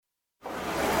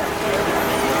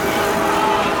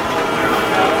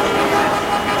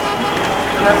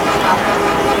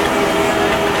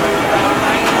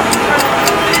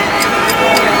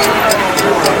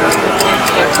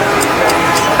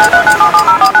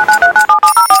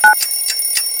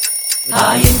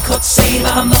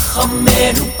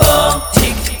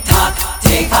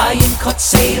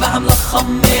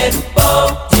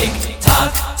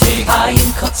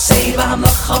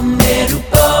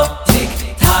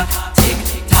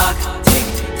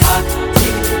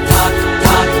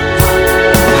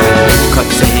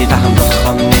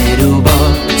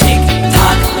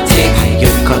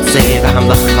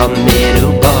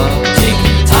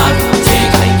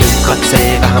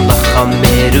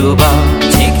meruba,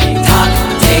 tick tock,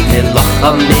 tick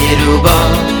lacham meruba,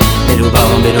 meruba,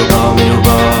 meruba,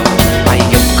 meruba.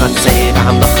 Ayuk kotze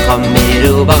v'ham lacham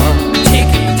meruba,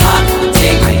 tick tock,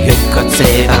 tick. Ayuk kotze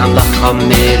v'ham lacham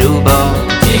meruba,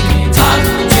 tick tock,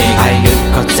 tick. Ayuk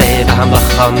kotze v'ham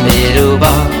lacham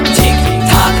meruba, tick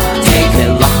tock, tick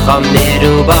lacham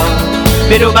meruba,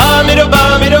 meruba, meruba,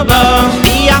 meruba.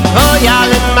 Via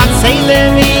hoyal matzeile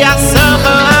via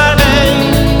sachare,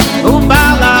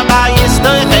 ubala bayis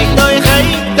doich doich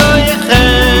doich.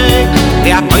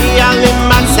 Via hoyal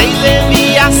matzeile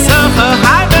via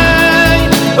sachare,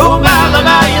 ubala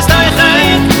bayis doich,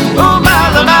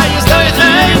 ubala bayis doich.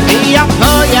 Via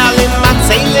hoyal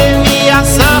matzeile via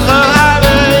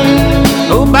sachare,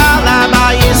 ubala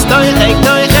bayis doich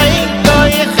doich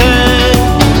doich.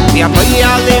 Via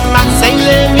hoyal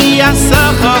matzeile via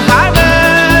sachare,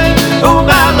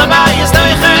 ubala bayis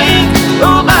doich,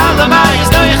 ubala bayis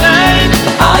doich.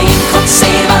 Ayin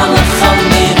kotzeva lacham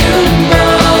meruba,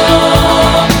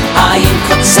 ayin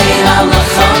kotzeva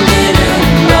lacham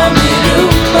meruba,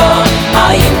 meruba.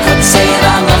 Ayin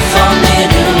kotzeva lacham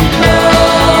meruba,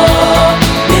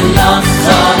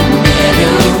 lacham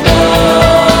meruba.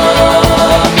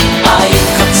 Ayin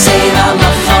kotzeva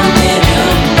lacham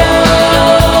meruba,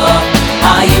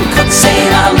 ayin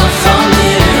kotzeva lacham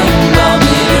meruba,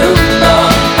 meruba.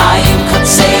 Ayin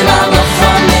kotzeva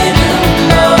lacham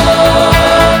meruba,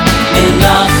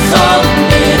 lacham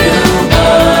meruba.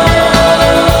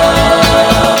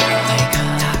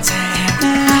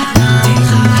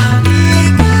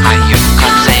 Ayun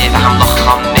kotzeva ham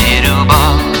lacham meruba,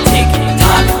 tick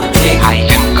tock, tick.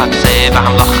 Ayun kotzeva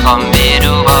ham lacham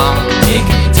meruba, tick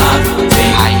tock,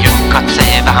 tick. Ayun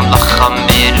kotzeva ham lacham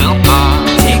meruba,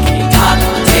 tick tock,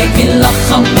 tick.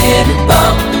 Lacham meruba,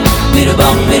 meruba,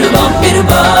 meruba,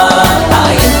 meruba.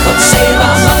 Ayun kotzeva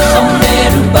lacham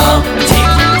meruba, tick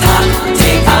tock,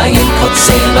 tick. Ayun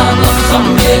kotzeva lacham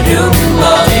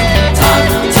meruba, tick tock,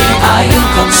 tick. Ayun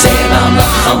kotzeva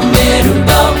lacham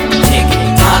meruba, tick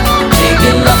tock, tick.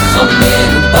 Lacham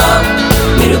meruba,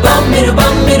 meruba, meruba,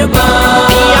 meruba.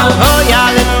 Via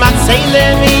hoyal matzeile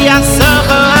via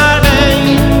sachare,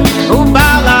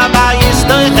 ubala bayis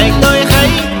doich doich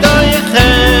doich.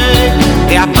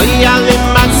 Via hoyal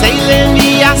matzeile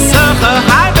via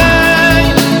sachare,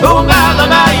 ubala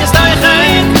bayis doich,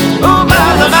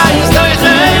 ubala bayis doich.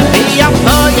 Via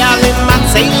hoyal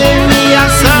matzeile via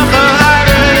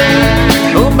sachare,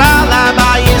 ubala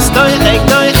bayis doich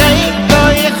doich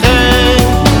doich.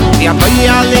 Via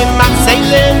hoyal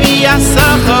matzeile via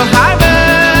sachare,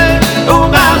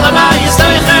 ubala bayis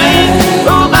doich,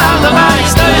 ubala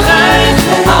bayis doich.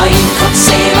 Ayin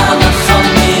kotzeva lacham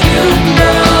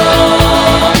meruba,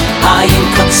 ayin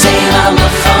kotzeva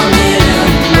lacham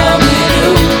meruba,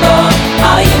 meruba.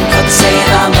 Ayin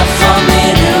kotzeva lacham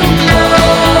meruba,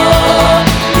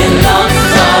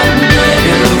 lacham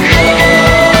meruba.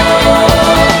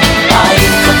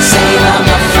 Ayin kotzeva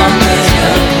lacham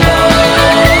meruba,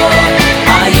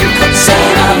 ayin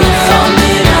kotzeva lacham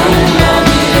meruba,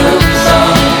 meruba.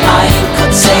 Ayin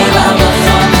kotzeva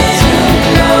lacham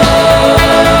meruba,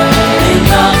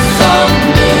 lacham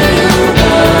meruba.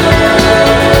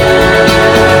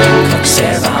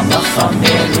 Kotzeva lacham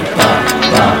meruba,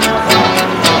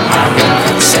 ayin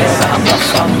kotzeva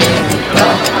lacham meruba,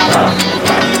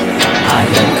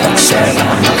 ayin kotzeva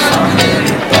lacham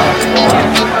meruba.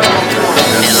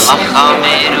 Lacham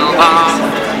meruba,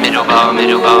 meruba,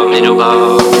 meruba, meruba.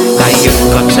 Ayun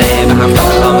kotzeva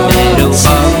lacham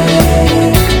meruba,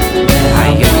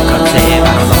 ayun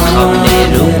kotzeva lacham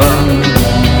meruba,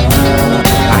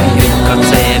 ayun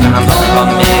kotzeva lacham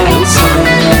meruba,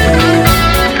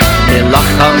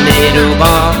 lacham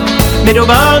meruba,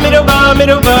 meruba, meruba,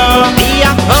 meruba.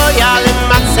 Via hoyal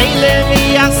matzeile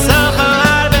via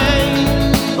sachare,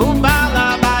 ubala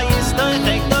bayis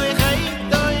doich doich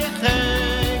doich.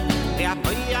 Via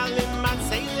hoyal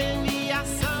matzeile via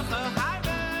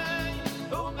sachare,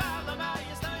 ubala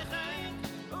bayis doich,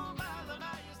 ubala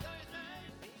bayis doich.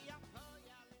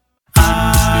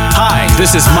 Hi,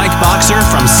 this is Mike Boxer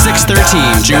from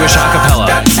 613 Jewish Acapella,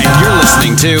 and you're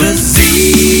listening to The Z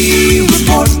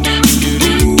Report.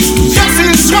 Jesse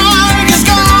Strong is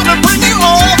gonna bring you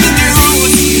all the news.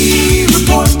 Z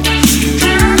Report.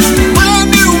 Brand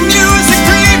new music,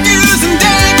 previews, and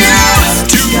debuts.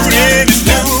 Tune in at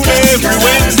noon every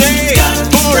Wednesday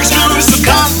for exclusive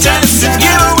contents and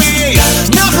giveaways.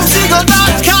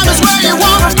 NachumSegal.com is where you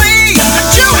wanna be. The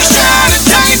Jewish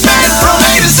entertainment from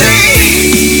A to Z.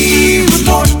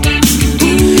 Report.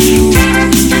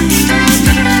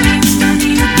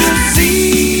 The Z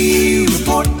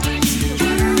Report.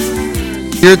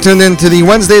 You're tuned in to the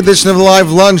Wednesday edition of the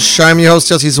Live Lunch. I'm your host,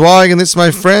 Jesse Zweig, and this,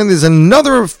 my friend, is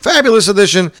another fabulous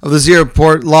edition of the Z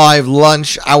Report Live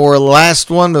Lunch, our last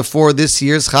one before this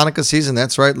year's Hanukkah season.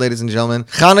 That's right, ladies and gentlemen.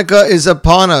 Hanukkah is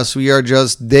upon us. We are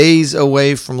just days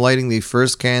away from lighting the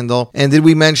first candle. And did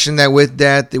we mention that with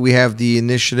that we have the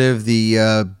initiative,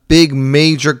 the big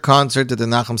major concert that the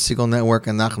Nachum Segal Network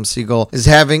and Nachum Segal is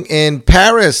having in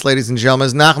Paris, ladies and gentlemen,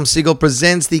 as Nachum Segal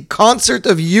presents the Concert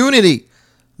of Unity.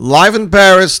 Live in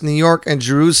Paris, New York, and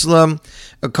Jerusalem,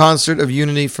 a concert of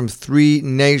unity from three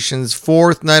nations.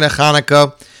 Fourth night of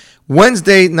Hanukkah,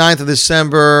 Wednesday, 9th of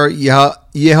December,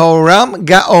 Yehoram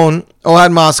Gaon,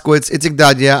 Ohad Moskowitz, Itzik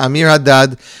Dadya, Amir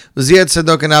Haddad, Ziad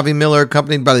Sadok, and Avi Miller,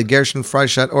 accompanied by the Gershon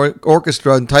Freistadt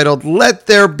Orchestra, entitled Let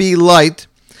There Be Light.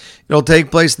 It'll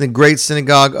take place in the Great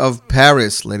Synagogue of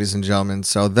Paris, ladies and gentlemen.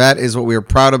 So that is what we are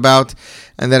proud about,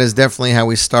 and that is definitely how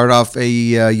we start off a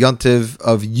yontiv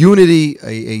of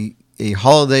unity, a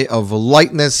holiday of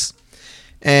lightness.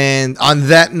 And on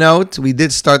that note, we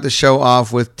did start the show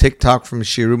off with TikTok from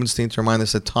Shir Rubenstein to remind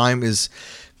us that time is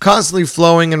constantly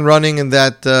flowing and running, and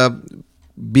that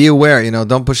be aware,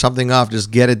 don't push something off.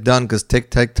 Just get it done, because tick,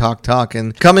 tick, tock, tock.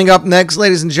 And coming up next,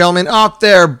 ladies and gentlemen, off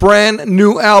their brand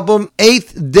new album,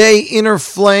 Eighth Day Inner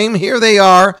Flame. Here they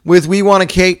are with We Want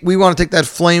to take that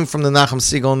flame from the Nachum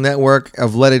Segal Network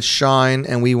of Let It Shine,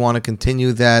 and we want to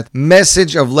continue that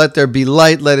message of Let There Be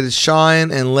Light, Let It Shine,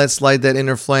 and let's light that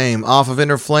inner flame. Off of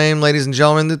Inner Flame, ladies and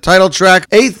gentlemen, the title track,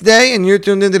 Eighth Day, and you're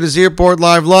tuned into the Z Report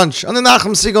Live Lunch on the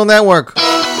Nachum Segal Network.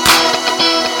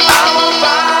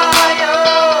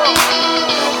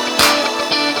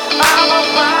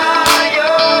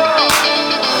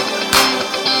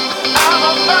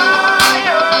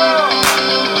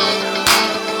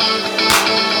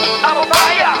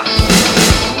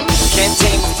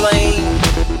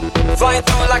 Flying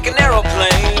through like an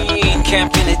aeroplane,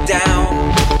 can't pin it down,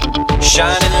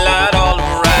 shining light all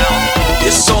around.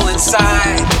 Your soul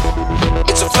inside,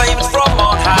 it's a flame, it's from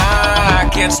on high.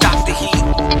 Can't stop the heat,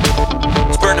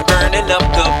 it's burning, burning up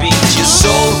the beach. Your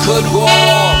soul could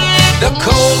warm the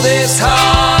coldest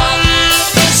heart,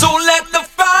 so let the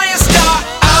fire start.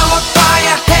 I'm on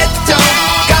fire, head to toe,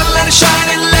 gotta let it shine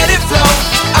and let it flow.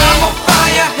 I'm on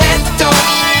fire, head to toe,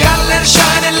 gotta let it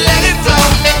shine and let it flow.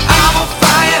 I'm on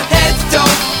fire, head to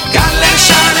toe, gotta let it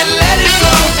shine and let it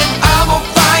flow. I'm on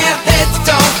fire, head to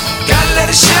toe, gotta let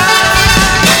it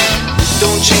shine.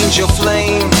 Don't change your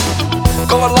flame,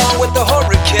 go along with the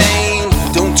hurricane.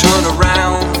 Don't turn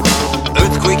around,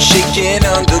 earthquake shaking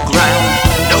underground.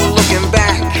 No looking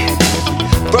back,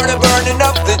 burning, burning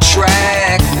up the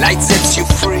track. Light sets you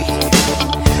free,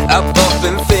 above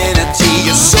infinity.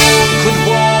 Your soul could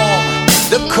warm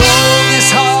the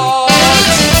coldest heart,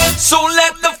 so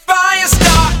let the fire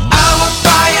start. I'm on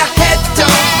fire, head to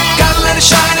toe, gotta let it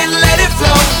shine and let it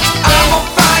flow. I'm on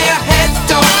fire, head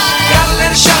to toe, gotta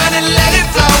let it shine and let it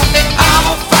flow. I'm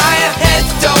on fire, head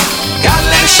to toe, gotta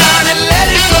let it shine and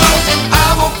let it flow.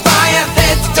 I'm on fire,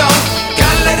 head to toe,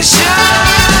 gotta let it shine.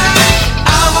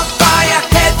 I'm on fire,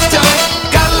 head to toe,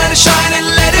 gotta let it shine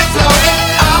and let it flow.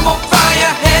 I'm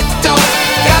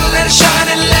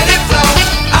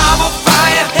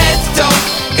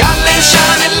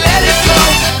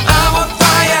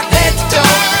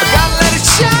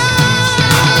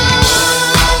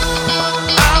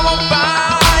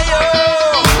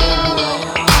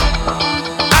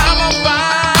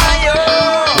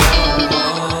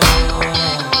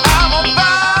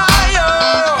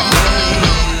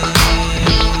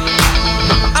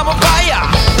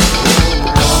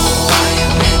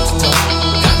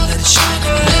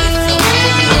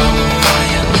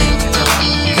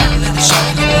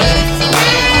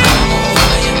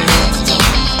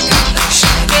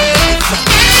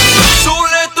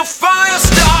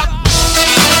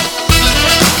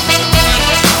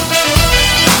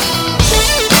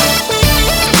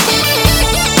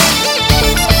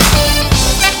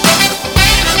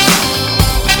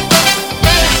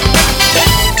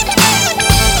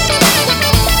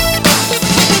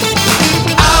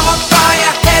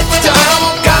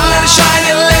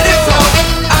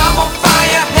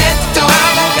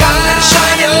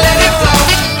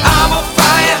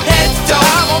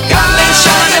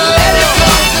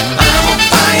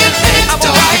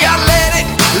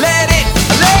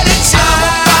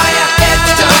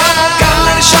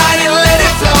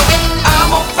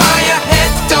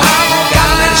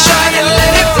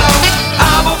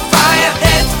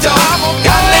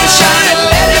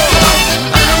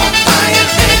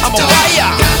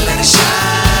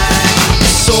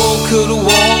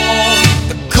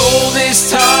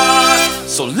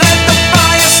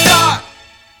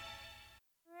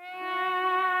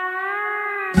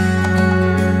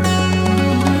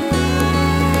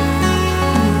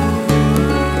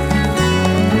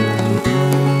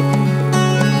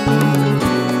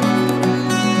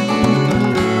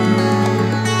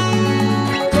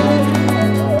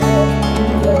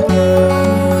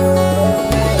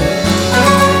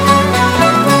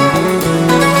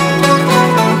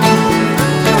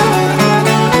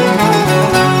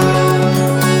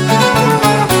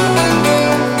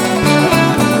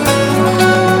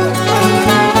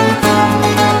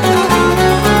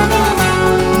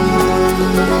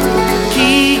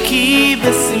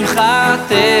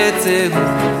תצאו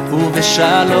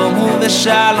ובשלום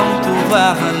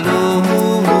תובהלו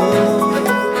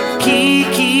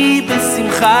כי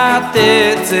בשמחה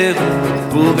תצאו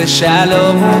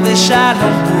ובשלום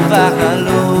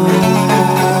תובהלו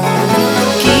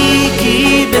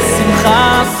כי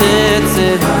בשמחה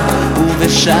תצאו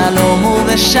ובשלום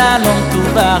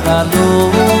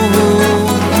תובהלו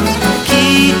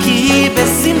כי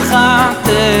בשמחה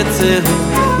תצאו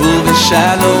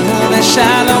ובשלום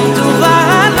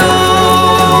תובהלו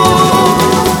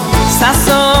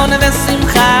ששון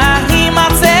ושמחה עם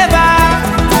הצבע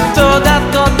תודה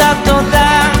תודה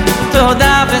תודה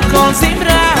תודה וכל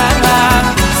זמרה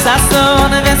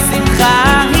ששון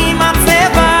ושמחה עם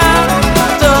הצבע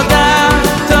תודה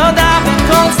תודה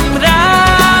וכל זמרה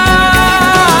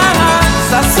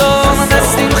ששון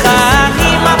ושמחה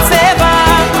עם הצבע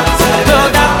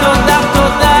תודה תודה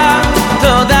תודה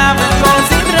תודה וכל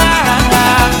זמרה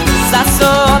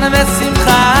ששון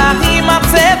ושמחה עם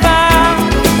הצבע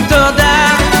תודה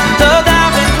תודה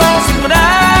וכל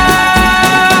זמרה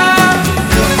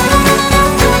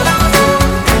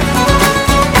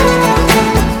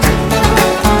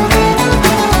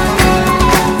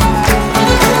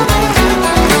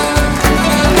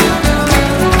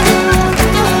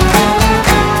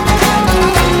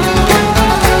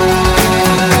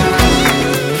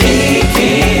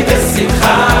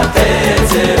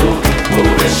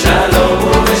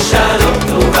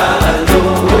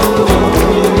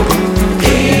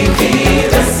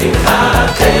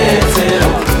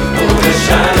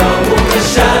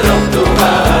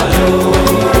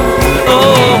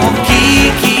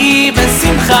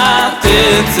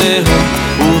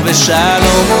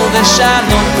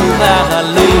ובשלום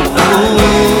תובהלו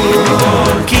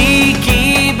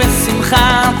כי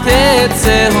בשמחה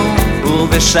תצאו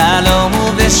ובשלום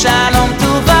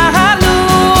תובהלו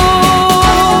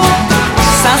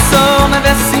ששון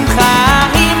ושמחה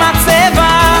עם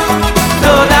הצבע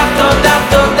תודה תודה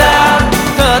תודה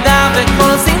תודה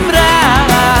וכל זמרה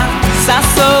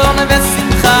ששון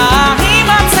ושמחה עם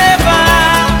הצבע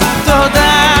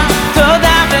תודה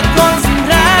תודה וכל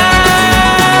זמרה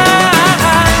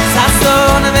ששון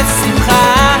ושמחה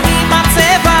עם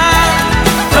הצבע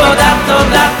תודה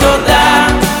תודה תודה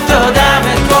תודה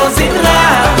וכל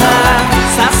זמרה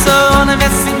ששון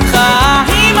ושמחה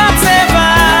עם הצבע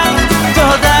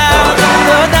תודה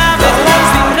תודה וכל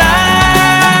זמרה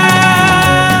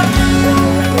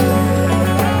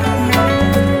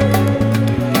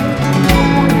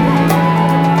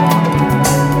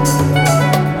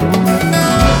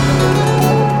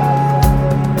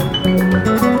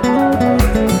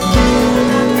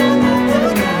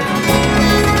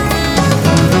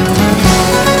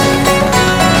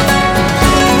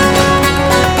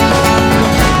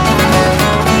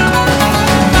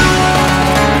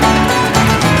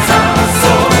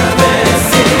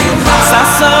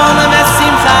ששון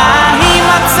ושמחה עם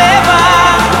הצבע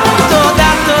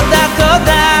תודה תודה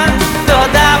תודה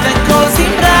תודה וכל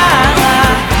זמרה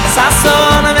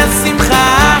ששון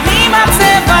ושמחה עם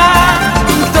הצבע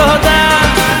תודה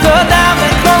תודה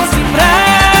וכל זמרה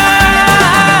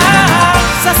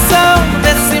ששון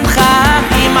ושמחה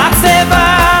עם הצבע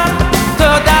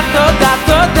תודה תודה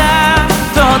תודה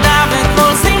תודה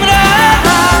וכל זמרה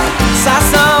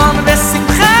ששון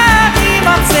ושמחה עם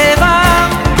הצבע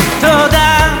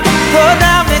תודה,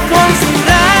 תודה וכל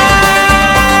זמרה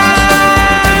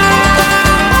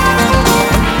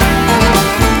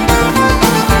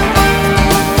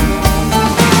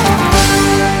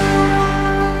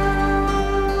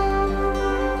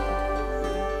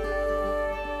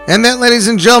And that, ladies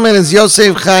and gentlemen, is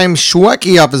Yosef Chaim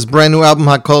Shweki off his brand new album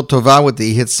Hakol Tova with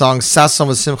the hit song Sason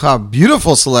V'Simcha.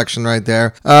 Beautiful selection right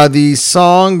there. The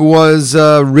song was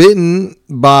written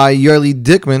by Yerli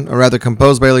Dickman, or rather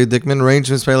composed by Yerli Dickman,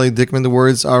 arrangements by Yerli Dickman. The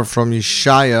words are from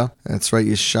Yeshaya. That's right,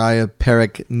 Yeshaya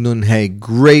Perek Nun Hey.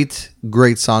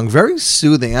 Great song. Very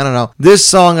soothing. I don't know. This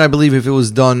song, I believe, if it was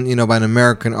done, by an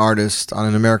American artist on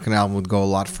an American album, would go a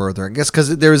lot further. I guess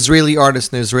because they're Israeli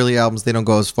artists and Israeli albums, they don't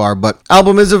go as far. But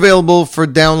album is available for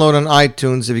download on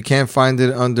iTunes. If you can't find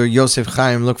it under Yosef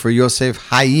Chaim, look for Yosef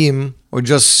Hayim. Or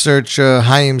just search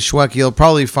Chaim Shweki. You'll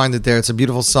probably find it there. It's a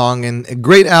beautiful song and a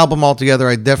great album altogether.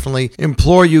 I definitely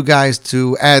implore you guys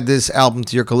to add this album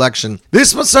to your collection.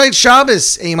 This Masayit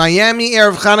Shabbos, a Miami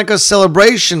Erev Chanukah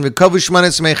celebration. V'kovu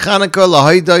shmanis mei Chanukah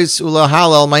lahaydais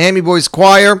ulahalal. Miami Boys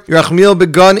Choir, Yerachmiel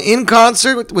begun in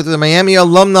concert with the Miami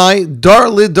alumni Dar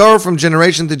Lidor from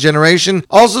Generation to Generation.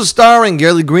 Also starring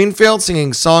Gerli Greenfield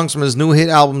singing songs from his new hit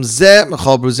album Zeh.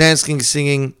 Michal Bruzansky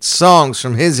singing songs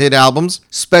from his hit albums.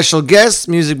 Special guest guests,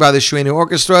 music by the Shuenu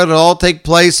Orchestra. It'll all take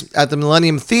place at the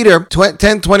Millennium Theater,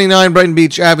 1029 Brighton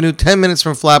Beach Avenue, 10 minutes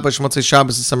from Flatbush, Motzei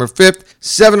Shabbos, December 5th,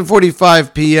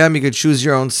 7:45 p.m. You can choose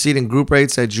your own seat and group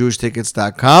rates at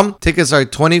jewishtickets.com. Tickets are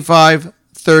 $25,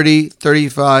 $30,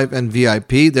 $35, and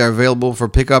VIP. They're available for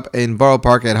pickup in Borough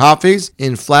Park at Hoffy's,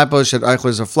 in Flatbush at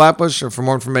Eichler's of Flatbush. Or for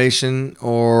more information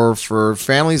or for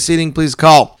family seating, please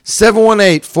call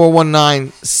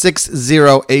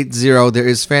 718-419-6080. There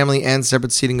is family and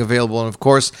separate seating available. And of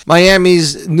course,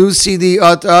 Miami's new CD,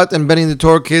 Ut Ut, and Benny the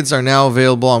Tour Kids are now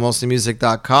available on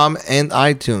mostlymusic.com and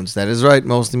iTunes. That is right,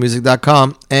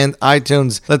 mostlymusic.com and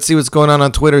iTunes. Let's see what's going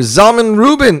on Twitter. Zalman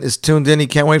Rubin is tuned in. He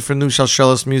can't wait for new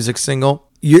Shalshelis music single.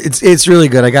 It's really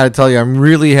good. I got to tell you, I'm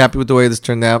really happy with the way this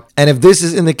turned out. And if this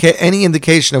is any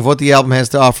indication of what the album has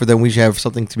to offer, then we should have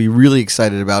something to be really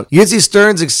excited about. Yitzi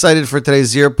Stern's excited for today's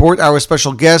Z Report. Our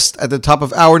special guest at the top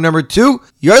of hour number 2,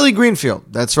 Yarly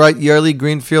Greenfield. That's right, Yarly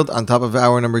Greenfield on top of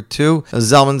hour number 2.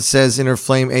 Zalman says, Inner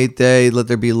Flame, 8th Day, Let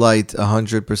There Be Light,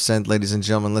 100%. Ladies and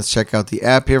gentlemen, let's check out the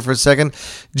app here for a second.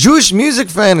 Jewish Music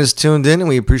Fan is tuned in, and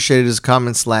we appreciated his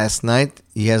comments last night.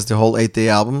 He has the whole 8th Day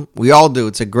album. We all do.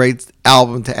 It's a great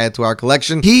album to add to our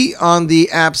collection. He on the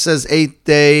app says 8th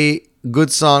Day,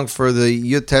 good song for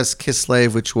the Yutes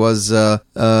Kislev, which was Rosh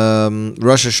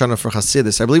Hashanah for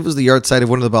Hasidus. I believe it was the yard side of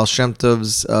one of the Baal Shem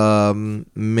Tov's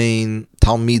main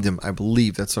Talmidim. I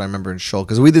believe that's what I remember in Shul,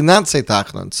 because we did not say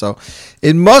Tachnun, so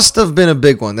it must have been a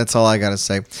big one. That's all I gotta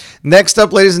say. Next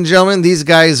up, ladies and gentlemen, these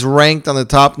guys ranked on the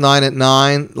top 9 at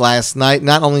 9 last night.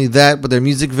 Not only that, but their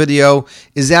music video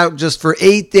is out just for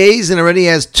 8 days and already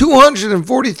has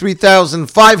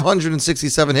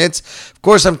 243,567 hits. Of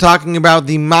course, I'm talking about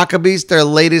the Maccabees, their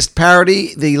latest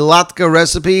parody, the Latka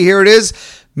recipe. Here it is,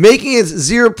 making its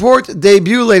Z Report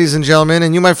debut, ladies and gentlemen.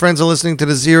 And you, my friends, are listening to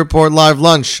the Z Report Live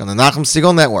Lunch on the Nachum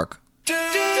Segal Network.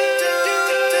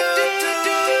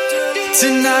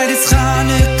 Tonight is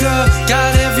Hanukkah,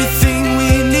 got everything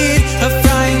we need. A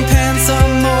frying pan,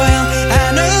 some oil,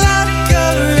 and a latke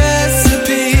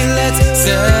recipe. Let's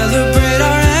celebrate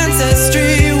our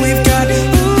ancestry. We've got the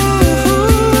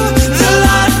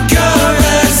latke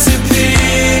recipe.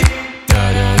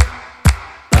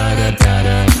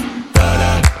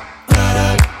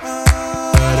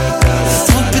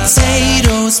 Smoked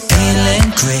potatoes, peeling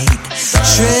great,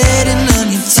 shredding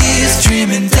onion tears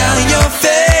streaming down your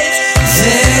face.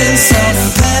 Then salt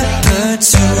and pepper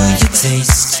to your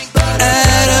taste.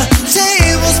 Add a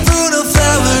tablespoon of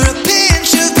flour, a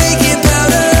pinch of baking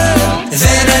powder.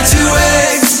 Then add 2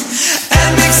 eggs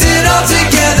and mix it all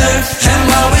together. And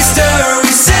while we stir, we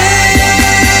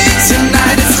sing.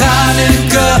 Tonight is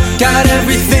Hanukkah, got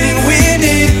everything we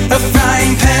need. A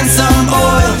frying pan, some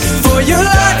oil for your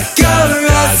latke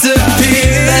recipe.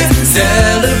 Let's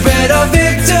celebrate our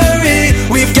victory.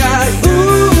 We've got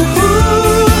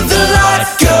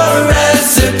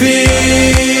recipe.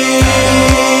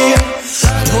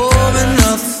 Pour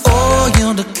enough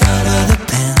oil to cover the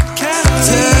pan.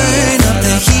 Turn up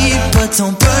the heat, but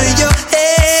don't burn your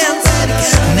hands.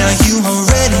 Now you are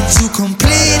ready to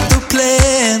complete the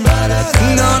plan.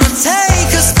 Gonna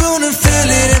take a spoon and fill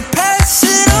it and pass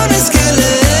it on a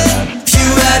skillet.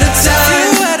 Few at a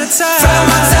time, from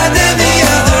one side then the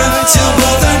other, till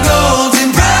both are golden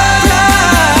brown.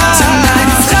 Tonight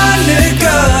is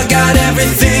Hanukkah, got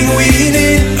everything we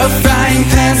need. A frying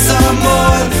pan, some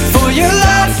oil for your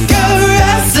latke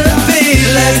recipe.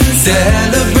 Let's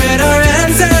celebrate our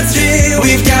ancestry.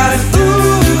 We've got the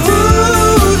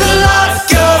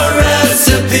latke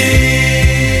recipe.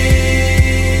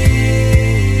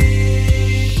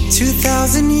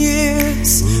 2,000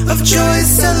 years of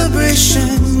joyous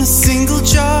celebration. A single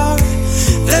jar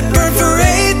that burned for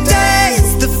 8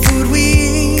 days. The food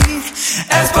we eat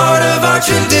as part of our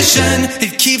tradition,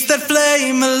 it keeps that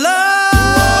flame alive.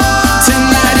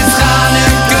 Tonight is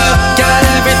Hanukkah, got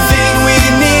everything we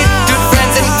need. Good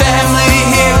friends and family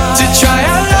here to try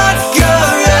our latke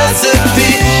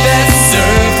recipe. That's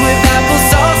served with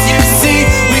applesauce, you see.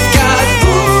 We've got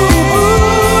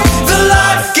the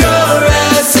latke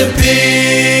recipe.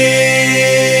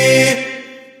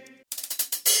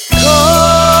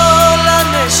 Kol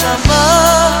haneshama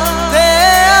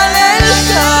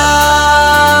ve'alelcha.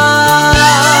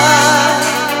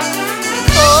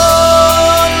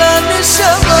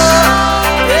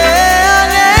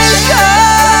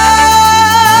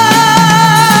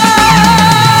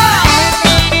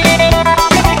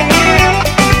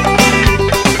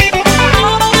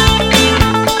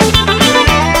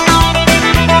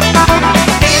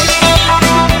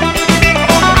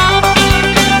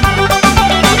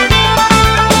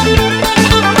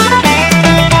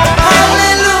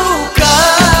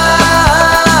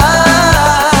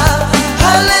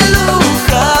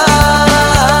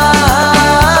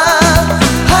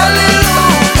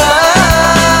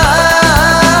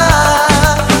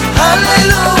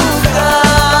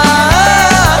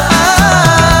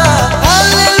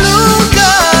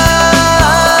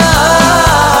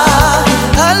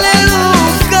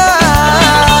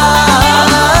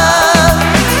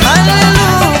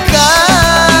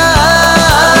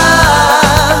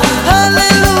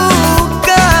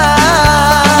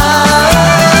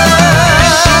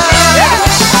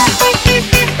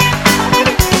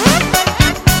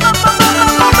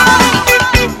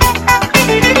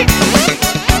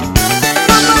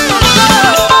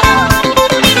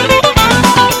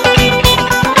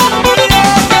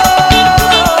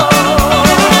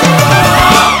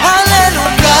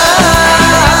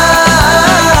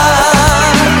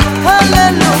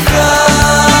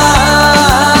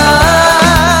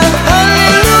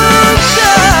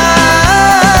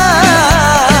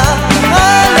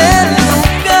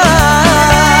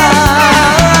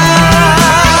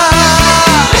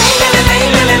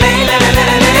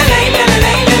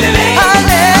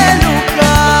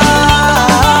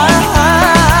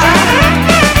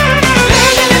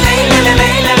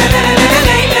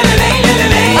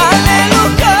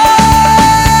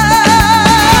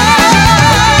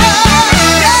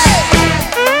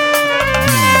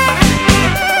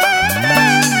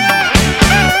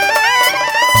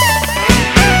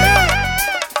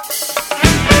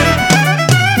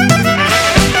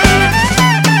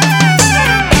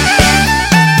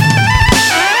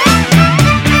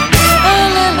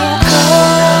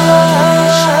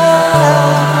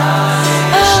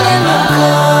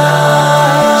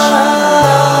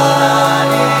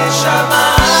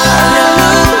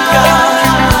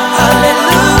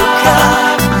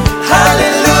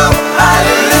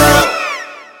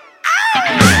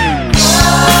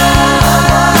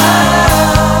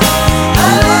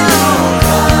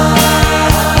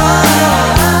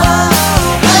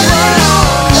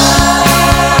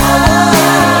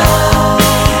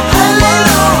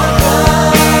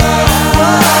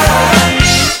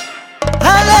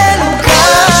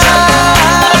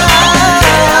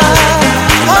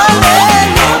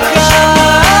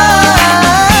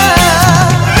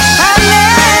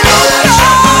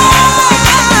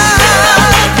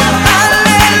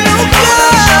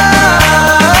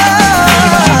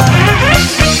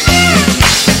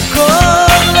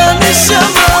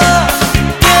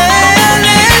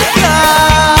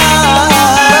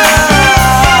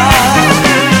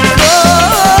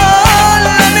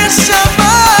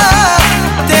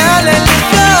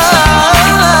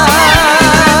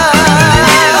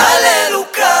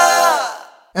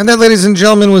 And that, ladies and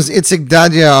gentlemen, was Itzik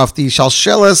Dadya off the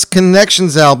Shalshelas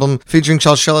Connections album, featuring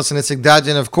Shalshelas and Itzik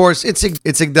Dadya. And of course,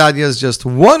 Itzik Dadya is just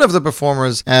one of the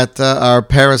performers at our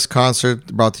Paris concert,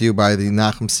 brought to you by the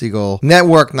Nachum Siegel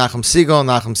Network, Nachum Siegel,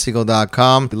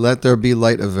 NachumSiegel.com, the Let There Be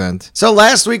Light event. So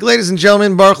last week, ladies and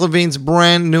gentlemen, Baruch Levine's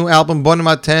brand new album, Bonim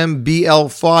Atem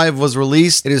BL5, was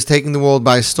released. It is taking the world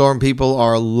by storm. People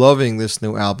are loving this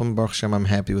new album. Baruch Hashem, I'm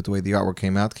happy with the way the artwork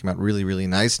came out. It came out really, really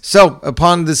nice. So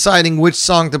upon deciding which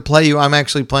song to play you, I'm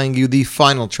actually playing you the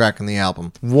final track in the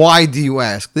album. Why do you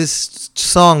ask? This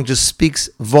song just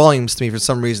speaks volumes to me for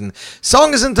some reason.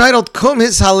 Song is entitled Kum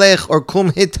His Halech or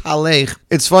Kum Hit Halech.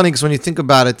 It's funny because when you think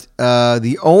about it,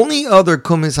 the only other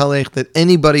Kum His Halech that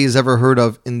anybody has ever heard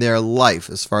of in their life,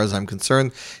 as far as I'm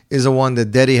concerned, is a one that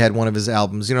Dedi had one of his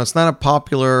albums. You know, it's not a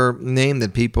popular name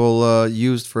that people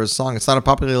used for a song. It's not a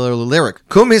popular lyric.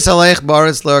 Kum His Halech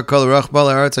Baris L'Arkol Rachba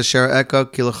L'Aretz Asher Eka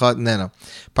Kilachat Nena.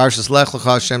 Parshas Lech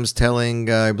Lecha, Hashem's telling,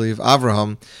 I believe,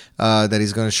 Avraham that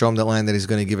he's going to show him that land that he's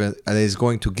going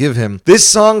to give him. This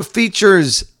song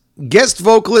features guest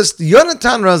vocalist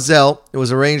Yonatan Razel. It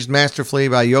was arranged masterfully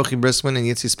by Yochi Brisman and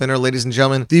Yitzi Spinner. Ladies and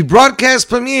gentlemen, the broadcast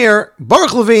premiere,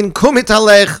 Baruch Levine, Kum Hit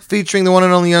Halech, featuring the one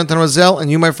and only Yonatan Razel.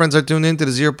 And you, my friends, are tuned in to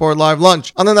the Zierport Live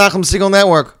Lunch on the Nachum Siegel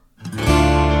Network.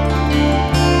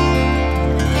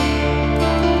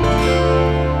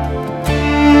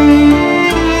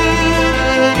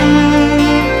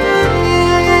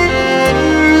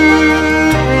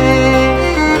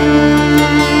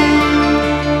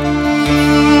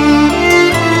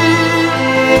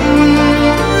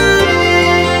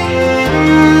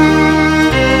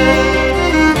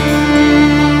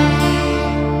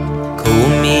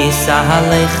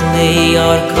 Halech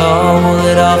liyorko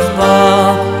l'rochbo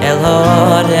el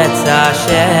haaretz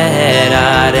asher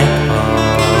areka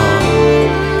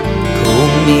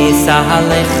Kumi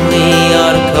sahalech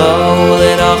liyorko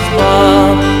l'rochbo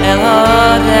el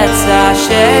haaretz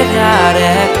asher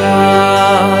areka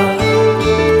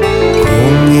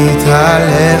Kumi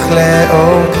talech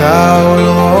le'orka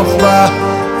ul'rochba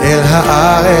el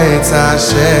haaretz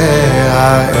asher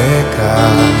areka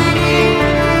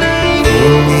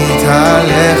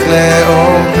ומתהלך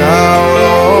לאורכה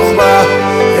ולרוחבה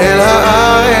אל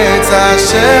הארץ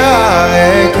אשר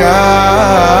הרקע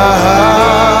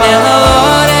אל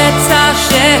הארץ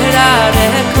אשר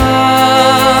הרקע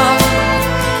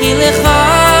כי לך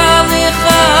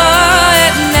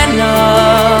אתננה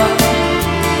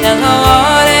אל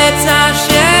הארץ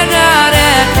אשר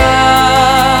הרקע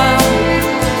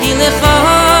כי לך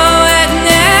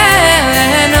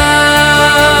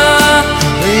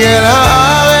אל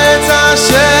הארץ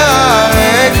אשר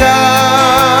הרקע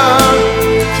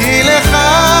כי לך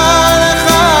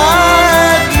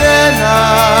אתננה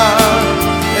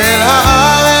אל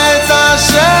הארץ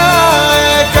אשר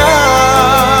הרקע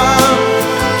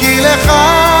כי לך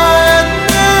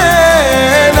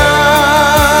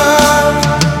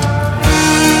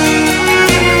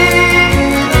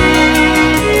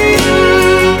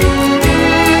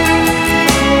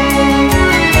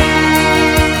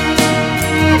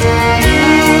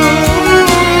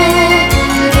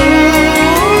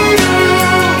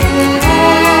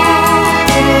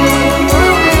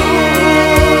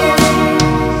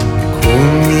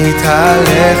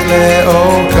תלך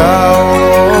לאורכה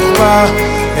ולרוחבה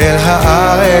אל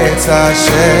הארץ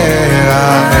אשר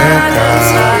הרקע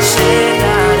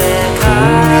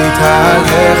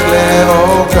ומתהלך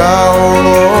לאורכה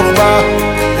ולרוחבה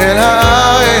אל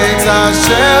הארץ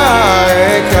אשר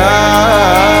הרקע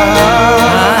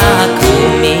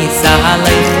קומי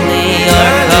סהלך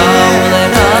לאורכה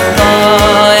ולרוחבה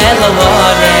אל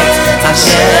הארץ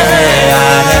אשר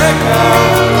הרקע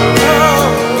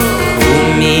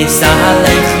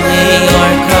Salech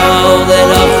liyorko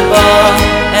l'rochbo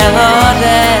el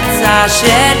haaretz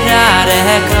asher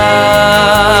hareka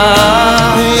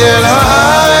אל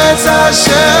הארץ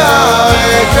אשר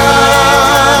הרקע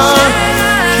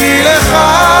כי לך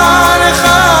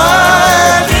אתננה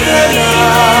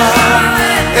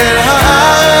אל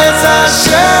הארץ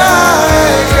אשר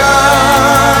הרקע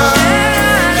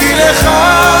כי לך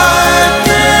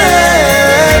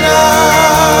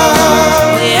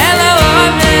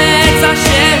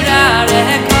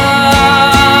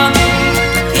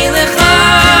Ki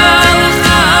lecha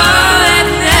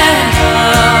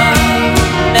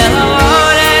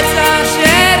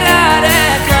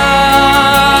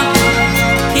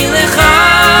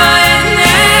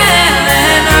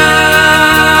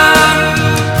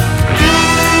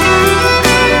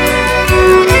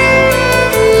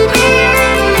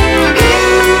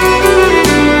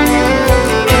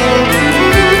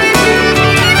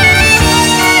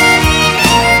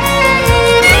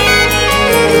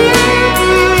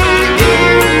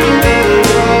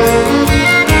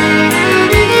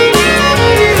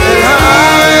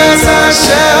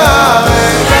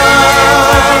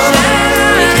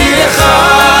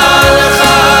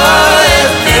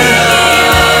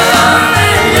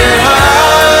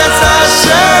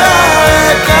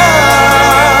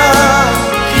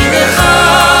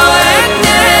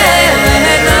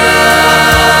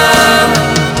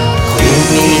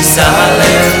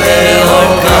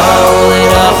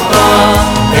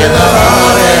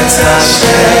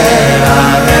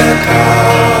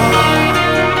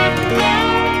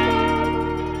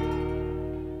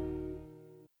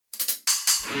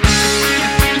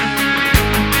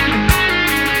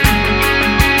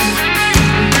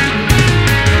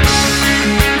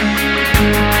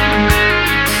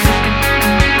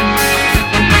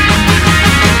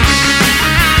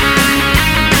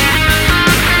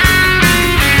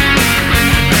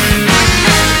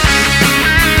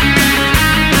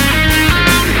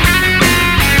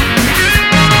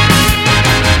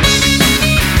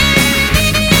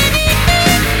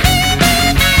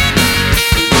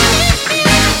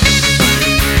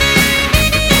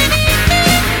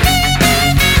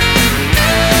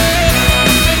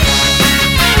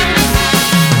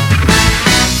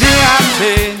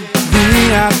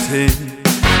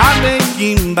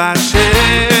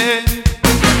bashem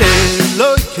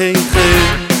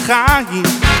Elokeichem chayim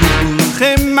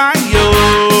kulchem mayo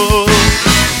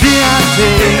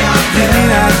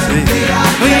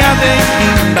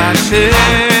V'yadeim bashem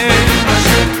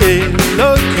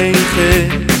Elokeichem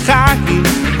chayim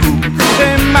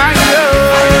kulchem mayo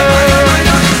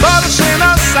Baruch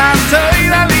shenosam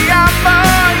Torah liyamo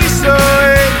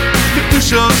Yisroel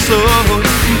B'kedusho soy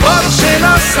Baruch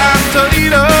shenosam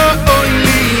Torah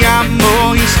liyamo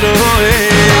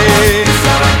Yisroel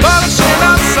Baruch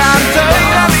shenosam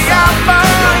Torah liyamo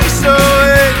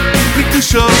Yisroel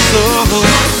B'kedusho soy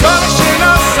Baruch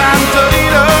shenosam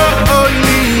Torah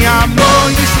liyamo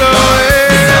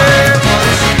Yisroel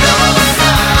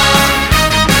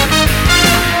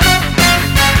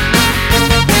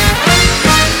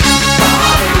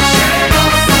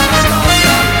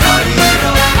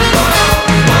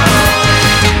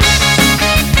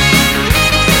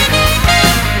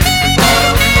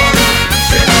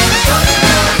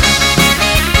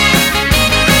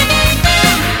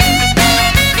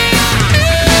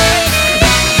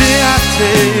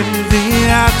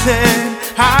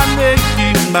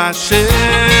Hanekim Bashem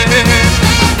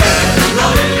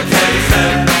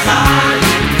Elokeichem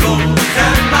chayim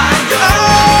kulchem mayo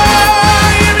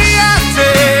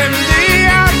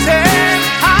V'yatem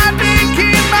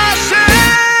Hanekim Bashem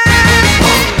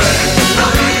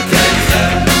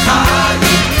Elokeichem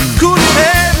chayim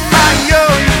kulchem mayo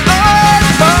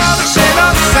Baruch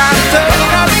shenosam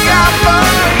Torah liyamo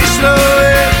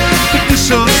Yisroel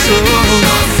B'kedusho soy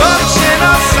Baruch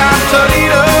shenosam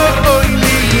Torah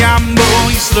Yamo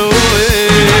Yisroel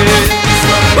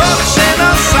Baruch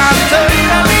shenosam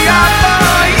Torah liyamo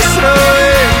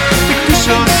Yisroel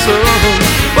B'kedusho soy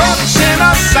Baruch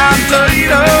shenosam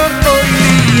Torah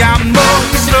liyamo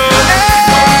Yisroel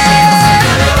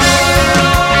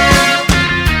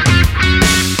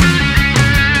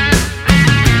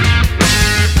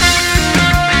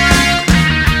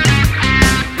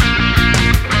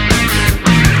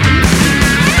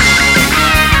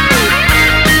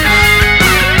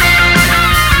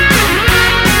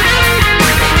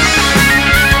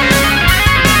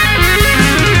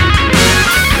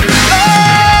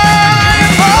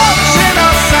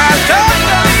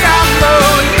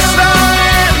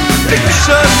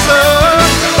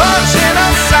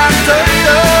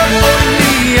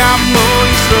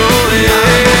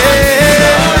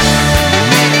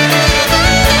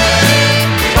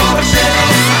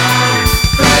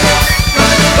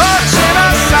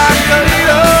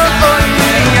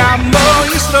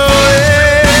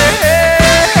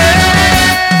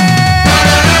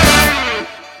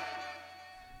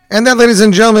And that, ladies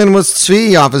and gentlemen, was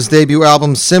Tzvi off his debut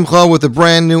album Simcha with a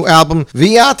brand new album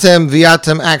V'yatem.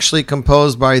 V'yatem actually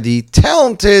composed by the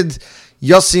talented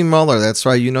Yossi Muller. That's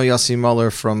right, you know Yossi Muller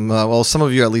from, well, some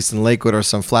of you, at least in Lakewood or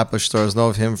some Flatbush stores, know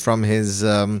of him from his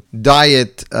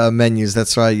diet menus.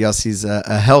 That's right, Yossi's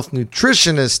a health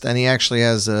nutritionist, and he actually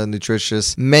has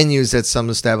nutritious menus at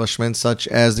some establishments, such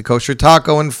as the Kosher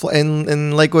Taco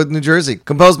in Lakewood, New Jersey.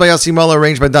 Composed by Yossi Muller,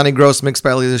 arranged by Donnie Gross, mixed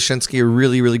by Eliezer Shinsky, a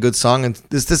really, really good song. And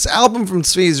this album from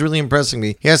Tzvi is really impressing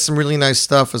me. He has some really nice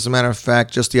stuff. As a matter of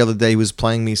fact, just the other day, he was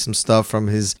playing me some stuff from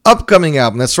his upcoming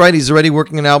album. That's right, he's already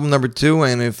working on album number 2.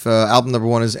 And if album number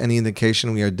 1 is any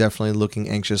indication, we are definitely looking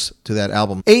anxious to that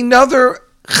album. Another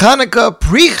Hanukkah,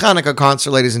 pre-Hanukkah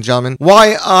concert, ladies and gentlemen.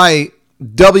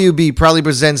 YIWB proudly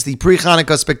presents the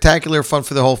pre-Hanukkah spectacular fun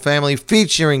for the whole family,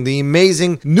 featuring the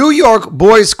amazing New York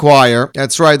Boys Choir.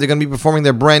 That's right, they're going to be performing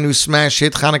their brand new smash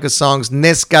hit Hanukkah songs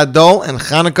Nes Gadol and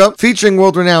Hanukkah, featuring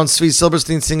world-renowned Tzvi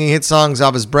Silberstein singing hit songs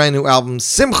off his brand new album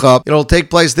Simcha. It'll take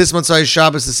place this Motzei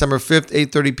Shabbos, December 5th,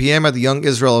 8:30 p.m. at the Young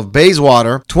Israel of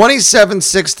Bayswater,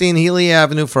 2716 Healy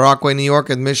Avenue, Far Rockaway, New York.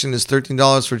 Admission is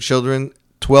 $13 for children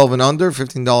 12 and under,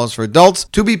 $15 for adults,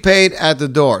 to be paid at the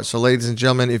door. So, ladies and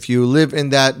gentlemen, if you live in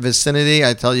that vicinity,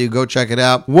 I tell you, go check it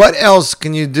out. What else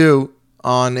can you do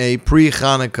on a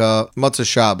pre-Hanukkah Motzei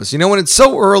Shabbos? You know, when it's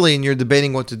so early and you're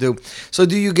debating what to do. So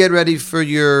do you get ready for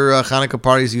your Hanukkah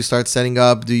parties? Do you start setting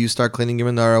up? Do you start cleaning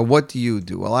your menorah? What do you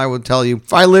do? Well, I would tell you,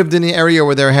 if I lived in the area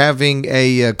where they're having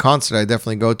a concert, I'd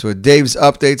definitely go to it. Dave's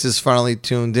Updates is finally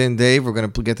tuned in. Dave, we're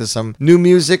going to get to some new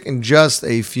music in just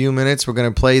a few minutes. We're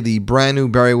going to play the brand new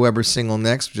Barry Weber single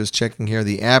next. We're just checking here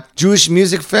the app. Jewish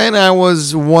music fan, I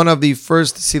was one of the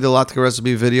first to see the Latka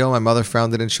recipe video. My mother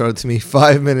found it and showed it to me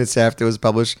 5 minutes after it is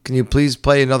published. Can you please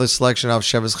play another selection of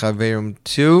Shevis Chaverim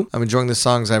 2? I'm enjoying the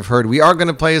songs I've heard. We are going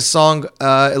to play a song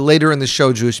later in the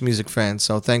show, Jewish music fans.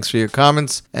 So thanks for your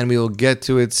comments, and we will get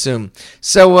to it soon.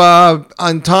 So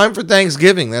on time for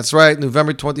Thanksgiving, that's right,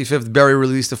 November 25th, Barry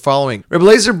released the following. Rebbe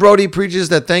Eliezer Brody preaches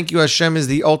that thank you Hashem is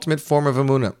the ultimate form of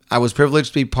Emunah. I was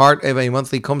privileged to be part of a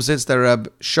monthly kumsitz that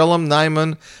Reb Shalom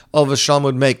Naiman of Shalom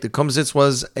would make. The kumsitz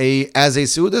was as a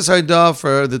Seudas Haidah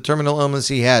for the terminal illness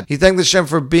he had. He thanked Hashem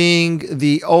for being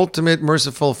the ultimate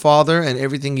merciful Father, and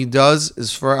everything he does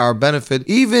is for our benefit,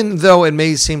 even though it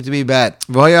may seem to be bad.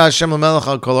 People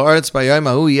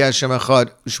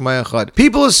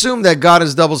assume that God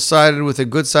is double-sided with a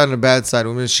good side and a bad side.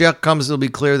 When Mashiach comes, it will be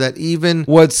clear that even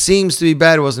what seems to be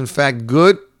bad was in fact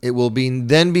good. It will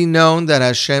then be known that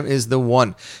Hashem is the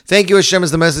one. Thank you, Hashem, is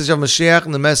the message of Mashiach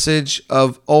and the message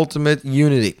of ultimate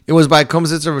unity. It was by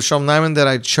Kumsitz of Shalom Naiman that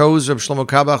I chose Reb Shlomo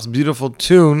Kabach's beautiful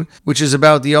tune, which is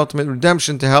about the ultimate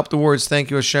redemption, to help the words Thank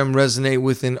you, Hashem resonate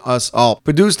within us all.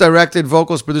 Produced, directed,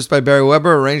 vocals produced by Barry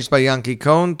Weber, arranged by Yankee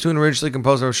Cohn, tune originally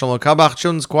composed by Reb Shlomo Kabach,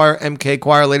 Children's Choir, MK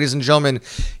Choir. Ladies and gentlemen,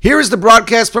 here is the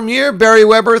broadcast premiere. Barry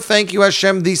Weber, Thank you,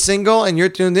 Hashem, the single, and you're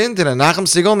tuned in to the Nachum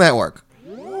Segal Network.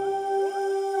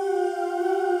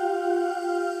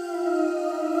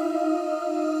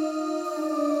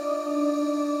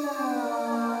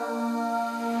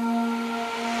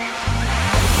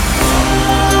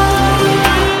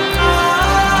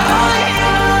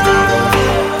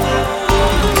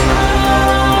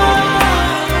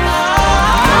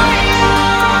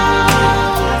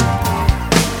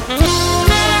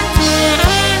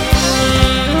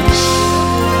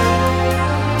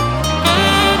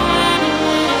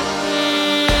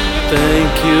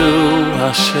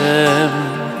 Hashem,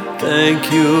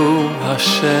 thank you,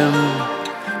 Hashem,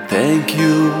 thank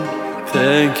you,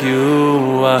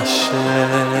 Hashem.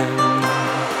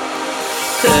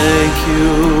 Thank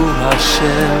you,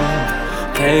 Hashem,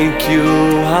 thank you,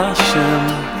 Hashem,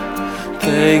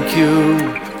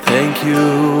 thank you,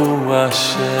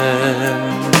 Hashem.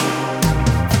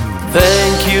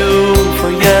 Thank you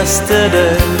for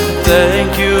yesterday,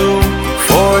 thank you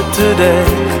for today,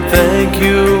 thank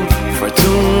you for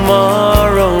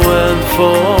tomorrow and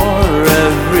for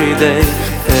every day.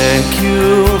 Thank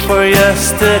you for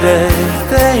yesterday,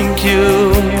 thank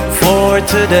you for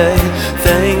today,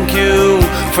 thank you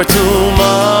for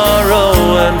tomorrow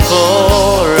and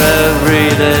for every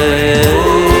day.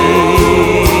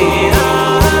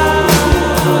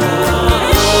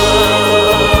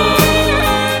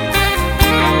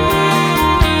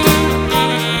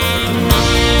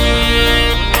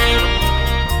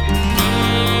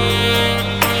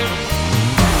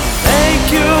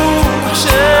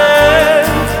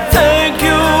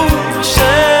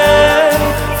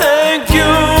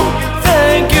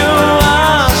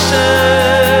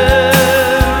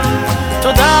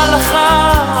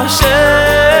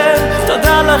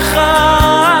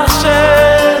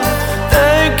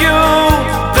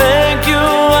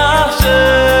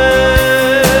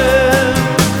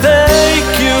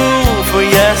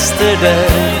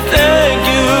 Thank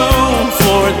you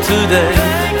for today,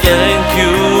 thank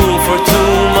you for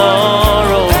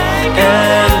tomorrow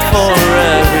and for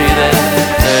every day.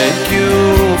 Thank you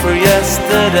for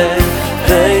yesterday,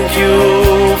 thank you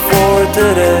for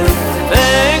today,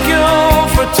 thank you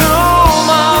for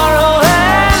tomorrow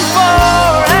and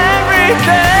for every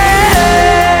day.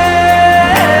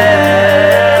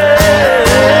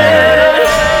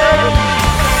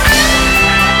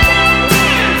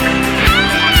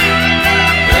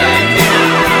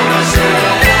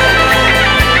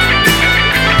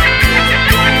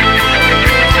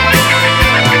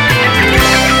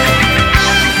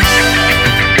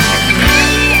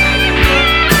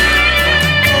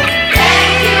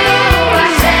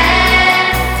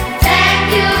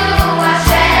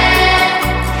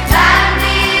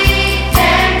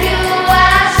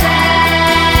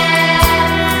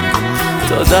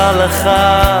 תודה לך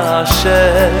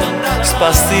השם,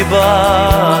 spasiba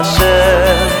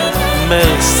השם,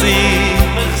 merci,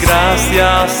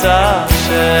 gracias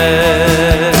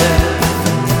השם.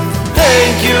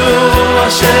 Thank you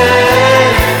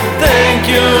Hashem, thank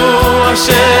you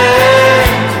Hashem,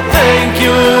 thank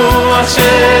you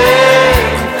Hashem,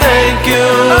 thank you.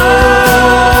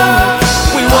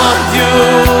 We want you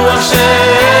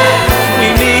Hashem, we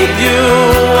need you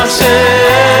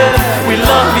Hashem, we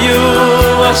love you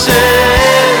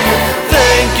Hashem,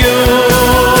 thank you.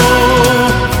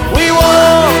 We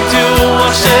want you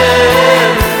Hashem,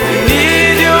 we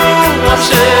need you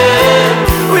Hashem,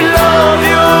 we love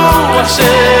you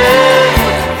Hashem,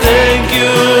 thank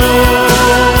you.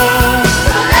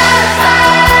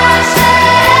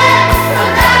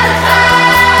 Thank you.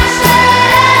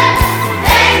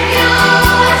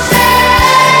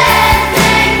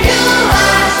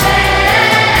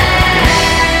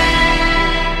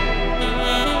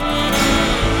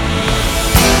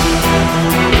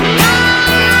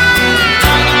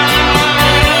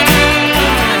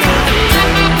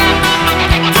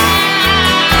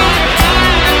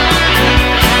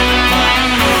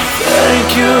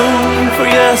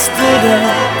 yesterday.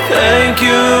 Thank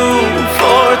you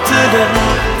for today.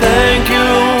 Thank you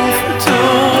for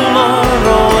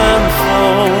tomorrow and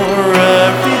for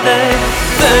every day.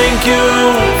 Thank you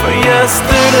for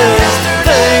yesterday.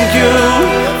 Thank you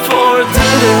for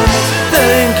today.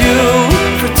 Thank you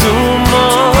for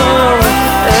tomorrow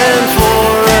and for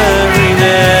every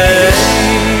day.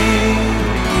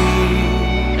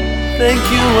 Thank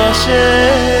you,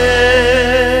 Hashem.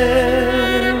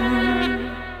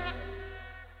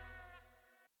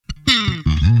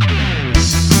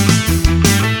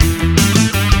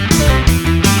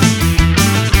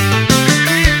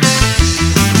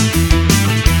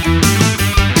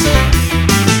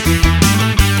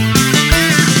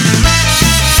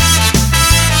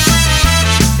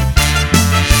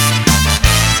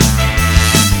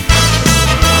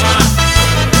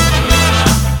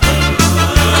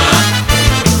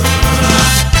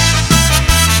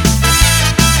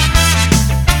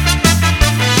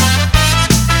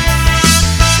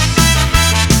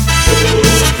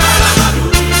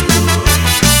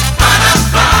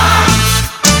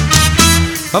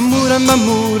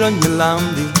 Mamuran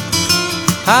yelandi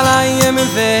Halayem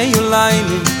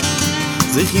veyulaini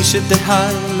Zikhish te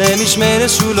hale mishmere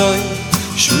shuloi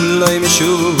Shuloi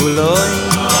mishuloi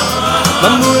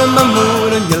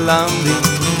Mamuran yelandi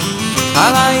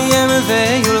Halayem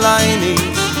veyulaini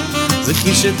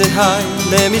Zikhish te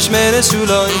hale mishmere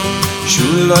shuloi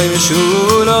Shuloi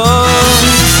mishuloi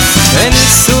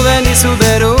Venisu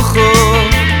berucho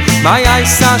Maya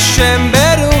isa Hashem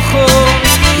berucho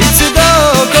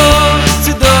Tzedoko,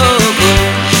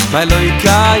 my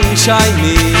loika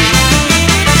yishayni.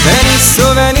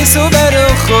 Venisu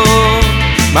berucho,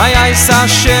 my eyes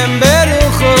Hashem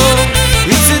berucho.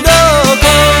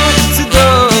 Tzedoko,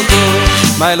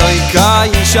 my loika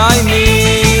yishayni.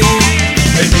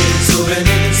 Venisu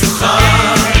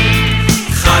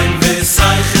chaim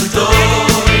v'saychel tov,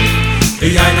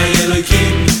 v'yayna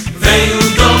yelokim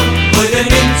v'yudom,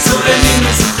 v'yenisu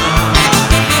chaim.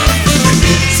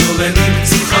 Venim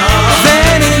zu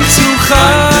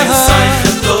Chai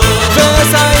V'saychel tov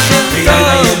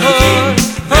V'yayna yelokim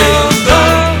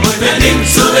v'yudom Venim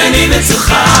zu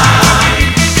Chai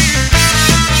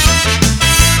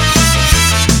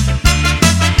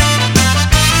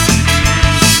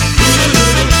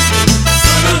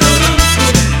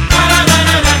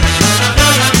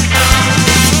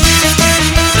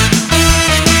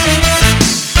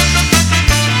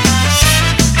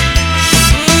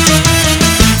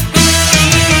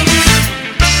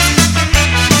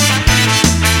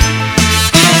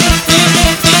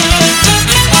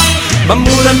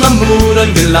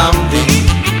Mamuran gelamdi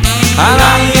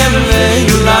Halayem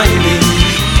veyulaini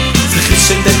Zikhish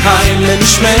te haile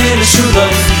mishmele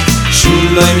shuloi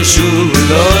Shuloi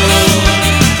mishuloi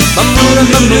Mamuran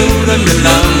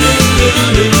gelamdi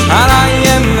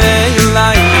Halayem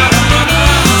veyulaini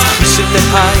Zikhish te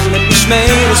haile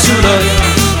mishmele shuloi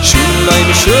Shuloi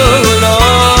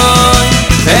mishuloi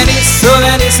Venisu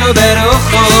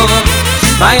berucho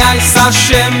Maya is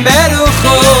Hashem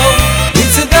berucho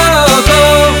Tzedoko,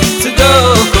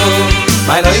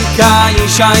 my loika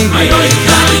yishayni.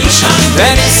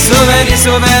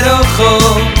 Venisu berucho,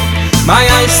 my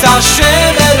eyes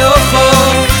Hashem berucho.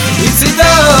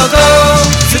 Tzedoko,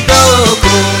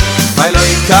 my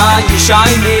loika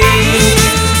yishayni.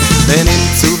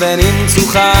 Venim zu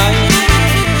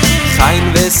chaim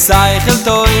v'saychel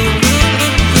toim,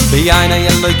 v'yayna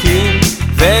yelokim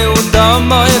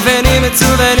ve'udom venim zu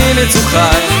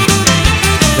chaim.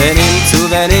 Venim zu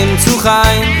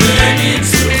chaim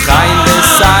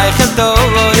v'saychel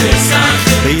tov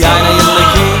v'yayna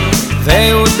yelokim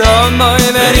ve'udom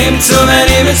venim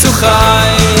zu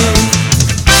chaim.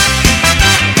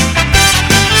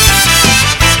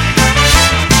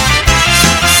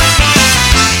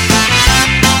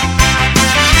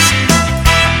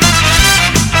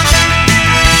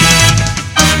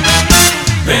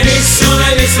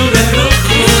 Venisu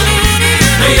berucho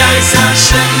V'yayna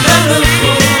Hashem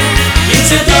berucho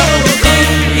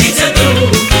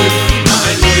Tzedoko,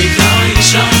 my loika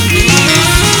yishayni.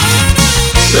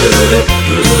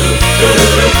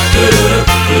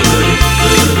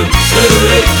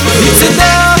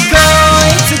 Tzedoko,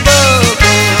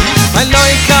 my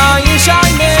loika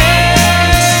yishayni.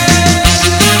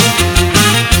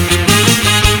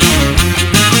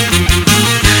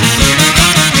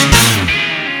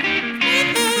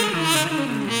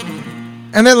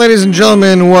 And that, ladies and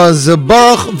gentlemen, was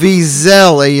Baruch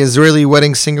Wiesel, a Israeli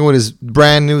wedding singer with his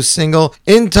brand new single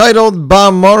entitled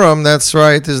Ba'amorim. That's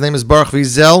right, his name is Baruch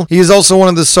Wiesel. He is also one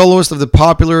of the soloists of the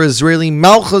popular Israeli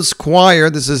Malchus Choir.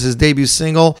 This is his debut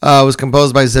single. It was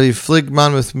composed by Zevi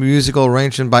Fligman with musical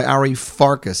arrangement by Ari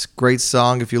Farkas. Great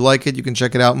song. If you like it, you can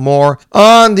check it out more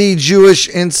on the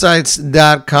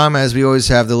JewishInsights.com, as we always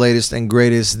have the latest and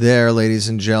greatest there, ladies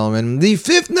and gentlemen. The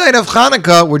fifth night of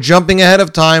Hanukkah, we're jumping ahead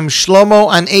of time.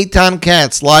 Shlomo and Eitan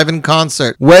Katz live in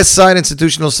concert. West Side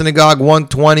Institutional Synagogue,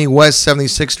 120 West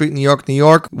 76th Street, New York, New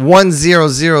York,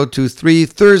 10023.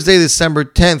 Thursday, December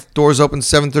 10th. Doors open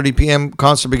 7:30 p.m.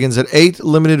 Concert begins at 8.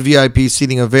 Limited VIP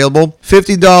seating available.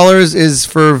 $50 is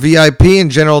for VIP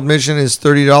and general admission is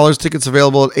 $30. Tickets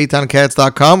available at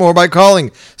eitankatz.com or by calling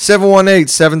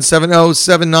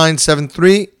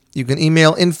 718-770-7973. You can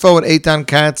email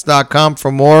info@eitankatz.com for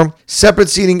more. Separate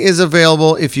seating is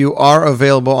available if you are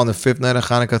available on the fifth night of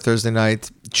Hanukkah, Thursday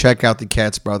night. Check out the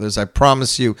Katz Brothers. I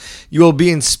promise you, you will be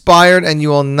inspired and you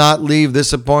will not leave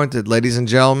disappointed. Ladies and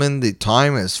gentlemen, the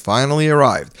time has finally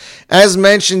arrived. As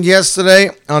mentioned yesterday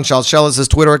on Shalshelis'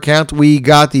 Twitter account, we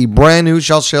got the brand new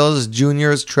Shalshelis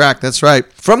Juniors track. That's right.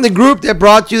 From the group that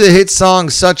brought you the hit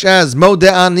songs such as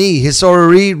Modeh Ani,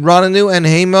 Hisorari, Rananu, and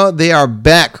Hema, they are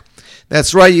back.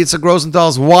 That's right, Yitzhak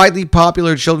Rosenthal's widely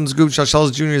popular children's group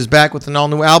Shalshelis Junior is back with an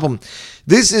all-new album.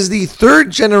 This is the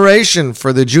third generation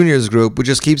for the Juniors group, which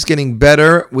just keeps getting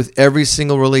better with every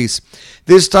single release.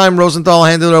 This time, Rosenthal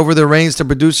handed over the reins to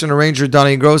producer and arranger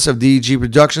Donnie Gross of DEG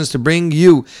Productions to bring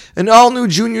you an all-new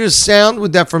Juniors sound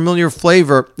with that familiar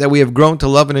flavor that we have grown to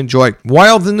love and enjoy.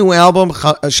 While the new album,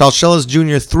 Shalshelis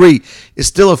Junior 3, is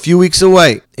still a few weeks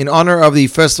away, in honor of the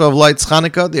Festival of Lights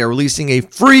Hanukkah, they are releasing a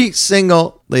free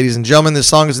single. Ladies and gentlemen, this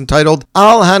song is entitled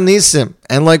Al Hanisim.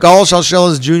 And like all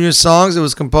Shalshelis Junior songs, it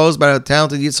was composed by the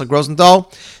talented Yitzhak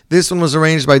Rosenthal. This one was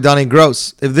arranged by Donnie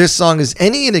Gross. If this song is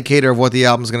any indicator of what the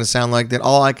album is going to sound like, then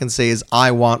all I can say is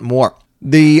I want more.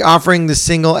 Offering the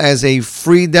single as a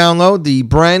free download, the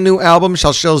brand new album,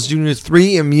 Shalshelis Junior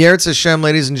 3, Im Yirtz Hashem,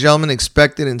 ladies and gentlemen,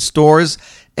 expected in stores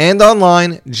and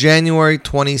online January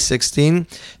 2016.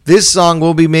 This song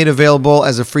will be made available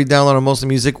as a free download on Mostly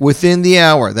Music within the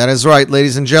hour. That is right,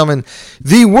 ladies and gentlemen.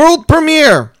 The world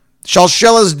premiere,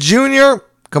 Shalshelis Junior,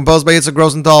 composed by Yitzhak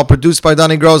Rosenthal, produced by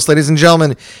Donnie Gross. Ladies and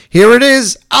gentlemen, here it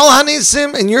is, Al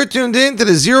Hanisim, and you're tuned in to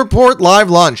the Z Report Live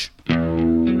Lunch.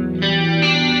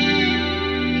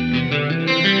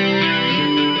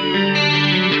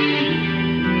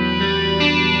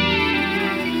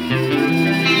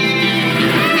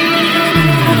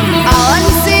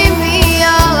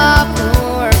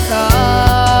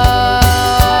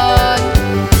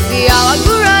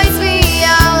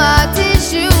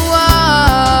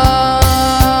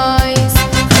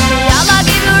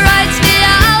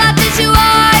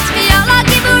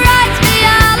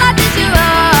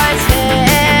 Right,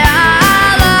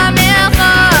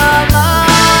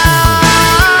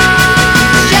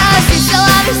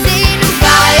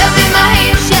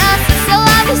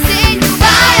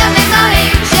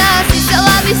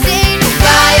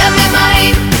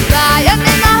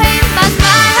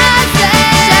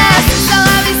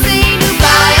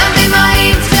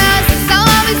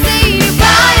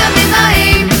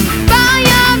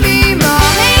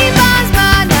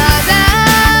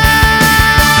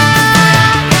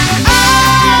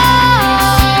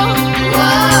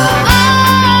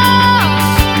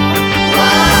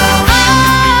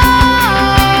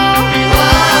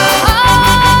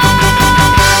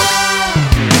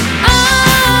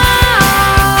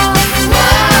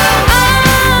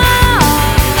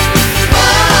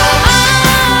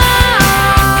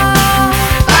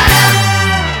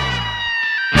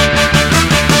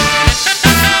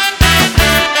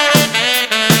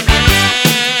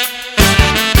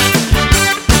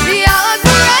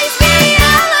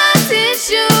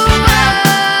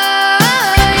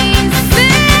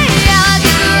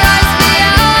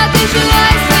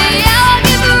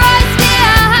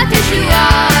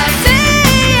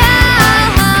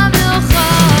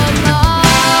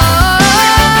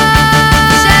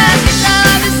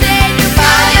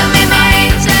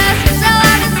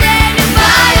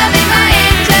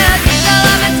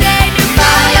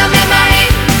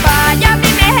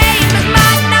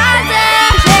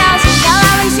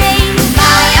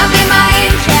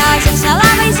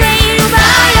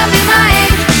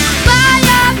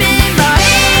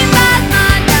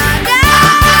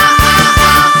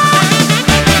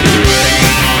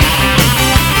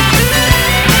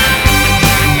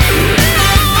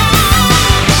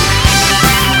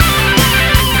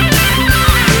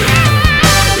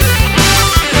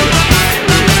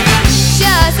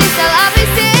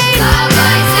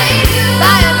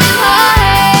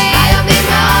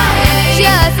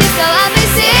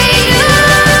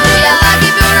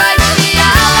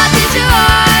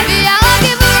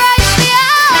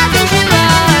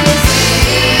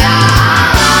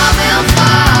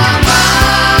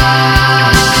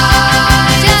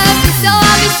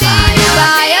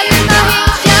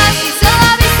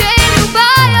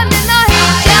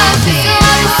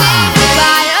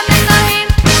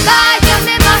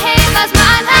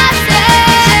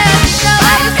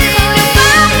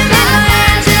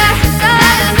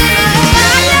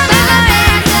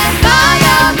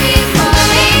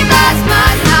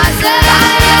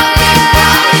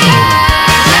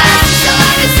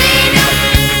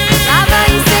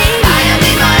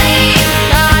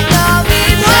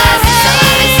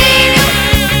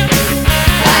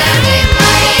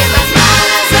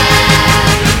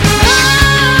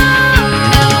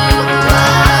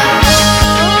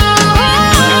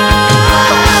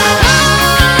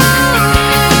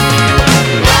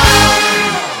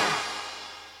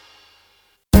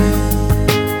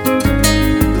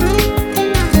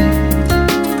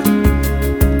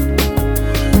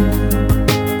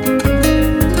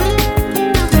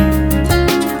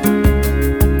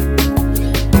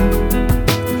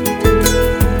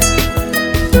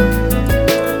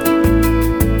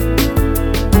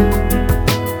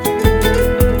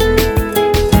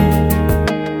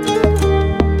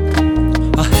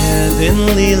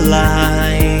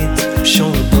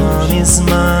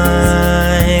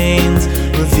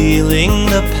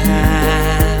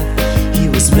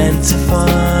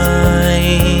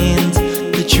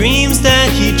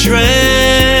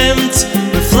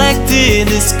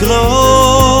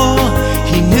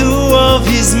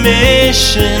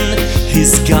 mission,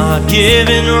 his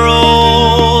God-given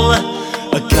role.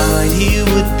 A guide he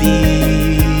would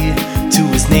be to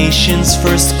his nation's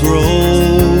first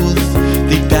growth.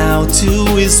 They bow to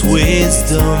his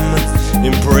wisdom,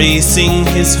 embracing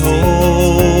his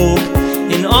hope.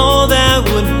 In all that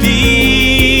would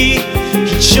be,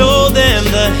 he'd show them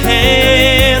the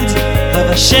hand of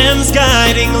Hashem's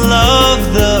guiding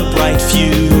love, the bright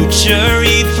future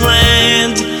he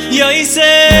planned.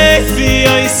 Yosef,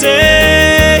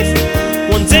 Yosef,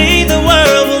 one day the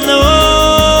world will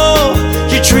know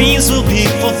your dreams will be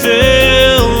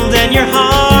fulfilled and your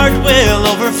heart will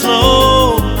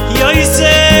overflow.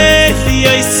 Yosef,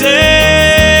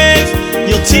 Yosef,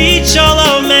 you'll teach all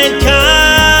of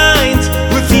mankind,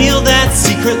 reveal that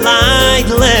secret light,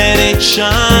 let it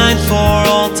shine for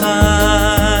all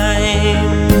times.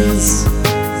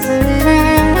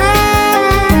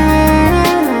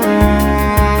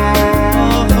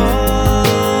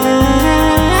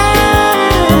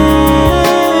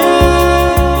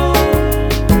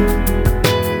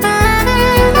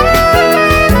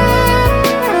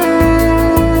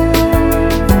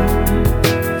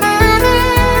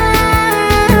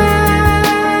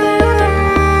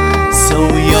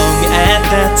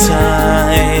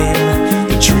 Time,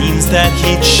 the dreams that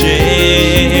he'd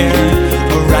share,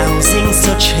 arousing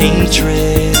such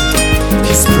hatred,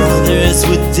 his brothers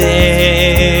would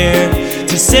dare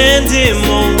to send him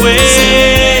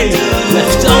away,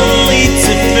 left only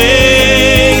to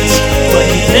fate. But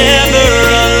he'd never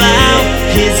allow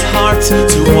his heart to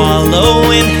wallow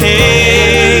in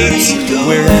hate.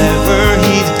 Wherever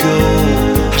he'd go,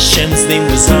 Hashem's name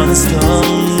was on his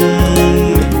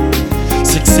tongue.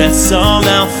 Success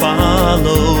somehow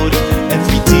followed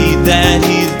every deed that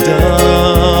he'd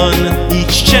done.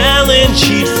 Each challenge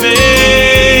he'd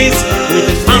face with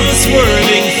an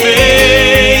unswerving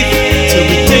faith, till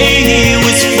the day he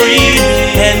was freed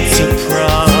and to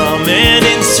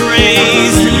prominence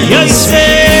raised.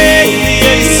 Yosef,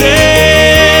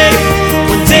 Yosef,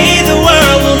 one day the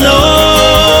world will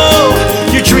know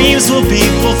your dreams will be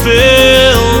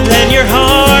fulfilled and your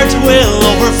heart will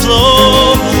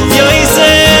overflow.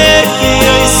 Yosef,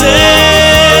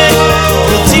 Yosef,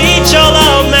 you'll teach all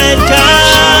of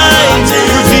mankind,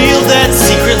 reveal that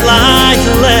secret light,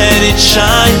 let it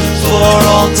shine for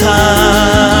all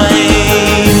times.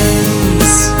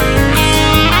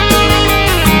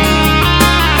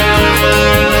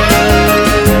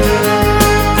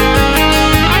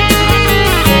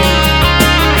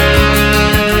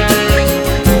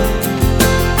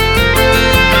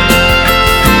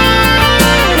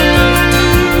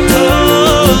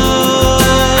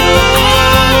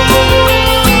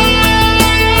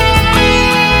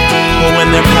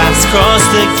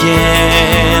 Crossed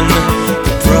again,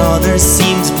 the brothers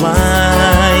seemed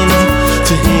blind.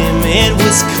 To him it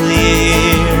was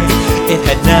clear, it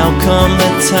had now come the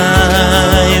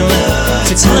time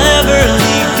to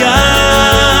cleverly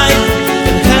guide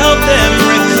and help them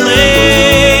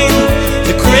reclaim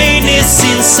the greatness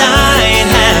inside,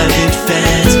 have it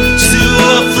fed to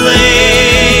a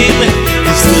flame.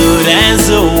 They stood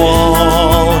as a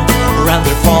wall around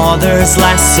their father's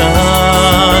last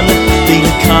son. They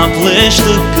accomplished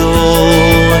the goal,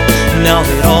 now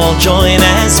they all join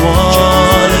as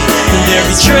one. In their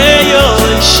betrayal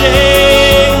and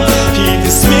shame, he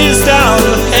dismissed out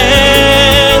of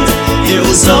hand. It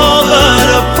was all but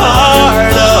a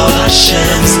part of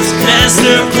Hashem's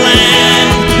master plan.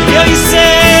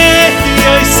 Yosef,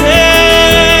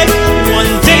 Yosef,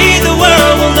 one day the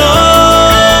world will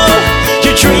know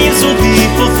your dreams will be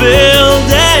fulfilled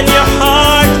and your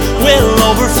heart will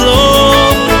overflow.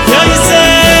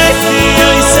 Yosef,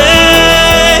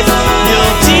 Yosef,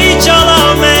 you'll teach all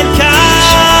of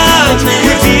mankind,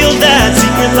 reveal that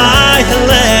secret light and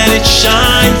let it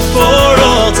shine for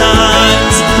all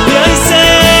times.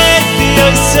 Yosef,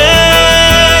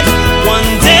 Yosef, one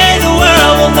day the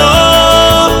world will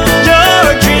know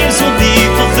your dreams will be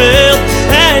fulfilled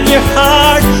and your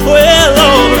heart will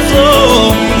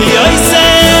overflow.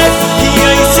 Yosef,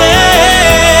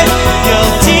 Yosef,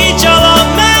 you'll teach all of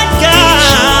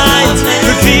mankind,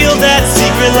 reveal that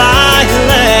secret light and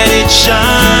let it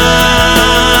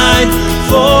shine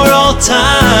for all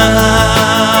times.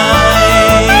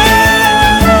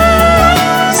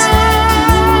 Yosef,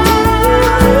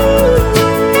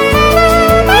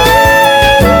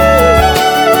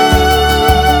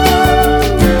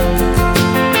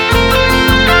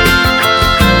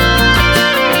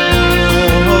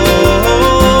 Yosef, Yosef.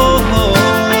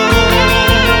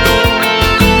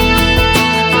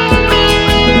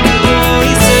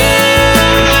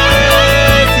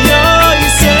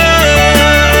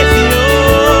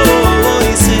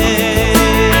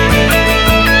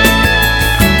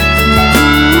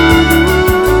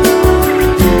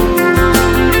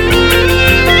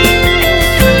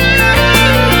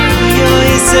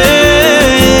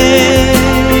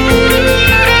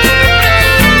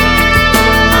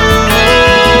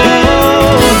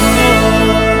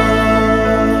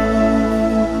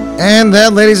 And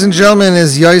that, ladies and gentlemen,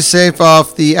 is Yosef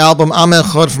off the album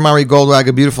Amechod from Ari Goldwag,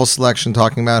 a beautiful selection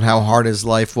talking about how hard his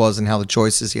life was and how the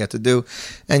choices he had to do.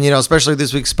 And, especially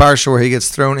this week's Parsha where he gets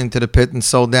thrown into the pit and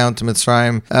sold down to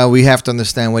Mitzrayim, we have to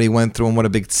understand what he went through and what a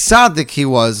big tzaddik he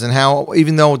was and how,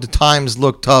 even though the times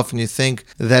look tough and you think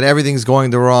that everything's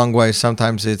going the wrong way,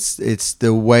 sometimes it's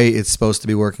the way it's supposed to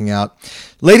be working out.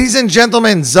 Ladies and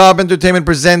gentlemen, Zab Entertainment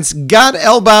presents Gad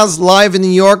Elbaz live in New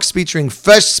York, featuring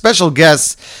special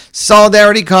guests.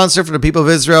 Solidarity concert for the people of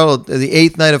Israel, the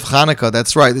 8th night of Hanukkah.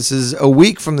 That's right. This is a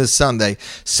week from this Sunday.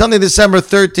 Sunday, December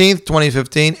 13th,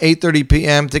 2015, 8:30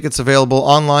 p.m. Tickets available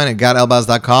online at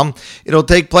GadElbaz.com. It'll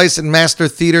take place at Master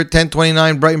Theater,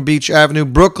 1029 Brighton Beach Avenue,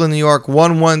 Brooklyn, New York,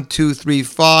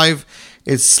 11235.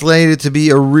 It's slated to be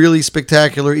a really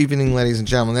spectacular evening, ladies and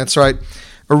gentlemen. That's right.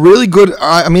 A really good,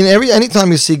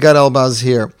 anytime you see Gad Elbaz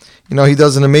here, he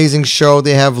does an amazing show.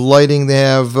 They have lighting, they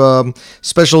have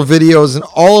special videos, and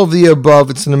all of the above.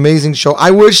 It's an amazing show.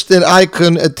 I wish that I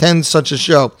could attend such a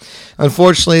show.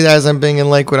 Unfortunately, as I'm being in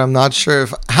Lakewood, I'm not sure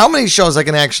how many shows I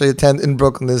can actually attend in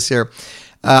Brooklyn this year.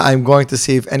 I'm going to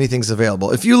see if anything's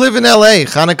available. If you live in LA,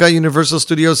 Hanukkah, Universal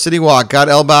Studios, City Walk, Gad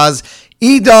Elbaz,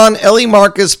 Edon, Ellie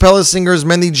Marcus, Pella Singers,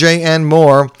 Mendy J, and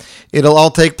more. It'll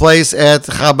all take place at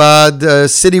Chabad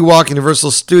City Walk,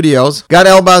 Universal Studios. Gad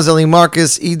Elbaz, Ellie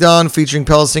Marcus, Edon, featuring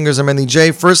Pella Singers and Mendy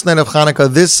J. First night of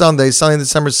Hanukkah this Sunday,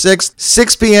 December 6th,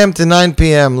 6 p.m. to 9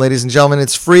 p.m. Ladies and gentlemen,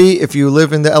 it's free. If you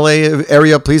live in the LA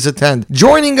area, please attend.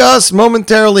 Joining us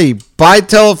momentarily by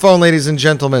telephone, ladies and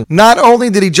gentlemen. Not only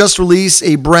did he just release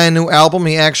a brand new album,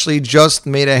 he actually just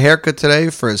made a haircut today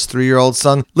for his 3-year-old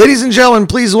son. Ladies and gentlemen,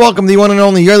 please welcome the one and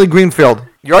only Yoeli Greenfield.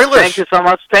 Yoeli. Thank you so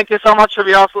much. Thank you so much for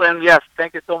the offer, and yes,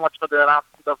 thank you so much for the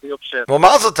announcement of the Upshit. Well,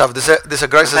 Mazel Tov. This is a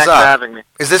great Thanks for having me.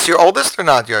 Is this your oldest or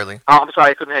not, Yoeli? Oh, I'm sorry,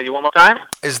 I couldn't hear you. One more time?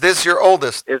 Is this your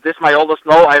oldest? Is this my oldest?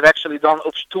 No, I've actually done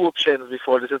two Upshits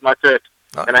before. This is my third.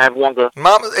 And I have one girl.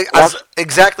 Mom,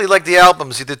 exactly like the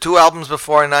albums. You did 2 albums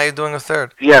before, and now you're doing a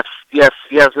third. Yes.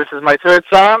 This is my third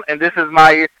song, and this is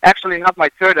actually not my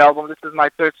third album. This is my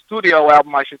third studio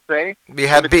album, I should say. We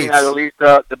had Beats. I released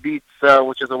the Beats,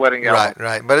 which is a wedding album.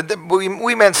 Right. But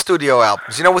we meant studio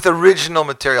albums, with original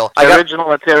material. Original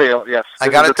material, yes. I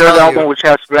got the third album, which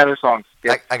has brand new songs.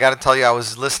 Yep. I got to tell you, I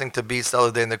was listening to Beats the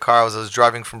other day in the car. I was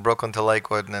driving from Brooklyn to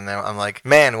Lakewood, and I'm like,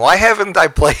 man, why haven't I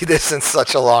played this in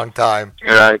such a long time?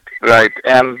 Right.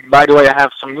 And by the way, I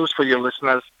have some news for your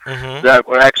listeners. Mm-hmm. That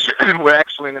we're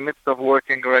actually in the midst of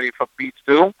working already for Beats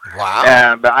 2. Wow.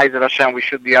 And the Eyes of Hashem, we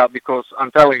should be out because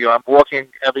I'm telling you, I'm walking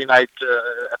every night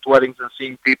at weddings and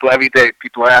seeing people every day.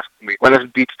 People are asking me, when is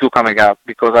Beats 2 coming out?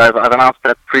 Because I've announced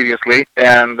that previously.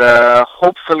 And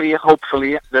hopefully,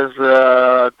 there's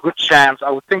a good chance.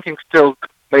 I was thinking still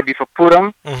maybe for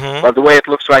Purim, but the way it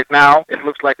looks right now, it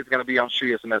looks like it's going to be on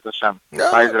Shiyas and Hashem.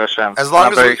 Hashem.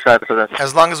 I'm very excited for that.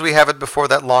 As long as we have it before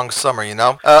that long summer,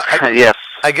 Yes.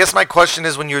 I guess my question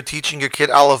is, when you're teaching your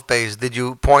kid Aleph Beis, did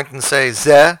you point and say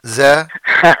Zeh?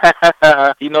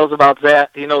 He knows about Zeh.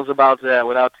 He knows about Zeh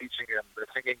without teaching him.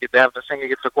 They have been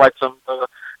singing it for quite some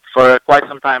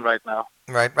time right now.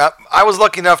 Right. I was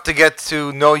lucky enough to get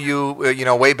to know you,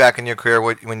 way back in your career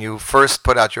when you first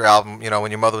put out your album. When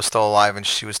your mother was still alive and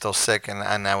she was still sick,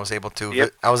 and I was able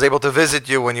to visit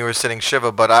you when you were sitting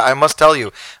Shiva. But I must tell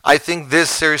you, I think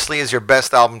this seriously is your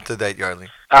best album to date, Yoeli.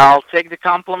 I'll take the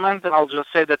compliment, and I'll just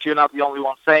say that you're not the only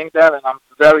one saying that, and I'm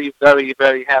very, very,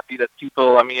 very happy that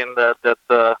people.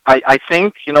 I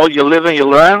think you live and you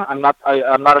learn. I'm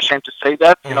not ashamed to say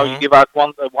that. You give out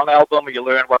one album, and you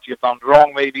learn what you've done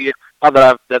wrong, maybe. Not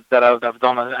that I've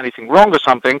done anything wrong or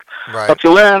something, right. But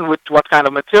you learn with what kind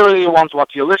of material you want,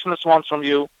 what your listeners want from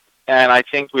you, and I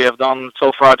think we have done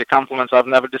so far the compliments.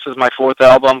 This is my 4th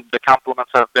album. The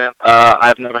compliments have been,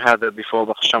 I've never had that before,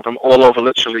 Baruch Hashem, from all over,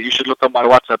 literally. You should look up my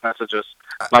WhatsApp messages,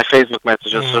 my Facebook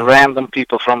messages, random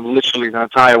people from literally the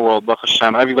entire world, Baruch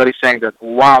Hashem. Everybody's saying that,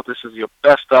 wow, this is your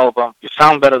best album. You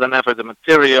sound better than ever, the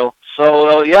material.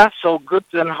 So good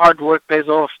and hard work pays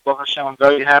off. Baruch Hashem, I'm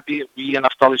very happy. We and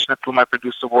Naftali Schnitzel, my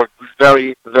producer, worked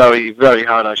very, very, very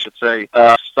hard, I should say.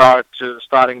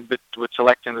 Starting with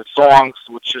selecting the songs,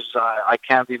 which is, I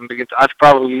can't even begin to. I've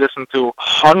probably listened to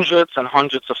hundreds and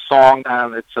hundreds of songs,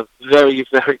 and it's a very,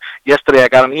 very. Yesterday, I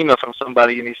got an email from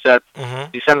somebody, and he said,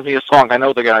 he sends me a song. I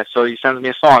know the guy, so he sends me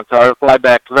a song. So I reply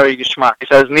back, very geschmack. He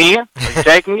says, Nia, are you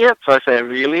taking it? So I say,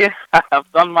 really?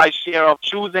 I've done my share of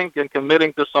choosing and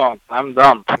committing to songs. I'm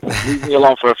done. Leave me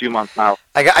alone for a few months now.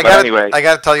 I got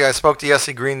to tell you, I spoke to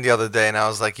Yossi Green the other day, and I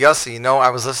was like, Yossi, I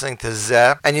was listening to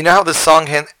Zeh, and you know how the song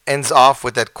ends off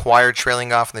with that choir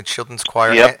trailing off in the children's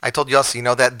choir? Yep. I told Yossi,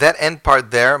 that end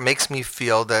part there makes me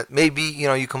feel that maybe,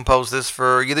 you composed this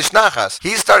for Yiddish Nachas.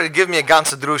 He started to give me a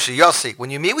ganze drusha. Yossi, when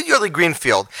you meet with Yerli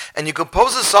Greenfield, and you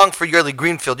compose a song for Yerli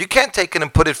Greenfield, you can't take it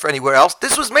and put it for anywhere else.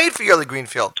 This was made for Yerli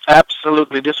Greenfield.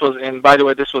 Absolutely. This was, and by the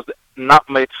way, this was not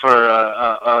made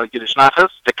for Yiddish Nachas.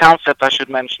 The concept, I should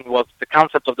mention, was the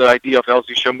concept of the idea of El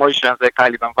Zisha Moshe and Zeh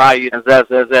Kaili Ben Vayi and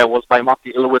Zeh was by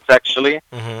Mati Ilowitz, actually.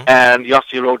 Mm-hmm. And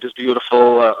Yossi wrote this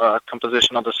beautiful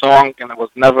composition of the song, and it was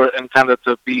never intended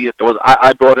to be,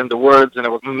 I brought in the words, and it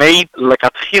was made like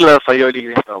a tchila for Yerli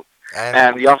Greenfield.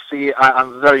 And Yossi,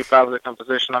 I'm very proud of the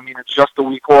composition. I mean, it's just a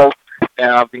week old,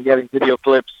 and I've been getting video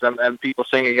clips and people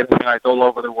singing it tonight all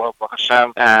over the world, Baruch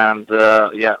Hashem. And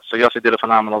so Yossi did a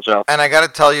phenomenal job. And I got to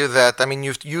tell you that,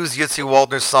 you've used Yitzi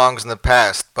Waldner's songs in the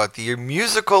past, but the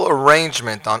musical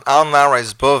arrangement on Al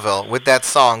Naray's Bovel with that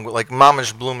song, like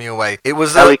Mamish blew me away. It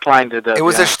was Ellie Klein did that. It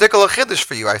was a shtickle of chiddush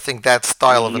for you, I think, that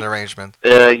style of an arrangement.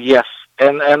 Yes.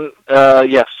 And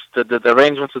yes, the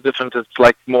arrangements are different. It's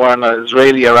like more an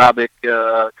Israeli Arabic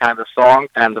kind of song,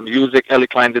 and the music. Ellie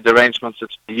Klein did the arrangements.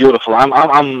 It's beautiful. I'm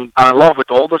in love with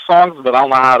all the songs, but Al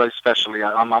Nahara especially.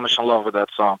 I'm in love with that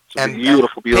song. It's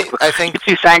beautiful. I think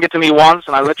he sang it to me once,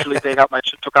 and I literally took out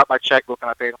my checkbook and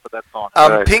I paid him for that song.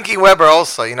 Right. Pinky Weber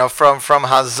also, from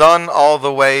Hazan all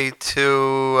the way to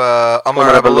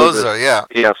Amar Abeluzar, yeah.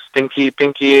 Yes, Pinky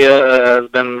has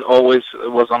been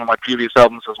was on my previous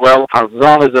albums as well.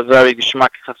 Hazan is a very geschmack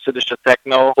Hasidic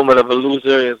techno. Umar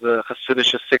Abeluzar is a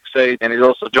Hasidic 6/8, and he's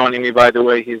also joining me, by the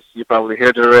way. You probably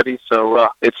heard it already. So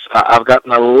I've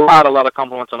gotten a lot of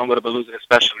compliments on Umar Abeluzar,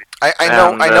 especially.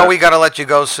 I know we got to let you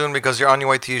go soon because you're on your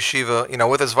way to yeshiva.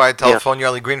 With us via telephone,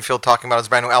 Yerli Greenfield talking about his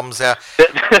brand new albums there.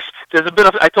 There's a bit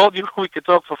of. I told you we could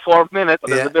talk for 4 minutes, but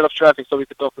there's a bit of traffic, so we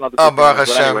could talk another. Oh, Baruch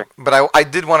Hashem! Anyway. But I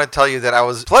did want to tell you that I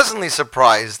was pleasantly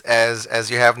surprised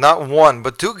as you have not one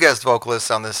but two guest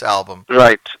vocalists on this album.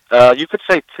 Right. You could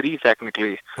say 3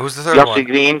 technically. Who's the third one? Yossi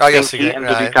Green, Pinky, and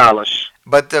Dudi Kalish.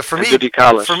 But for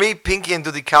me, Pinky and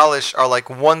Dudi Kalish are like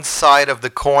one side of the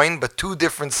coin, but two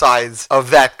different sides of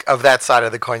that side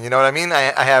of the coin. You know what I mean?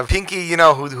 I have Pinky,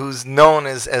 who's known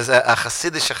as a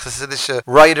Hasidic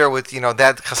writer with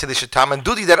that Hasidic tam, and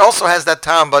Dudi that also has that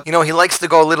tam, but he likes to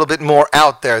go a little bit more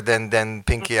out there than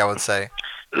Pinky, I would say.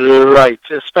 Right,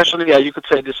 especially you could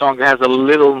say the song has a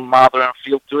little modern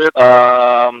feel to it.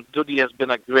 Dudi has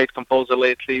been a great composer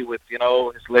lately with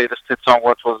his latest hit song.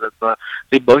 What was it?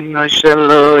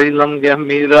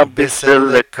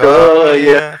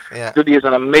 Dudi is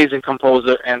an amazing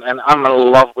composer, and I'm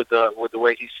in love with the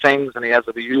way he sings, and he has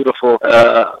a beautiful.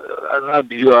 I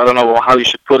don't know how you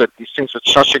should put it. He sings with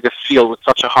such a good feel, with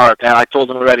such a heart. And I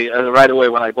told him already right away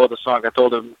when I bought the song. I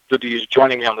told him Dudi is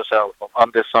joining me on this album,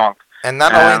 on this song. And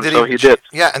not only did he did.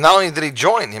 Yeah, and not only did he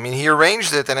join, he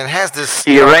arranged it, and it has this.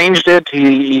 He arranged it.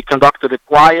 He conducted the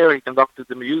choir. He conducted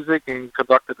the music. He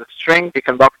conducted the string. He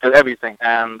conducted everything.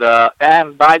 And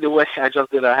by the way, I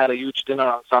had a huge dinner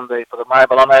on Sunday for the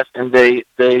Ma'abalanes, and they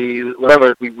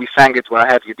we sang it where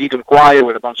I had Yedidim choir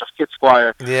with a bunch of kids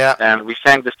choir. Yeah. And we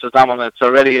sang this to them, and it's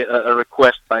already a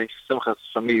request by Simchas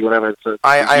for me, whatever. It's a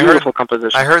beautiful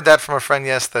composition. I heard that from a friend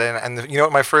yesterday, and you know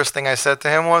what my first thing I said to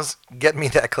him was, "Get me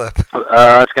that clip."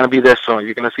 It's going to be this song.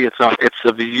 You're going to see it song. It's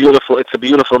a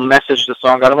beautiful message, the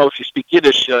song. I don't know if you speak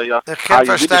Yiddish. Can't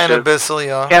verstehen a bissel,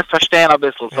 yeah. Can't verstehen a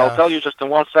bissel. So I'll tell you just in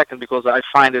 1 second because I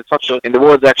find it in the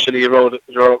words actually wrote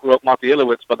Mati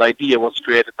Ilowitz, but the idea was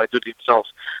created by Dudi himself.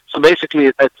 So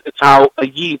basically, it's how a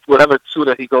Yid, whatever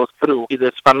tzura he goes through, either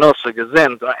it's parnosa,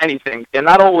 gezind, or anything, and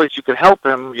not always you could help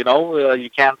him, you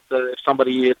can't, if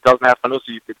somebody doesn't have parnosa,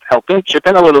 you could help him, chip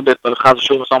in a little bit, but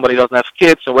if somebody doesn't have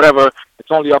kids or whatever, it's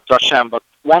only up to Hashem. But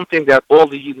one thing that all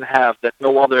the Yidden have that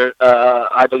no other,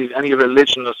 I believe, any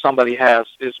religion or somebody has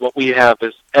is what we have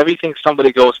is everything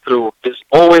somebody goes through. There's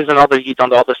always another Yid on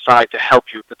the other side to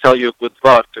help you, to tell you a good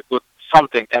word, a good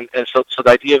something. And so the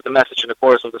idea of the message in the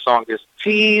chorus of the song is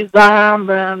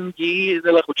Tizamen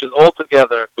Yidelech, which is all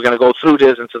together. We're going to go through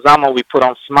this, and Tizama, we put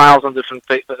on smiles on different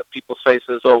people's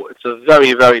faces. So it's a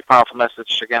very, very powerful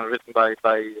message, again, written by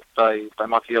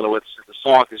Mati Ilowitz. The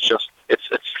song is just, it's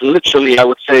literally, I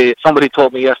would say, somebody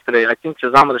told me yesterday, I think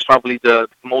Tizama is probably the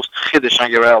most chiddush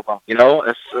on your album,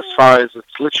 as far as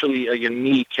it's literally a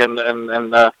unique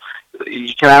and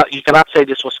you cannot say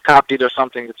this was copied or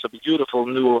something. It's a beautiful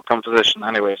new composition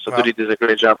anyway. So Dudi did a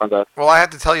great job on that. Well, I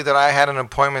had to tell you that I had an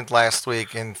appointment last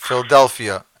week in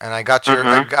Philadelphia, and I got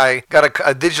I got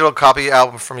a digital copy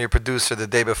album from your producer the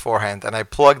day beforehand, and I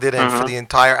plugged it in for the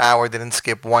entire hour. Didn't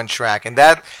skip one track, and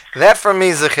that for me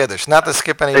is a chiddush, not to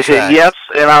skip any track. Yes,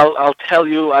 and I'll tell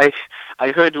you, I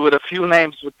heard with a few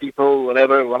names with people,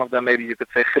 whatever. One of them, maybe you could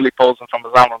say, Chili Polson from the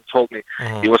Zamram told me.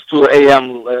 It was 2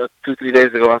 a.m. 2-3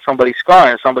 days ago, and somebody's car,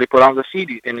 and somebody put on the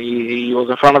CD, and he was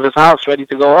in front of his house, ready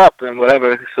to go up, and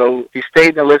whatever. So he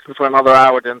stayed and listened for another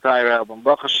hour, the entire album.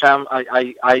 Baruch Hashem,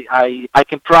 I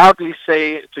can proudly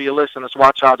say to your listeners,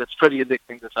 watch out, it's pretty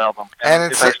addicting, this album.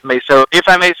 And if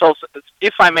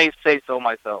I may say so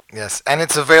myself. Yes, and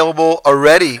it's available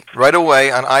already, right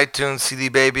away, on iTunes, CD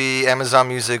Baby, Amazon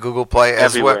Music, Google Play,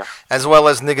 as well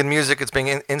as Niggin Music. It's being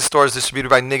in stores, distributed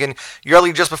by Niggin.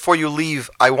 Yerli, just before you leave,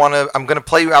 I'm gonna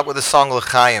play you out with the song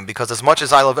L'chaim, because as much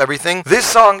as I love everything, this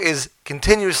song is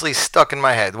continuously stuck in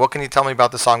my head. What can you tell me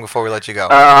about the song before we let you go?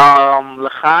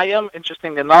 L'chaim,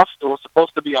 interesting enough, it was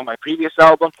supposed to be on my previous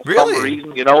album for some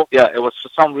reason, it was for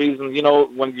some reason,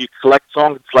 when you collect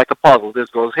songs, it's like a puzzle. This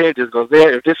goes here, this goes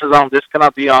there. If this is on, this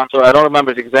cannot be on. So I don't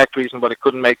remember the exact reason, but it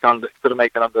couldn't make it on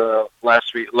the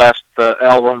last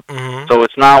album. So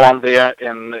it's now on there,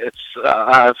 and it's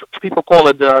people call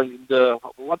it the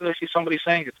what did I see somebody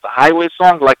saying? It's the highway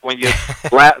song, like when you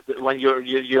when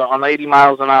you're on 80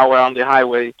 miles an hour on the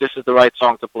highway. This is the right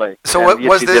song to play. So what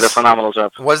was this? Did a phenomenal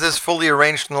job. Was this fully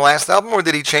arranged in the last album, or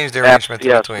did he change the arrangement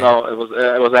in between? No,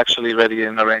 it was actually ready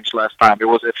and arranged last time.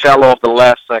 It fell off the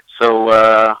last sec. So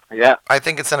yeah. I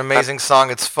think it's an amazing song.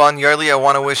 It's fun. Yerli, I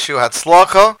want to wish you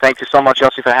hatzlacha. Thank you so much,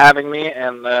 Yossi, for having me,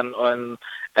 and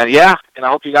yeah, and I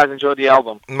hope you guys enjoy the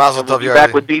album. Mazel tov, Yerli.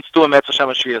 Back with beats too, and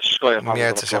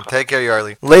Shkoyah. Take care,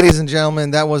 Yerli. Ladies and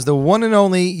gentlemen, that was the one and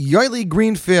only Yerli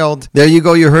Greenfield. There you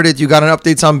go. You heard it. You got an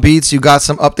updates on beats. You got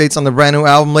some updates on the brand new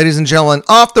album. Ladies and gentlemen,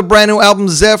 off the brand new album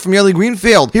Zev from Yerli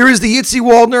Greenfield. Here is the Yitzi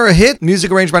Waldner, a hit. Music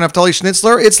arranged by Naftali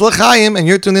Schnitzler. It's L'chaim, and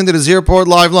you're tuned into the Z Report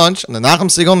Live Lunch on the Nachum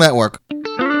Segal Network.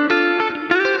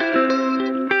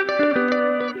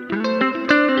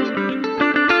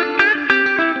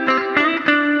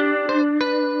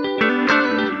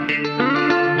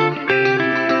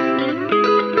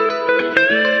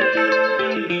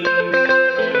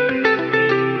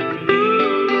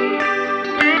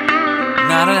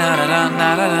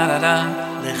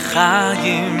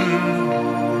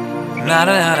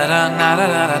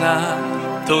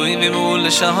 Toivim ul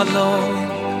shalom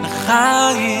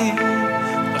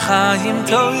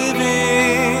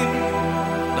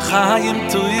l'chaim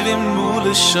toivim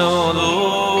ul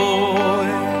shalom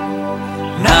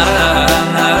na na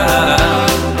na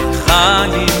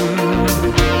l'chaim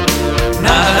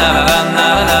na na na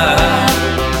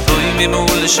toivim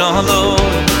ul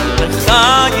shalom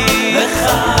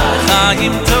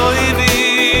l'chaim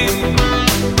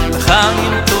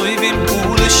toivim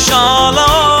ul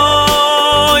shalom.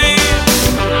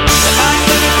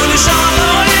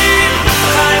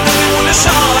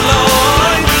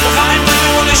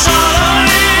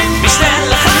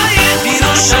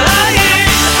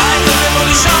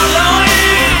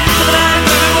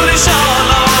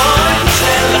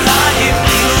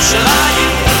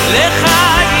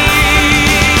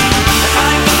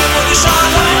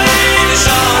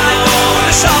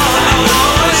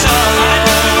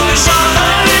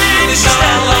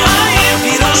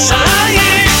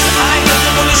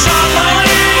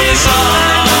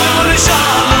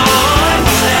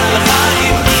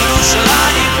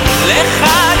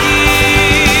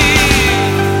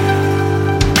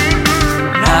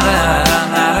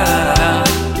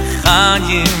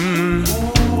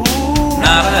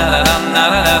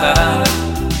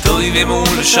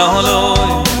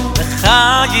 Shalom,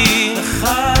 Chaim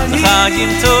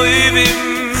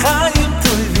toivim,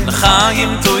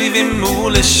 Chaim toivim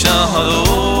mul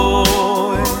shalom.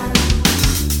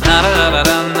 Na na na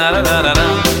na na na na na.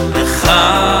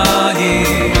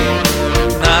 Chaim,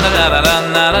 na na na na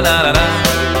na na na na.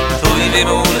 Toivim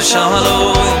mul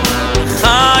shalom.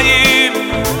 Chaim,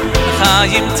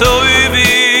 Chaim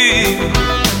toivim,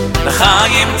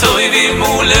 Chaim toivim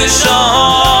mul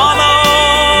shalom.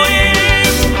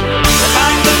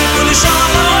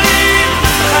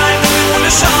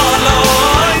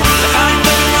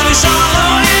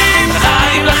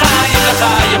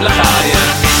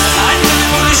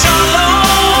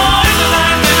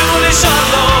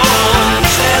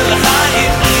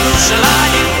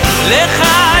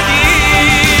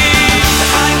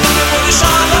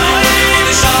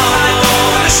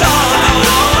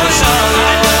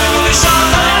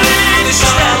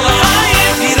 L'chaim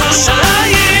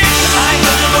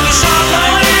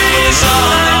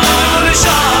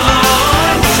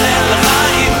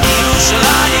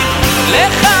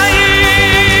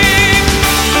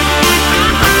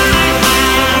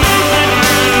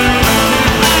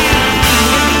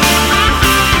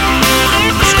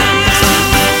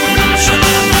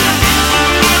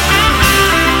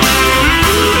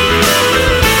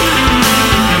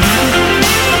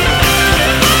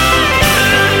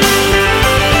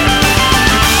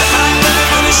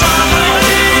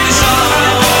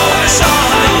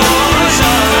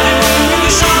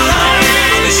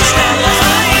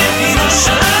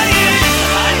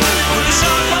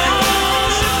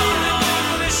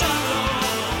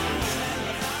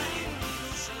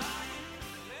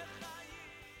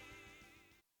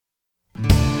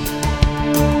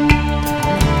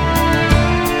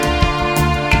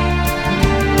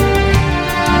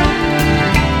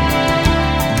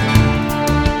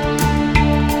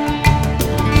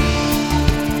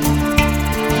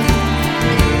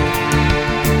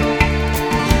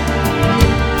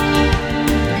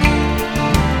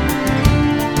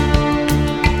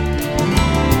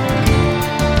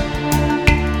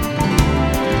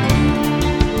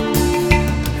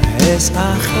es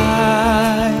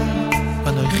achai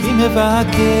anochi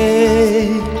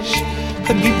mevakesh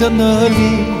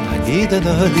hagidonoli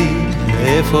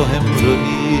efo hem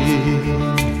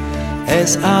roim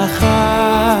es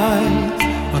achai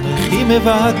anochi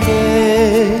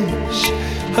mevakesh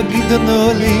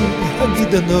hagidonoli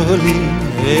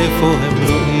efo hem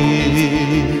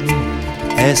roim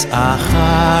es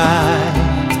achai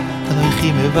anochi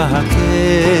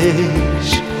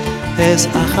mevakesh es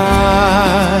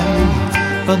achai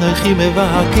anochi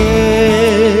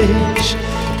mevakesh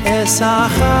es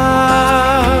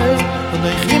achai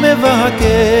anochi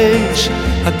mevakesh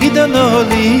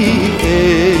hagidonoli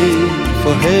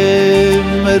efo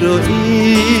hem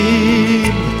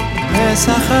roim es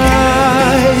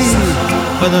achai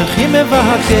anochi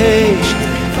mevakesh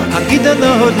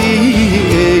hagidonoli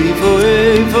efo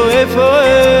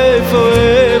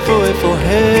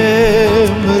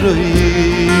hem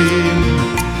roim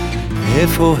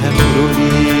efo hem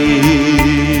roim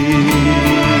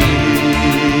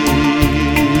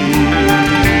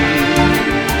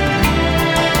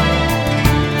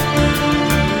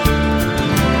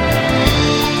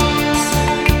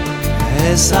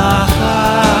es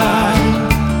achai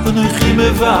anochi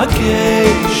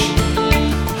mevakesh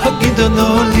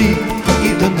hagidonoli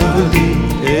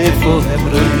efo hem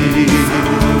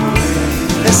roim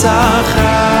es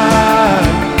achai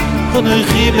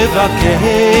anochi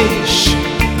mevakesh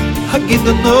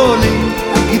hagidonoli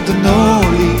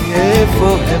efo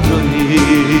hem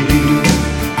roim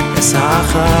es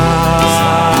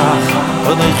achai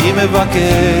anochi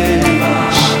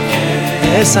mevakesh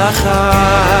es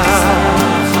achai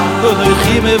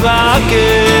anochi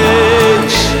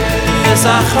mevakesh es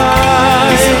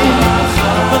achai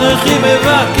anochi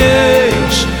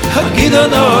mevakesh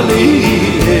hagidonoli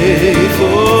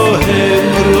efo hem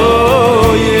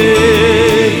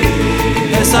roim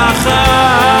es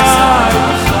achai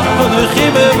anochi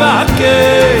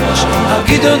mevakesh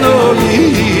hagidonoli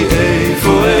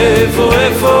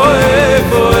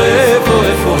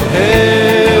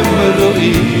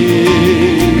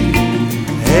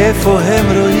efo hem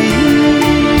roim efo hem roim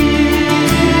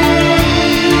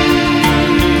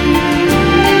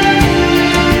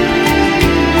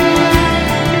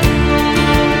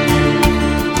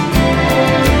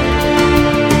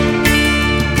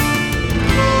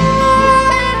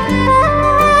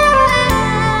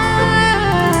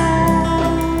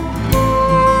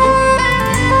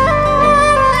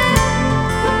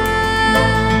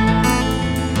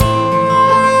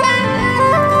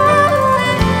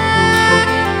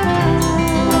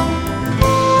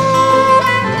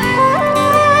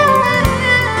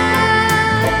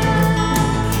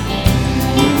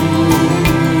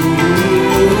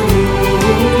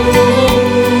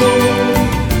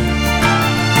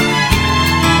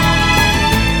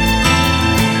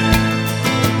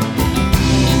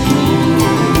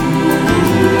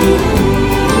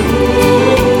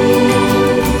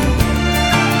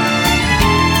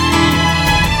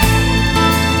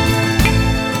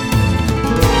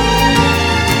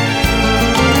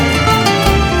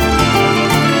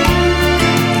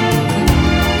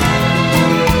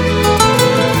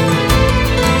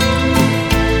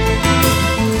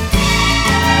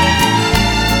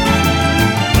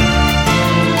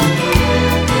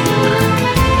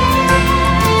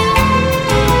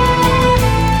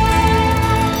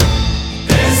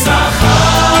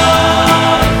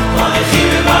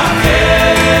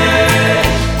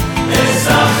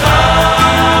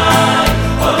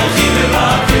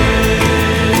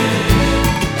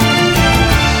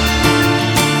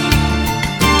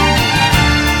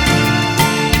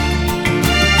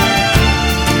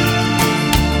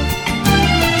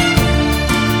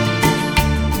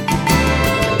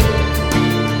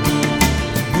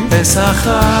es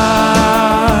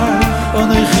achai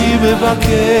anochi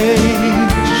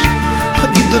mevakesh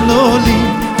hagidonoli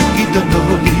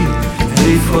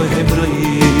efo hem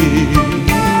roim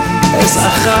es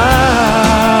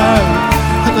achai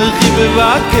anochi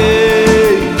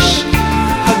mevakesh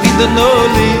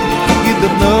hagidonoli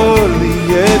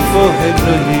efo hem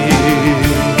roim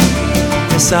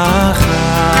es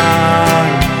achai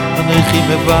anochi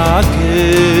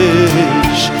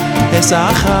mevakesh es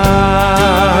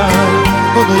achai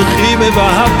anochi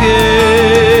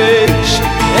mevakesh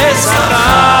es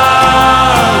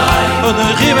achai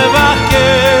anochi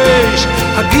mevakesh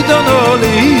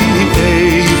hagidonoli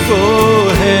efo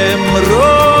hem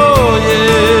roim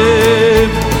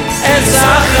es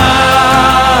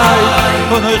achai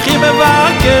anochi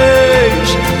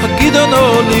mevakesh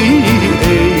hagidonoli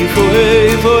efo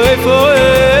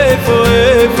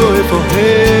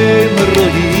hem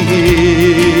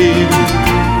roim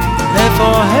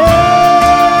efo hem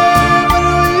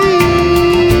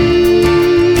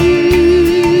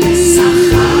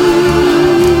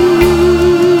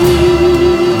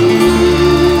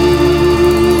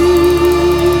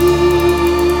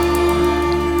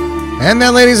And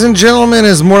that, ladies and gentlemen,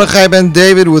 is Mordechai Ben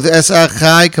David with Es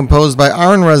Achai, composed by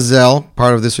Aaron Razel,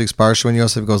 part of this week's Parsha, when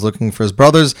Yosef goes looking for his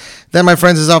brothers. Then, my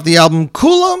friends, is off the album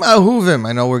Kulam Ahuvim.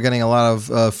 I know we're getting a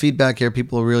lot of feedback here.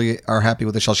 People really are happy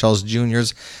with the Shalshals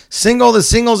Juniors single. The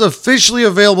single's officially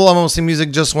available on Mostly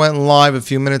Music, just went live a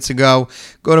few minutes ago.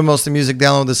 Go to Mostly Music,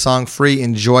 download the song free,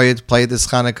 enjoy it, play it this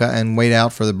Hanukkah, and wait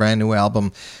out for the brand new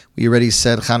album. We already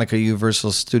said Hanukkah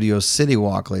Universal Studios City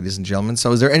Walk, ladies and gentlemen.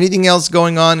 So is there anything else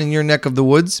going on in your neck of the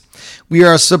woods? We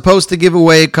are supposed to give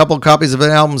away a couple copies of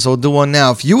an album, so we'll do one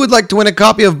now. If you would like to win a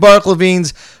copy of Baruch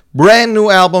Levine's brand new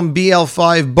album,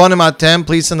 BL5, Banim Atem,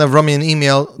 please send Avrami an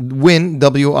email, win,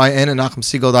 W-I-N, at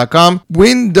NachumSegal.com.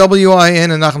 Win,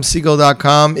 W-I-N, at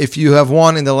NachumSegal.com. If you have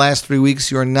won in the last 3 weeks,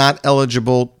 you are not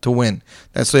eligible to win.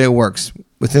 That's the way it works.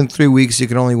 Within 3 weeks, you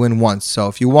can only win once. So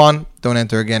if you won, don't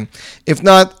enter again. If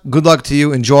not, good luck to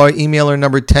you. Enjoy. Emailer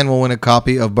number 10 will win a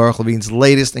copy of Baruch Levine's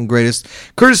latest and greatest,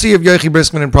 courtesy of Yochi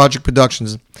Briskman and Project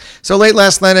Productions. So late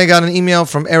last night, I got an email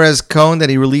from Erez Cohn that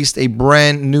he released a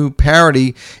brand new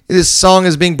parody. This song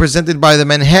is being presented by the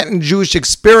Manhattan Jewish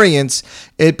Experience.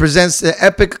 It presents the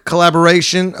epic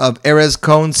collaboration of Erez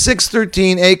Cohn,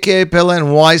 613, a.k.a. Pella,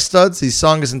 and Y-Studs. The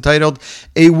song is entitled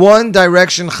A One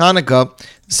Direction Hanukkah.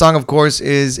 The song, of course,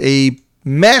 is a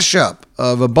mashup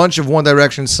of a bunch of One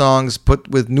Direction songs put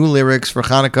with new lyrics for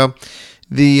Hanukkah.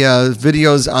 The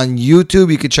video's on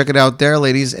YouTube. You can check it out there,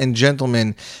 ladies and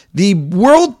gentlemen. The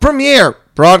world premiere,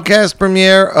 broadcast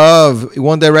premiere of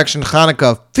One Direction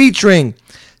Hanukkah featuring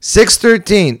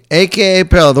 613, a.k.a.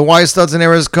 Pella, the Y-Studs and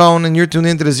Erez Cohn, and you're tuned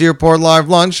into the Zierport Live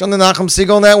Lunch on the Nachum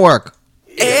Segal Network.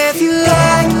 If you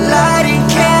like lighting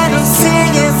candles,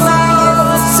 singing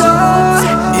flowers,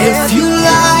 if you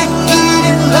like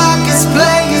eating locusts,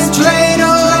 playing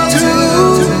Drano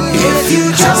too, if you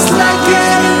just like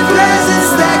getting presents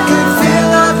that could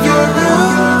fill up your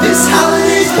room, this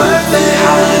holiday's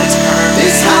perfect.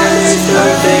 This holiday's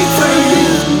perfect for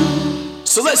you.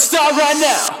 So let's start right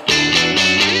now.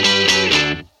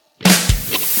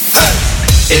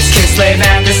 It's Kislev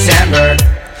and December.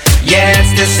 Yeah, it's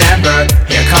December.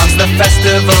 Here comes the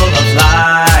festival of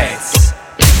lights.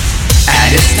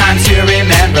 And it's time to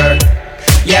remember.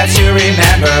 Yeah, to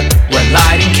remember. We're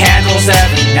lighting candles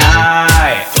every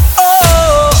night.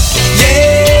 Oh,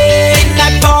 yeah,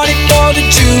 night party for the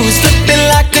Jews, flipping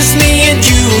like it's me and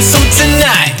you. So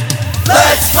tonight,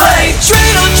 let's play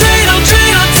Dreidel, Dreidel,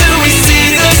 Dreidel till we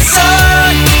see the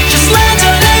sun. Just land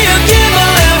on a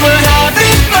gimel and we're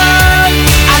having fun.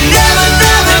 I never,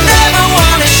 never, never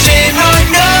wanna shame or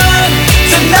none.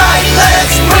 Tonight,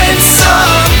 let's win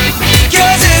some,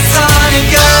 'cause it's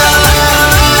Hanukkah.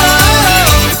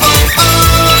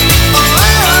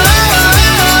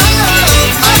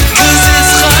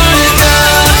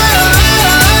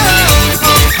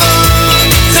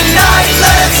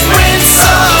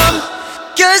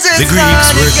 The Greeks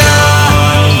were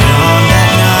gone on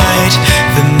that night.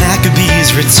 The Maccabees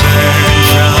returned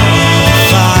from the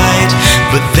fight.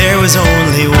 But there was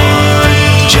only one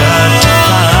judge to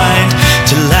find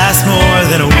to last more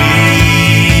than a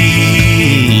week.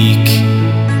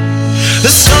 The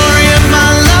story of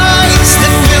my lights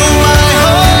that fill my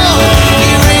home,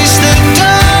 erase the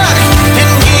dark and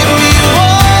keep me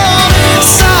warm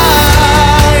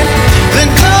inside. Then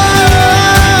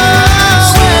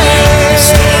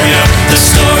the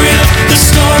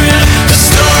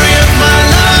story of my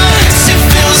life, it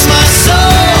fills my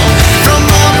soul from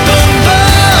up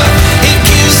above. It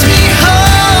gives me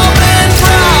hope and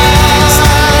pride.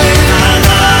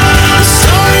 The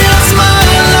story of my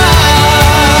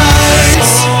life.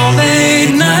 All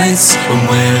late nights when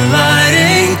we're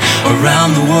lighting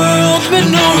around the world,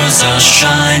 menorahs are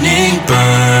shining,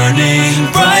 burning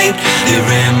bright. They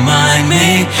remind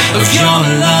me of your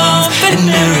love and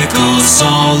miracles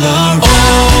all around.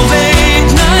 All late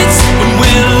nights when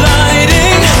we're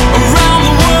lighting around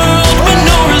the world,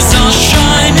 menorahs are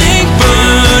shining,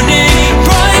 burning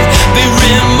bright. They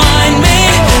remind me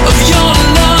of your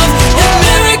love and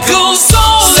miracles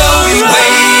all around. So we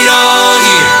wait all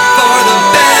year for the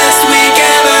best week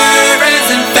ever. Friends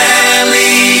and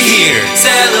family here,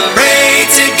 celebrate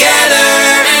together.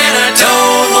 And I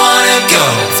don't wanna go,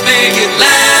 let's make it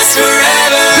last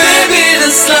forever. Baby,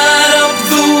 let's light up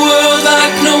the world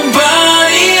like nobody.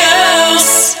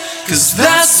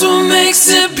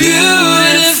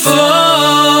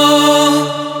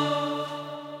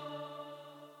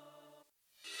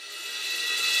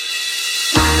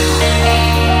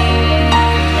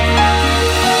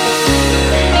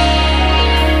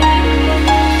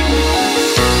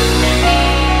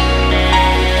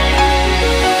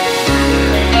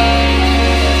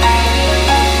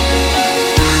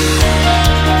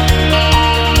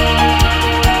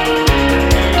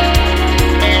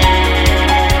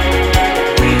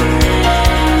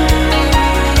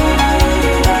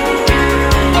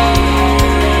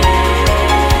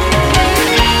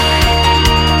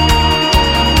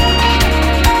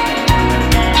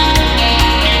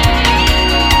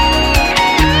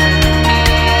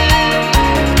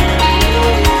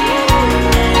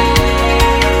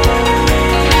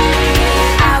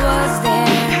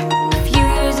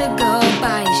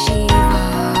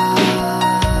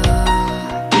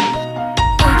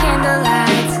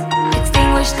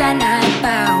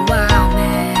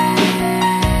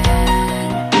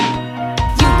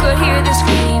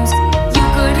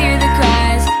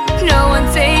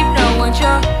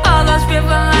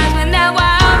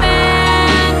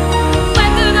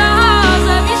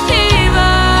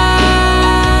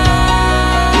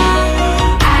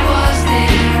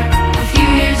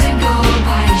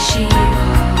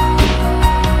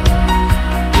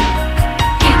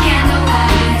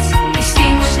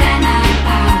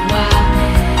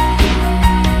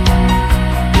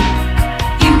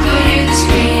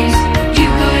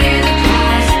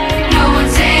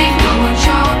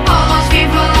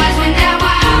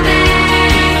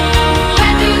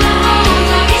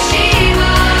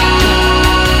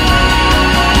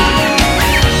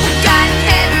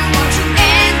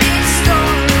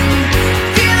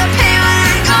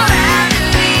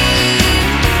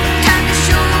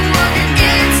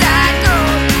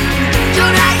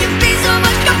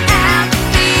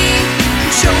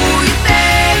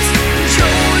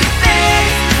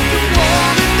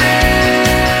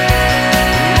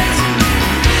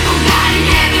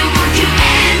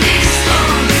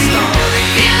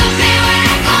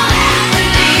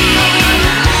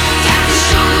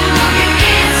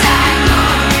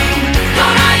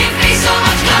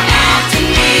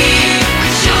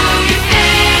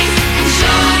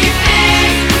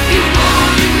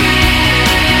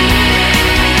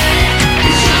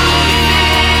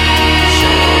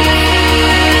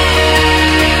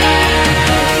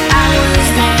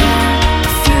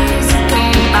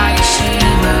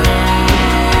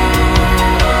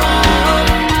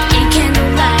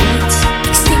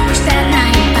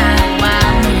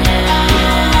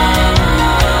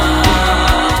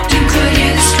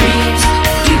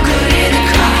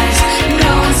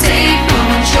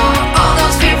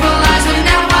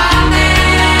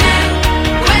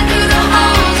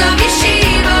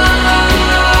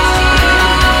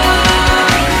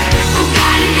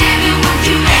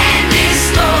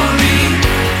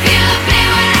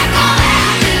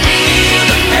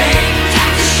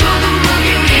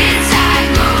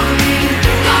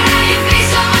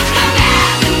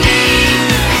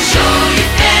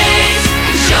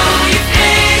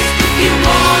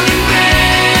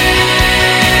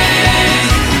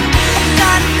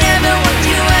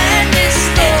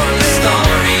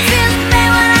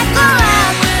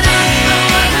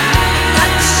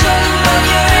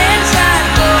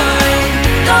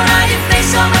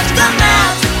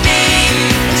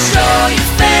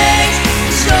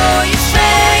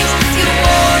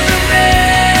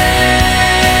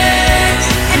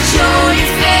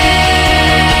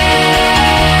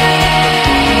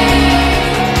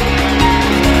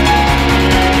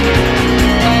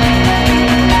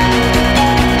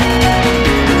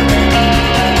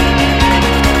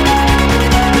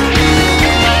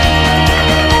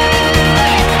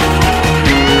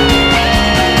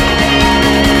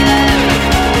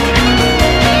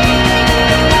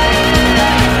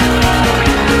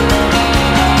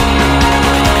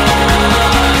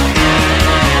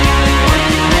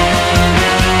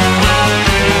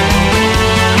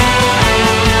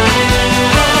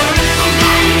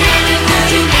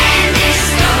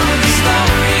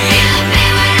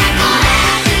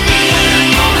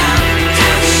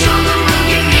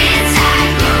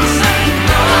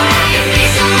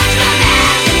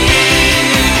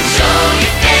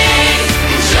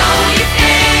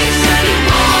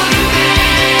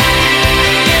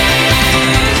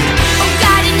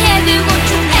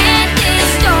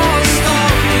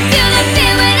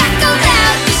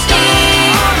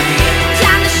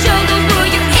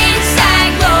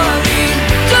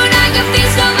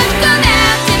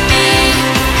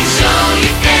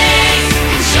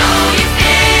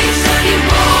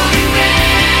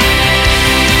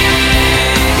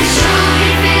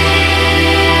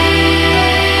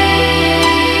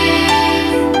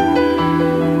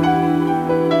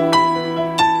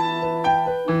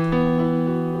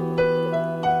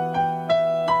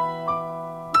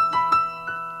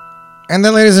 And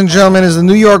then, ladies and gentlemen, is the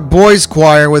New York Boys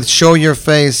Choir with Show Your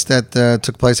Face that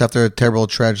took place after a terrible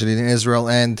tragedy in Israel.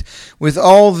 And with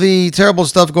all the terrible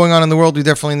stuff going on in the world, we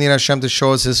definitely need Hashem to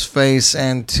show us his face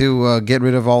and to get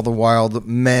rid of all the wild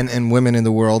men and women in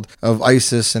the world of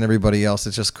ISIS and everybody else.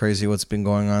 It's just crazy what's been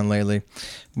going on lately.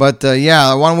 But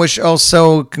yeah, I want to wish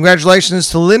also congratulations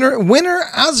to winner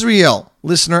Azriel.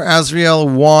 Listener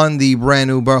Azriel won the brand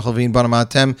new Baruch Levine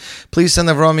Banamatem. Please send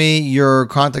Avrami your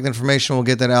contact information. We'll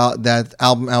get that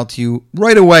album out to you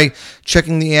right away.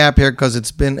 Checking the app here because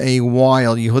it's been a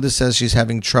while. Yehuda says she's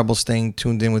having trouble staying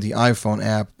tuned in with the iPhone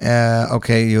app.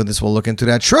 Okay, Yehuda, we'll look into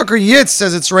that. Trucker Yitz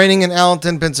says it's raining in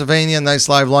Allenton, Pennsylvania. Nice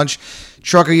live lunch.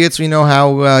 Trucker Yitz, we know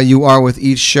how you are with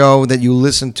each show that you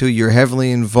listen to. You're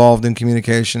heavily involved in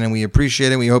communication, and we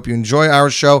appreciate it. We hope you enjoy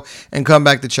our show and come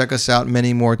back to check us out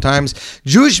many more times.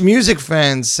 Jewish Music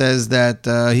Fan says that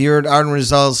he heard Arden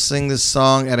Rizal sing this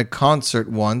song at a concert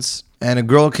once, and a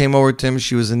girl came over to him.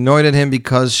 She was annoyed at him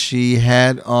because she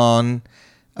had on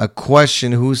a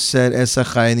question who said Esa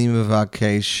Chayeni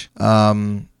Mevakesh.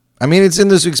 I mean, it's in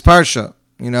this week's Parsha.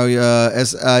 You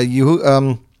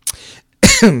know,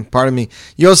 pardon me,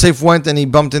 Yosef went and he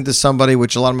bumped into somebody,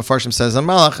 which a lot of Mefarshim says on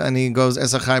Malach, and he goes,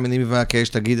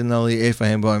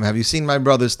 have you seen my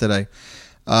brothers today?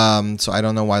 So I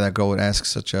don't know why that girl would ask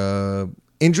such a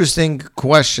interesting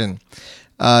question.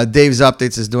 Dave's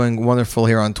Updates is doing wonderful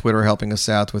here on Twitter, helping us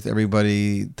out with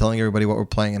everybody, telling everybody what we're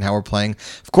playing and how we're playing.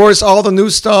 Of course, all the new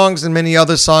songs and many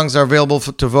other songs are available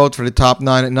to vote for the top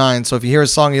 9 at 9. So if you hear a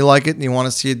song you like it and you want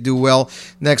to see it do well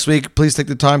next week, please take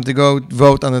the time to go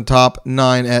vote on the top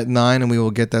 9 at 9, and we will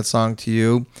get that song to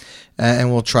you.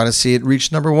 And we'll try to see it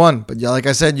reach number 1. But yeah, like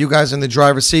I said, you guys in the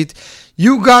driver's seat,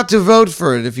 you got to vote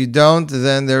for it. If you don't,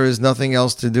 then there is nothing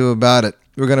else to do about it.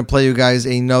 We're going to play you guys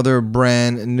another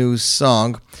brand new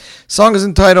song. Song is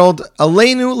entitled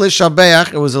Aleinu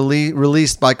L'Shabeach. It was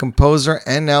released by composer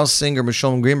and now singer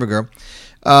Meshulam Greenberger.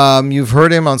 You've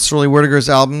heard him on Surly Werdiger's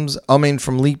albums, Amen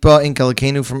from Lipa, In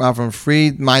Kalakenu from Avram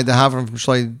Fried, Mai Dahavram from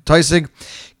Shloi Toisig,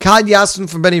 Kad Yassin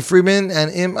from Benny Friedman,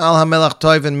 and Im Al HaMelech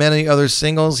Toiv and many other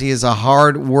singles. He is a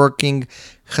hard-working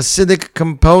Hasidic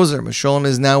composer. Meshulam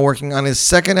is now working on his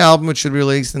second album, which should be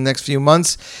released in the next few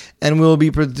months, and will be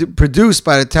produced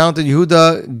by the talented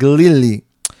Yehuda Galili.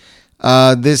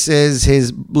 This is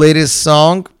his latest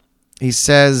song. He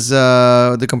says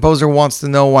the composer wants to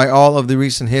know why all of the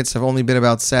recent hits have only been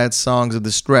about sad songs of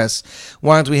distress.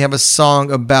 Why don't we have a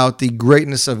song about the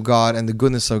greatness of God and the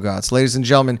goodness of God? So, ladies and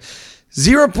gentlemen,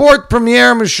 Z-Report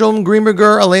premiere, Meshulam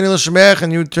Greenberger, Aleinu L'Shabeach,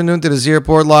 and you tune in to the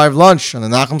Z-Report Live Lunch on the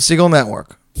Nachum Segal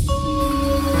Network.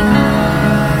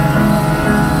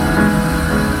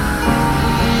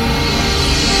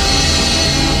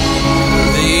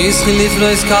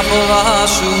 Lifrois kapel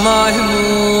vashu maimu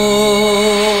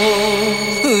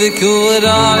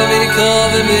v'kurar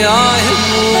v'rikov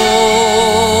v'aymu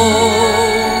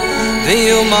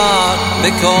v'yomar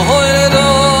v'kohol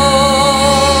edo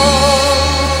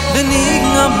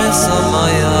v'nigna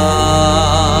mesamayach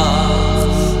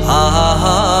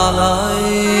halai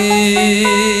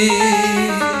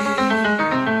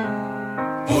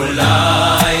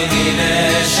ulai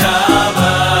ninesha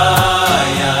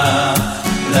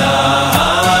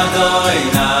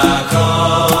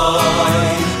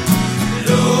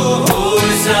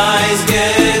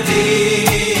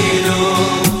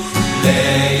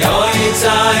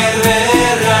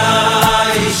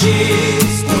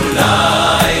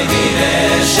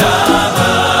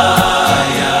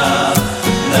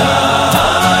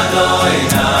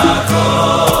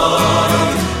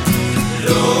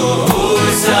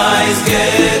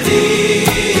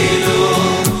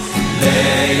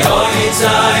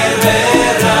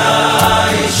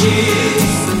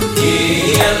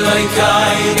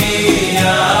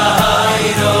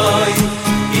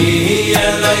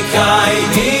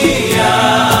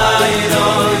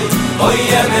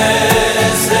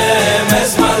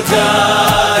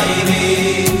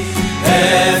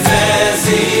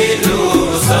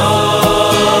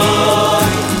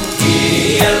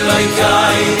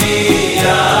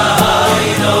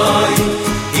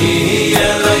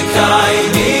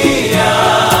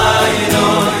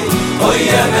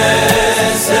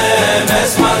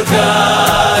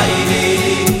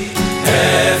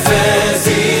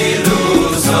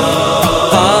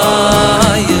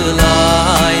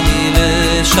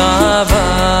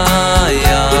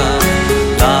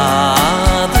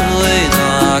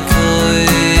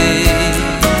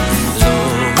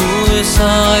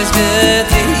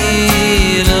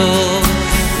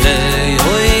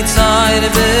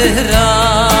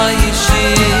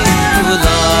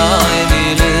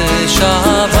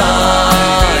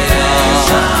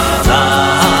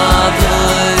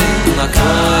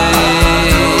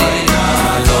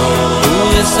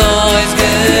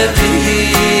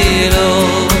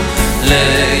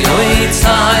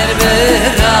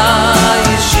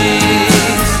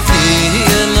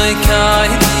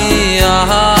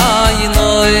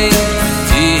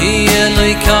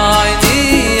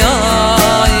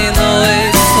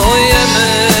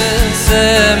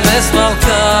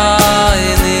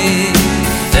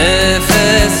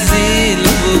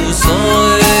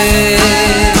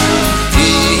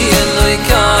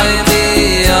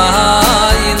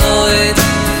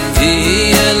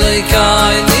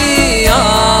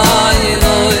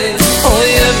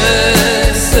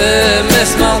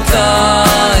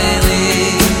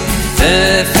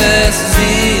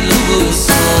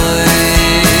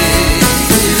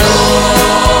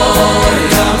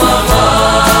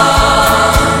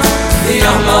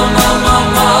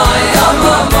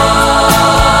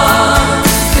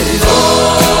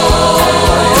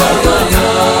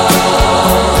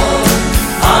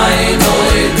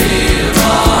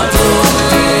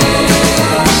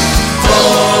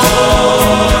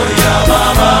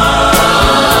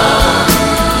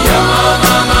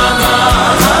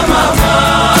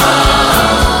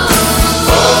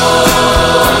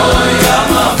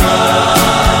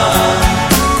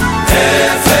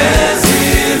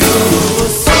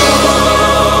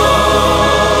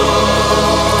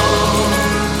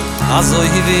Also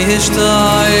wie ich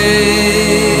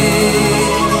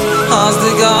as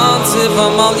the ganze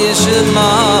Vermal yeshit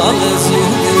mal zu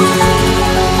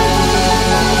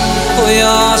o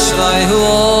ya shrei hu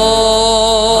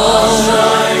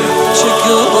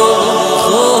chiko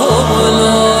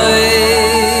khobloi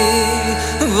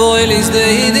weil is de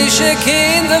idische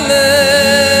kindle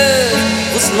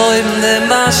was leim de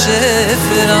masche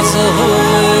für so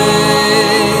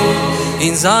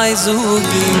in sei so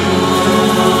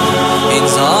in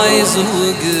sei so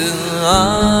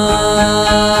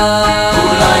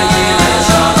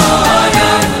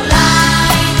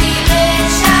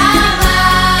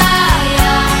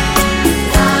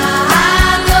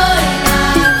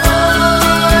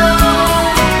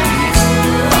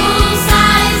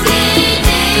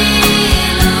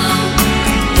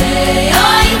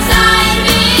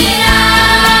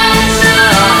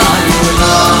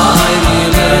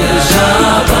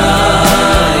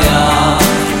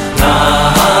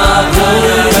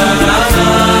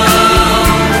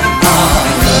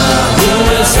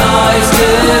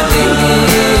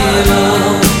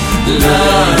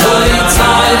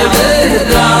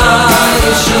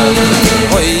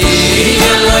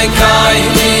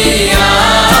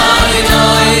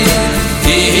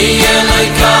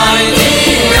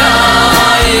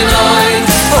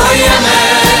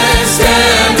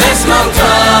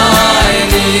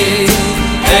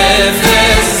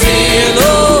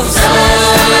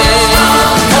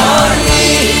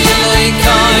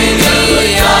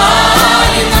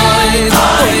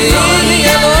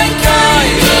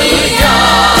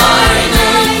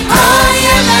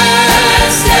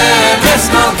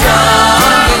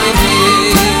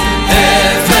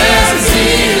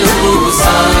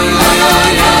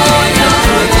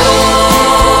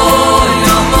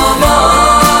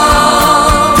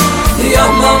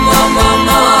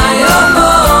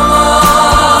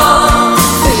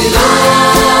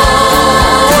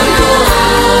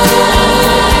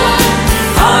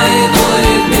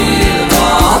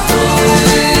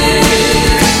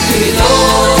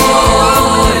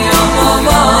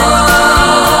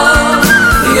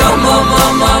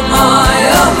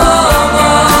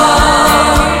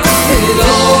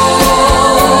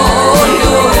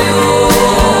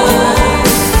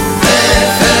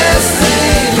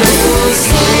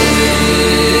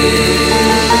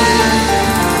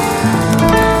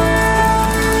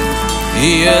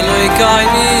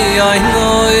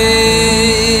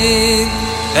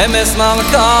Emes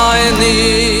malkaini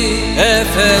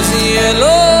efes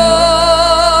yelo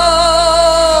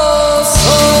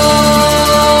soy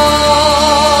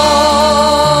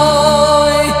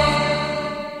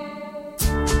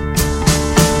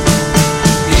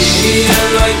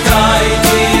Yeloi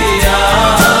kaini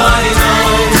ay no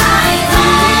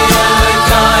Yeloi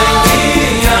kaini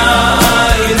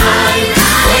ay no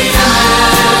Oy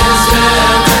emes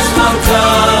malkaini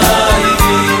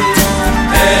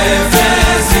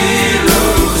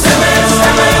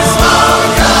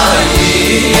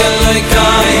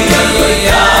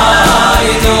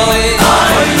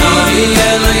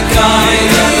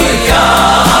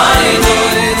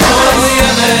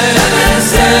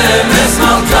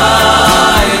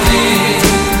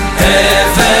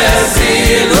efes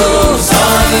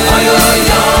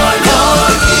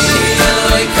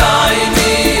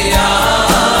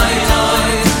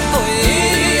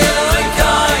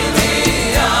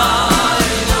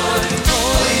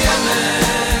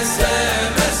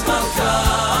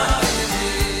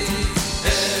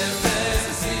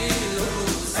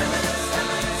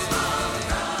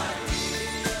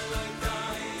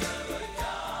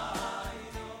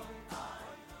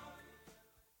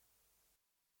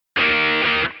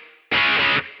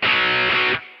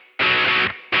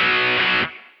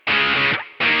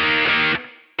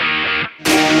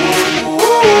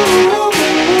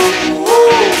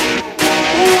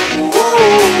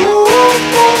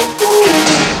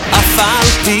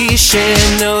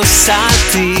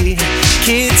Sati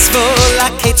kids vol a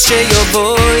kitche yo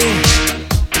boy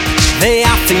they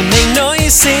afi me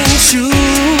noise in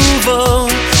chuvo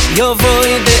yo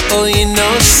boy de oi no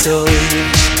soy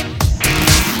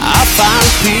a fan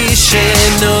pisce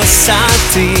no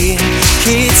sati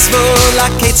kids vol a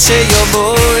kitche yo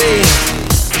boy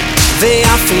they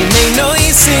afi me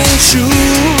noise in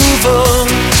chuvo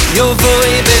yo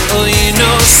boy de oi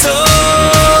no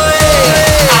soy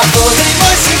a boy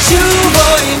noise in chuvo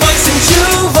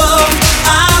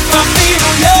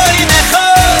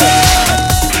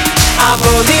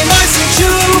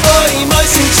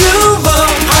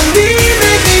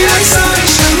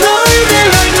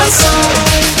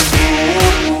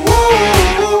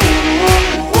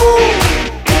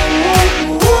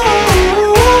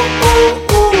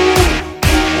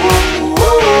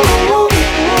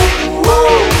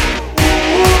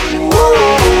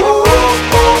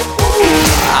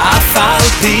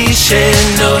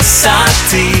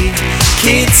nosati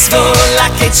kitzvo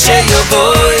laket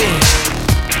sheyovoy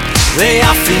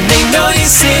ve'afin eino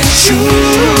isin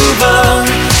tshuva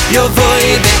yovoy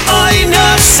be'oy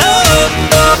nosot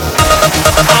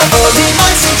avoli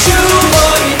moisin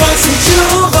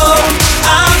tshuva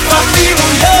afafilu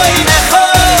yoy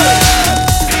nechol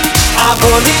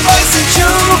avoli moisin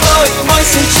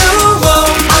tshuva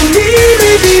ani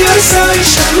levi osay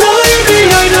shaloi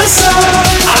be'oy nosot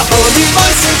avoli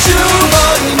moisin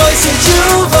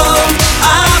tshuva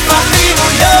afafilu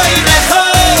yoy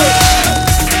nechol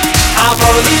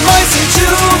avoli moisin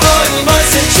tshuva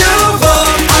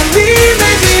ani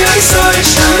levi osay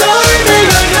shaloi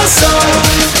be'oy nosot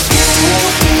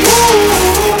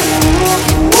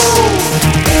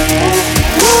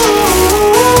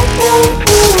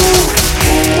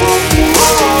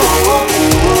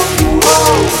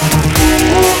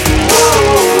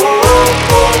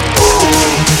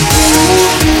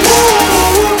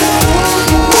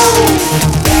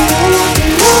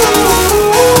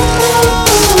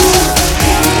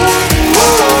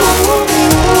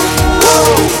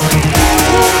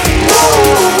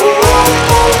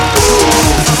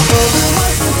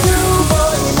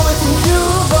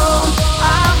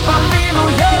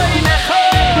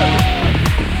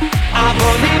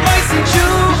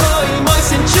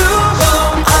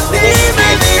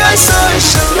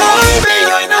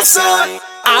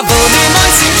avoli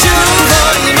moisin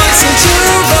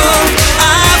tshuva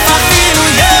afafilu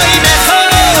yoy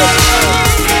nechol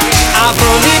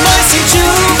avoli moisin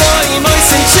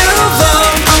tshuva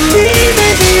ani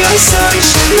levi osay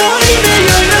shaloi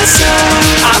be'oy nosot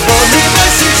avoli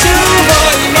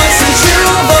moisin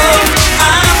tshuva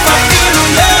afafilu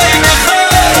yoy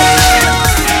nechol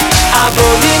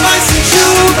avoli moisin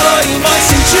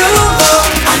tshuva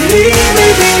ani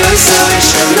levi osay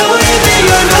shaloi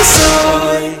be'oy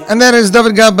nosot. And that is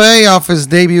David Gabay off his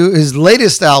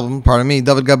latest album,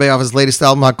 David Gabay off his latest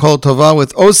album, Hakol Tova,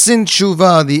 with Osin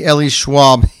Tshuva, the Eli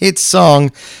Schwab hit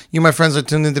song. You, my friends, are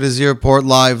tuned into the Z Report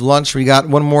Live Lunch. We got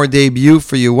one more debut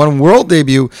for you, one world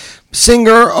debut.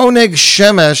 Singer Oneg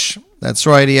Shemesh. That's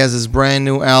right, he has his brand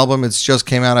new album. It's just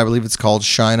came out, I believe it's called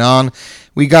Shine On.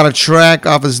 We got a track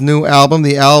off his new album.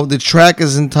 The track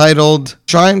is entitled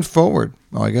Shine Forward.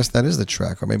 Oh, I guess that is the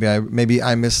track, or maybe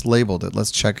I mislabeled it.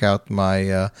 Let's check out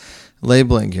my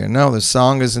labeling here. No, the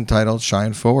song is entitled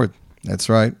Shine Forward. That's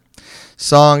right.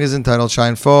 Song is entitled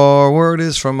Shine Forward.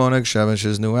 Is from Oneg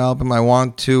Shemesh's new album. I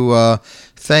want to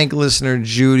thank listener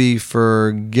Judy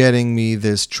for getting me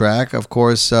this track. Of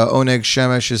course, Oneg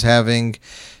Shemesh is having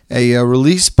a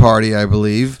release party, I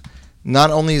believe.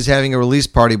 Not only is having a release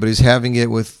party, but he's having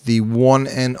it with the one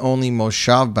and only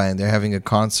Moshav Band. They're having a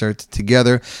concert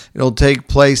together. It'll take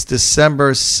place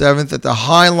December 7th at the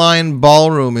Highline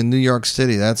Ballroom in New York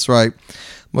City. That's right.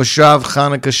 Moshav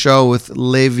Chanukah show with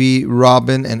Levi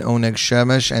Robin and Oneg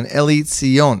Shemesh and Eli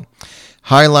Tzion.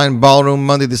 Highline Ballroom,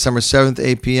 Monday, December 7th,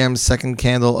 8 p.m., second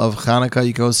candle of Hanukkah.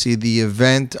 You can go see the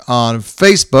event on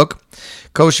Facebook.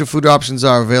 Kosher food options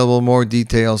are available. More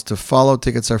details to follow.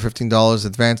 Tickets are $15,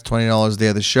 advance $20 day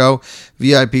of the show.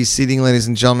 VIP seating, ladies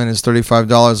and gentlemen, is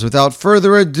 $35. Without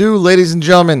further ado, ladies and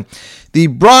gentlemen, the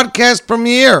broadcast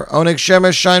premiere, Oneg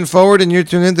Shemesh Shine Forward, and you're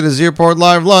tuned into the Z Report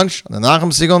Live Lunch on the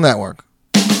Nachum Segal Network.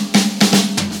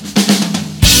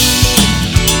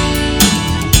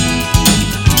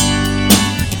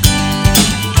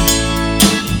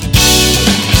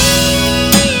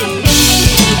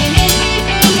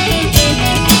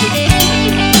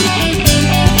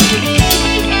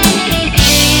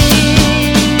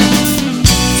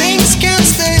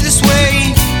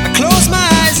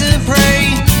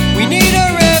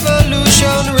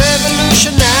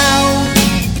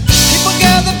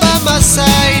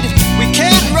 Side, we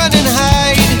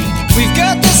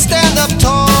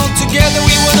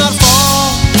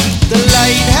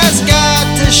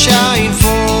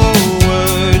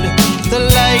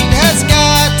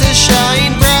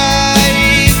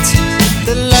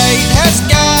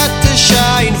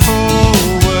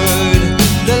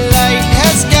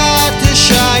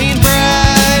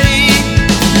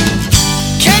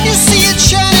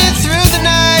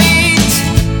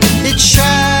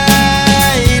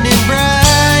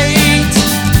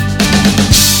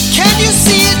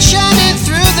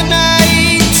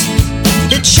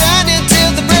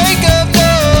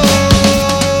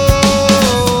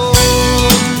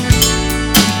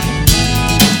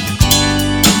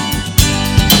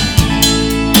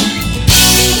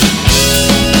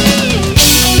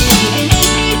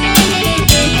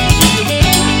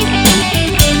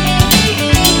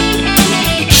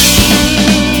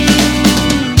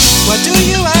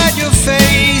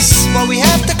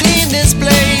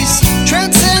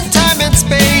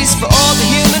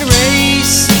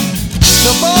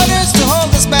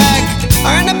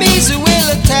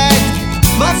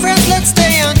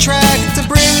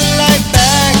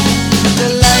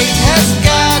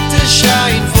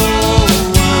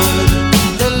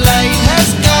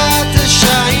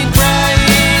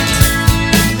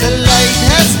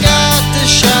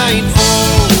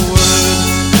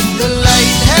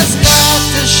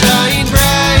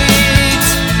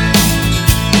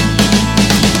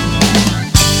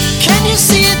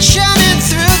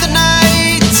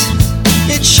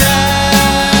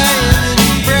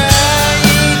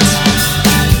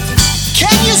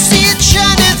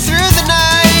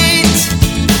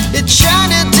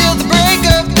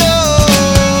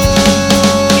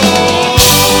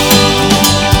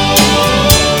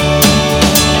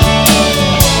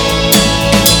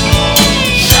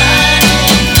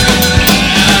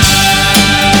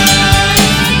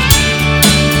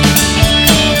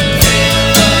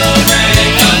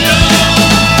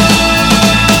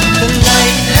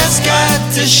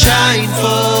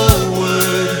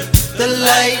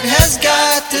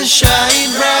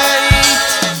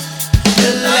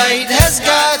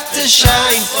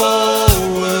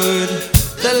forward.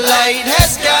 The light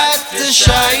has got to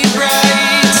shine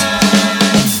bright.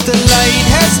 The light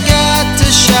has got to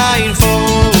shine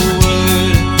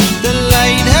forward. The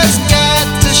light has got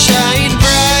to shine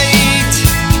bright.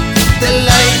 The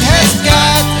light has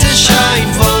got to shine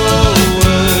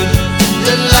forward.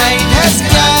 The light has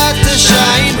got to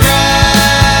shine bright.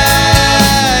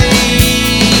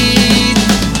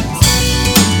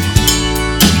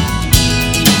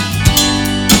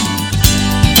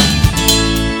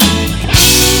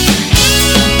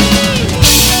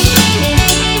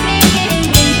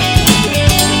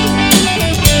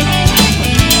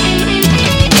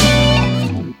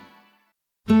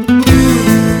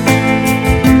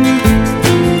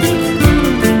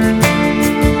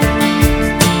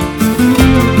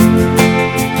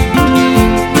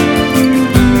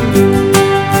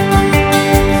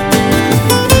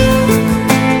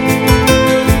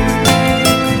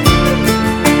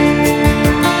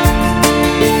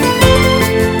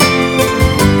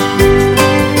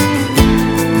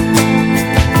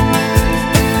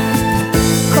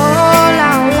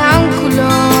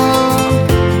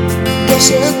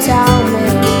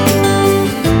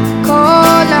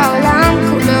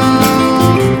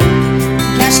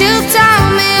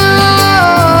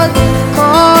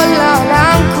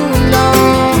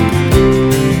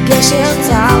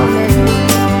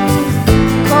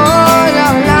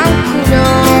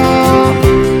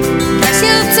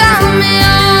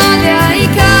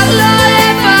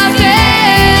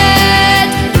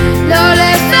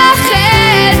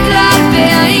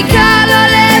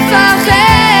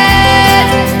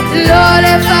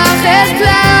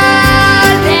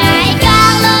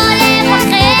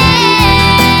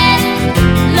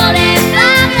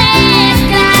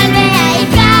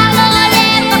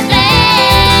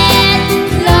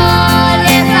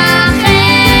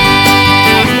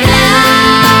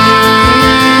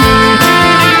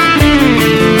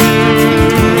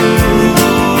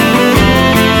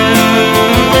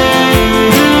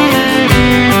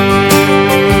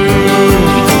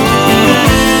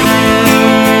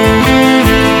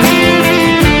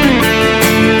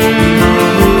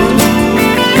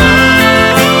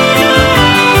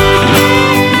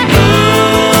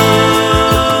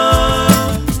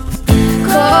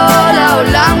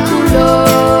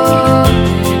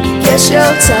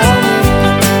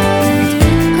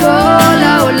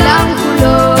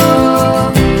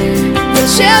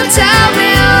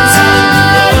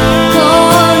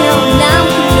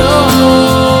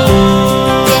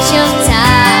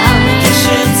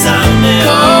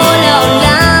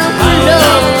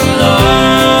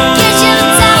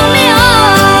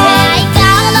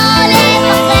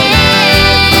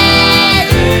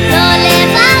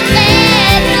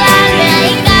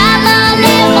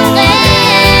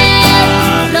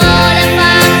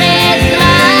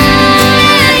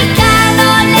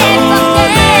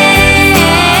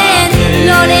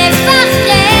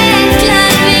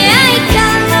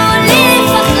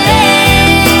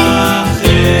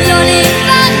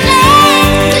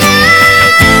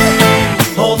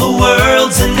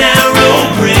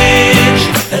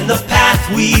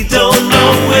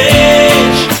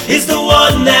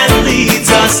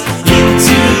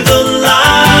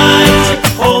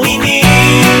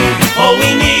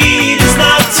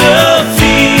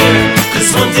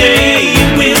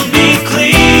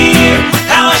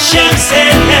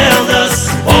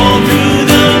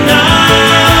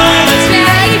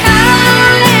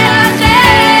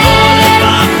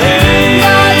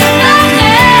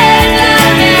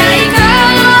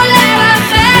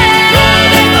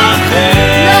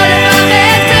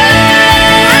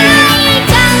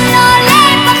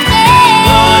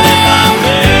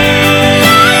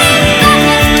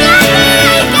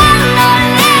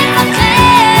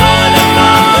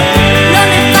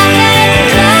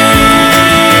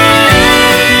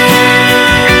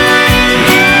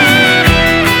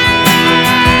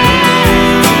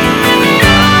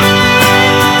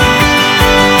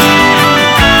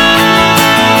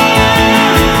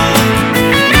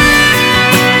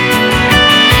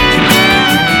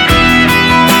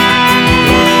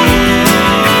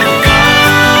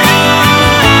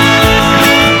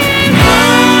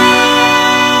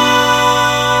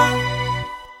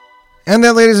 And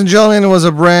that, ladies and gentlemen, was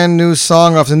a brand new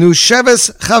song off the new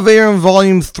Sheves Chaverim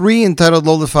Volume 3 entitled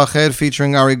Lo Lefached,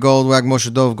 featuring Ari Goldwag,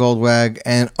 Moshe Dov Goldwag,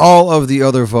 and all of the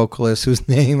other vocalists whose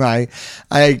name I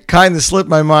kind of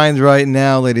slipped my mind right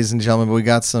now, ladies and gentlemen, but we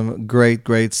got some great,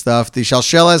 great stuff. The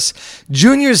Shalsheles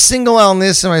Junior single Al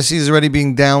Nissim I see is already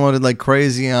being downloaded like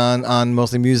crazy on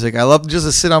Mostly Music. I love just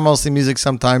to sit on Mostly Music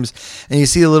sometimes, and you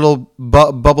see a little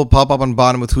bubble pop up on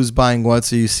bottom with who's buying what,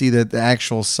 so you see that the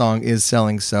actual song is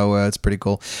selling, so it's pretty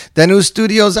cool. Danu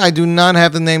Studios, I do not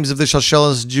have the names of the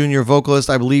Shalsheles Junior vocalist.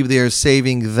 I believe they are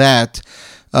saving that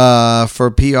for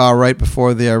PR right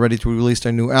before they are ready to release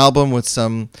their new album with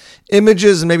some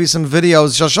images and maybe some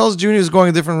videos. Shalsheles Junior is going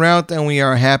a different route, and we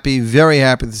are happy, very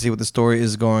happy to see what the story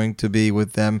is going to be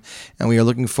with them, and we are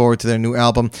looking forward to their new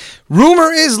album.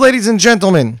 Rumor is, ladies and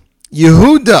gentlemen,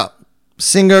 Yehuda,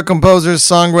 singer, composer,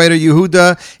 songwriter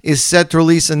Yehuda, is set to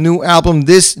release a new album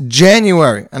this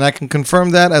January. And I can confirm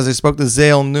that as I spoke to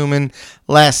Zale Newman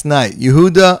last night.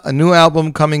 Yehuda, a new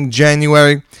album coming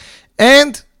January.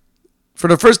 And for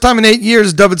the first time in 8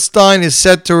 years, David Stein is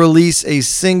set to release a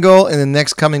single in the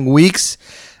next coming weeks.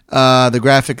 The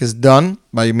graphic is done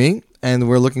by me, and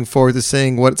we're looking forward to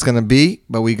seeing what it's going to be.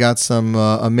 But we got some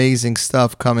amazing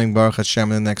stuff coming, Baruch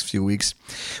Hashem, in the next few weeks.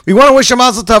 We want to wish a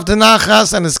mazel tov to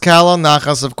Nachas and his Kala.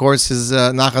 Nachas, of course,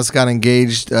 Nachas got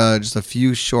engaged just a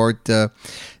few short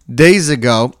days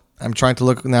ago. I'm trying to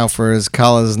look now for his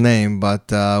Kala's name,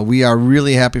 but we are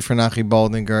really happy for Nachi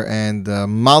Baldinger, and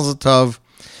mazel tov.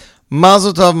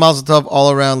 Mazel tov, mazel tov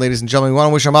all around, ladies and gentlemen. We want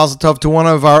to wish a mazel tov to one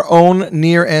of our own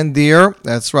near and dear.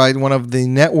 That's right, one of the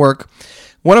network's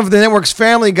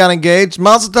family got engaged.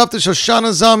 Mazel tov to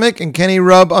Shoshana Zamek and Kenny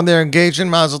Rubb on their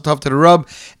engagement. Mazel tov to the Rubb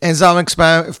and Zamek's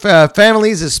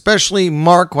families, especially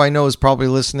Mark, who I know is probably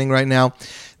listening right now.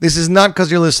 This is not because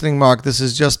you're listening, Mark. This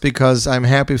is just because I'm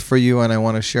happy for you and I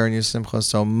want to share in your simcha.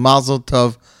 So mazel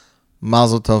tov,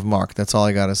 Mark. That's all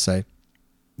I got to say.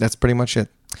 That's pretty much it.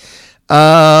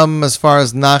 As far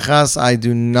as Nachas, I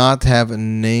do not have a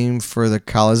name for the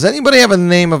Kala. Does anybody have a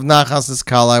name of Nachas's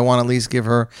Kala? I want to at least give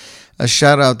her a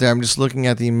shout out there. I'm just looking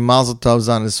at the Mazel Tovs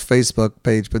on his Facebook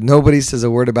page, but nobody says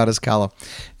a word about his Kala.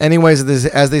 Anyways,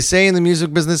 as they say in the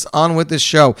music business, on with this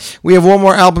show. We have one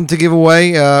more album to give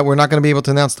away. We're not going to be able to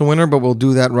announce the winner, but we'll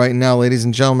do that right now, ladies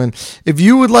and gentlemen. If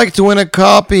you would like to win a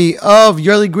copy of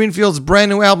Yerli Greenfield's brand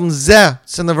new album, Zeh,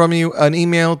 send from you an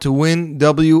email to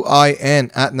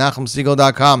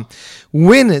winwin@nachumsegal.com.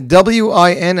 Win,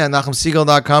 W-I-N, at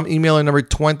nachumsegal.com. Emailer number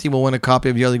 20 will win a copy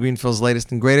of Yerli Greenfield's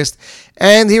latest and greatest.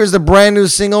 And here's the brand new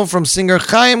single from singer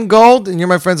Chaim Gold. And you,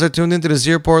 my friends, are tuned into the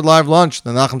Zierport Live Lunch,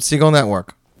 the Nachum Segal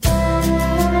Network.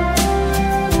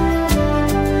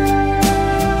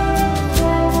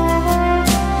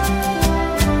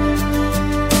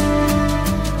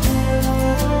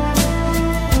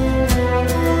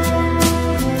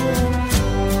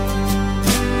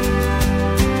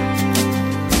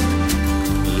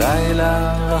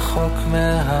 לילה רחוק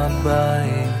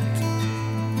מהבית,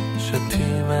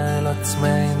 שתים אל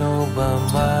עצמנו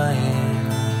במים,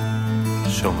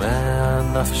 שומע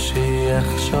נפשי איך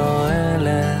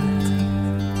שואלת,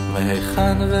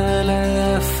 מהיכן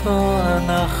ולאיפה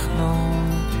אנחנו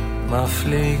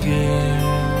מפליגים.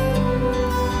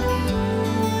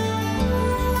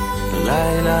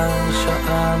 לילה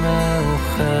שעה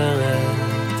מאוחרת,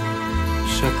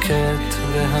 שקט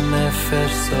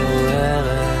והנפש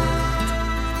סוערת,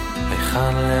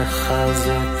 היכן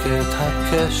לחזק את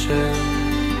הקשר,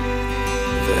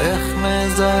 ואיך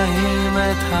מזהים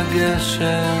את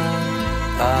הגשר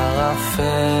ערפל.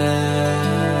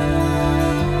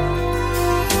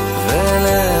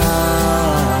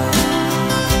 ולאט,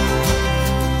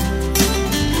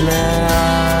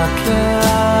 לאט,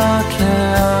 לאט,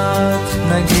 לאט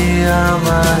נגיע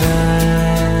מהר,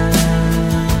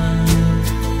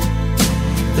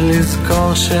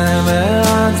 לזכור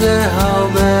שמעט זה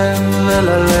הרבה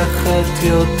וללכת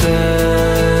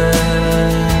יותר.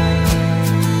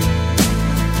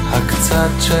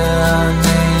 הקצת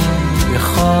שאני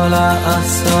יכול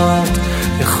לעשות,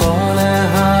 יכול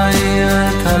להאיר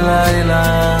את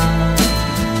הלילה,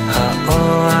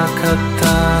 האור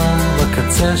הקטן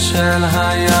בקצה של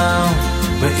הים,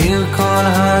 מאיר כל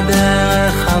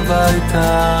הדרך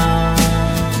הביתה.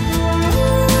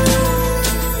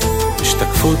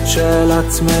 השתקפות של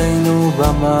עצמנו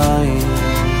במים,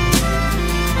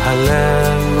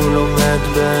 הלב הוא לומד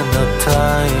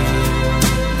בינתיים,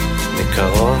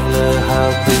 מקרוב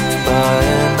להביט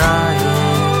בעיניים,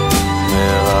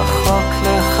 מרחוק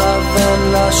לכוון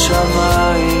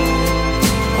לשמיים,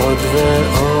 עוד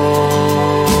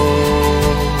ועוד,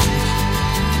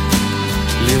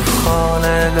 לבחור יכול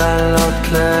לגלות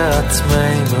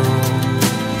לעצמנו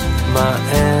מה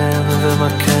אין ומה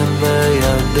כן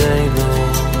בידינו.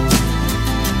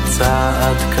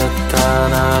 צעד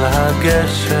קטן על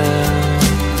הגשר,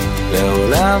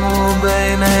 לעולם הוא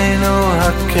בינינו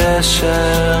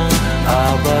הקשר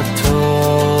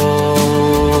הבטוח.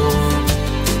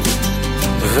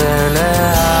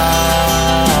 ולאט,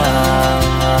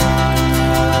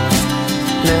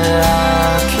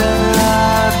 לאט,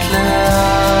 לאט,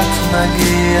 לאט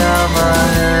נגיע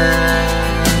מהר,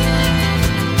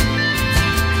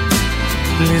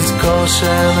 לזכור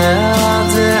שמעט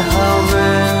זה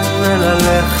הרבה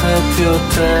וללכת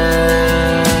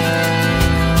יותר.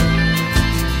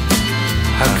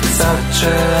 הקצת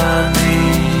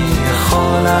שאני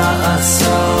יכול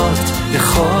לעשות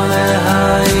יכול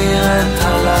להאיר את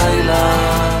הלילה,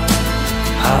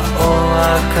 האור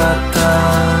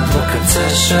הקטן בקצה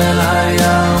של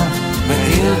הים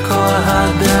מאיר כל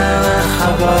הדרך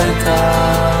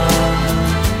הביתה.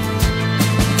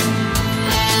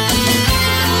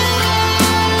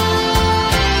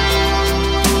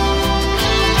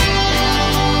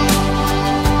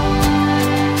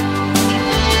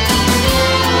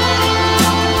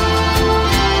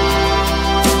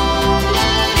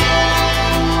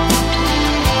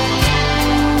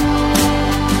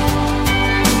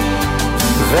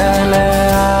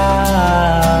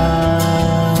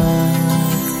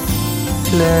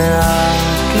 לאט,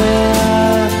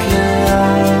 לאט,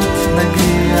 לאט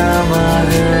נגיע מהר,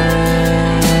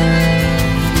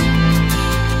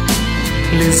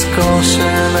 לזכור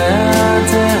שמעט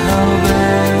זה הרבה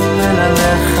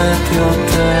וללכת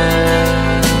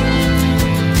יותר.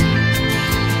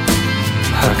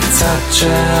 הקצת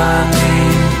שאני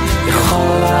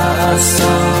יכול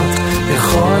לעשות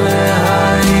יכול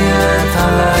להאיר את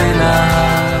הלילה,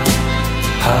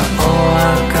 האור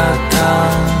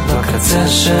הקטן בקצה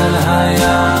של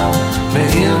הים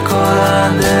מאיר כל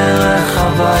הדרך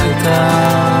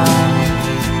הביתה.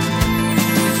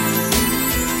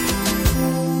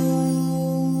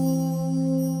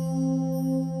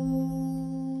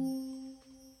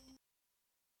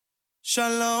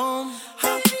 Shalom.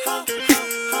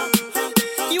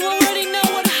 You already know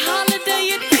what holiday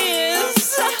it is.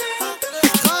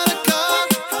 Hanukkah,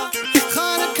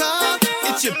 Hanukkah,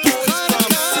 it's your boy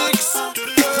from 6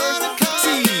 Hanukkah.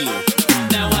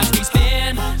 Now watch me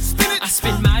spin, I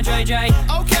spin my JJ.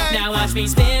 Okay. Now watch me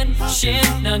spin, shin,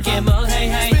 non gimbal, hey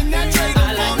hey. I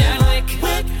like that wick,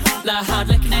 la hard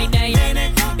lick, nay nay.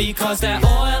 Because that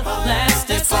oil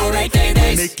lasted for 8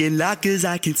 days. Making loud cause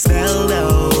I can smell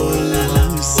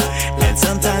those, and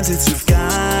sometimes it's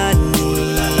Afghani.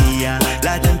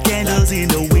 Light them candles in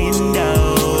the window,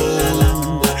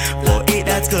 for it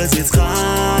that's cause it's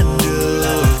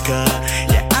Hanukkah.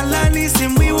 Yeah, Allah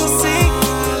Nisim we will sing,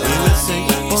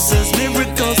 for those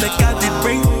miracles that God did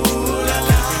bring.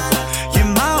 Yeah,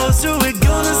 my whole through we're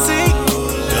gonna sing,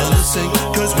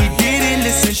 cause we didn't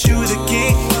listen to the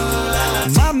king.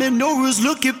 My menorah's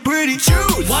looking pretty.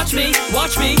 Choose. Watch me,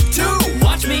 watch me. 2.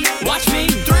 Watch me, watch me.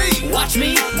 3. Watch me,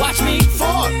 watch me. 4.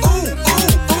 Ooh,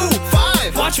 ooh, ooh.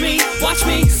 5. Watch me, watch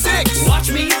me. 6. Watch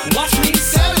me, watch me.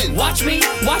 7. Watch me,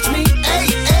 watch me.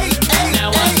 8, 8, 8. Now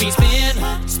watch me spin.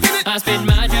 Spin it. I spin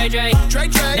my JJ. Tray,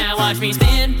 tray. Now watch me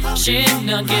spin. Shin,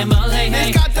 non gimbal, hey hey.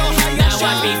 Now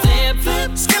watch me flip.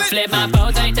 Flip my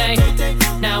boat, tay tay.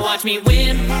 Now watch me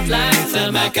win like the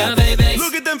Mecca baby.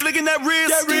 Look at them flicking that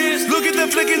wrist. Look at them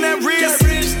flicking that wrist.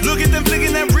 Look at them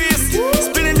flicking that wrist.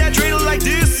 Spinning that dreidel like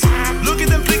this. Look at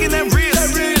them flicking that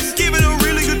wrist. Give it a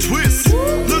really good twist.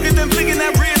 Look at them flicking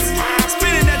that wrist.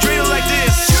 Spinning that dreidel like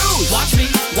this. Watch me,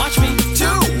 watch me. 2.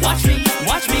 Watch me,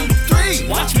 watch me. 3.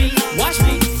 Watch me, watch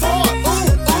me. 4.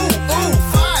 Ooh, ooh, ooh.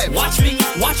 5. Watch me,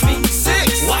 watch me.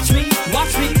 6. Watch me,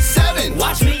 watch me. 7.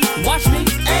 Watch me, watch me.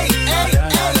 8, 8,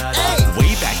 8, 8.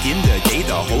 Way back in the day,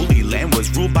 the Holy Land was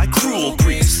ruled by cruel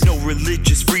priests. No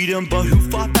religious freedom, but who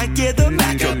fought back? Yeah, the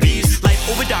Maccabees. Light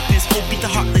over darkness, hope beat the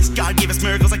heartless. God gave us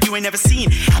miracles like you ain't never seen.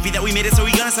 Happy that we made it, so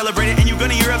we gonna celebrate it, and you're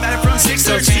gonna hear about it from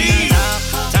 613.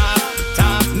 Top,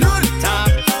 top, Nun. top,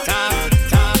 top,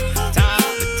 top,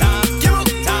 top, top, Gimel.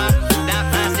 top, that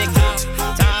plastic top,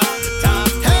 top, top,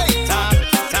 Hey. top,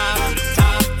 top,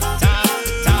 top, top,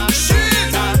 top, Shit.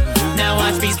 top. Now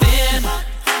watch me spin.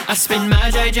 I spin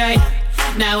my JJ.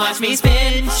 Now watch me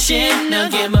spin. Shin, no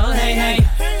gimbal, hey hey.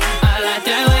 I like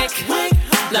that wick.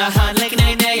 La hard lick,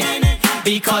 nay nay.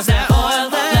 Because that oil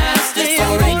lasted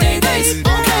for 8 days.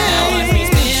 Now watch me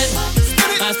spin.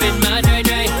 I spin my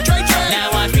JJ. Now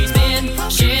watch me spin.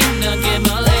 Shin, no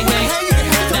gimbal, hey hey.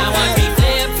 Now watch me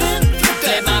flip.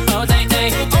 Flip my boat, hey hey.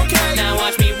 Now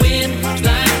watch me win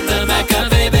like the Mecca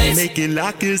babies. looking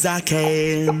like as I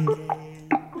can.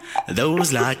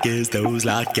 Those lockers.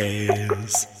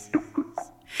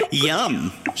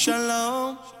 Yum.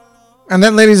 Shalom. And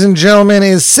that, ladies and gentlemen,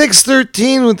 is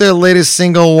 613 with their latest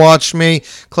single, Watch Me,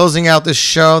 closing out the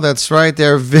show. That's right,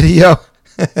 their video.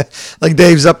 Like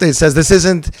Dave's update says, this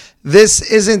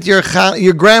isn't your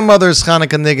grandmother's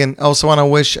Hanukkah niggin. Also want to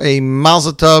wish a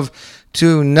Mazel Tov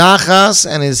to Nachas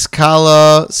and his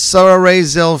Kala Sarah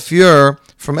Rezel Fuhr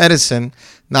from Edison.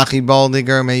 Nachi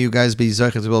Baldiger, may you guys be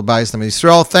Zochet Will Bayis Nam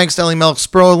Yisrael. Thanks to Eli Melch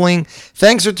Sproling.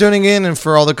 Thanks for tuning in and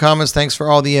for all the comments. Thanks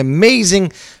for all the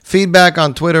amazing feedback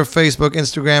on Twitter, Facebook,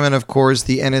 Instagram, and of course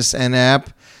the NSN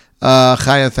app.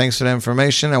 Chaya, thanks for the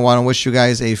information. I want to wish you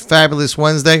guys a fabulous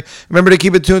Wednesday. Remember to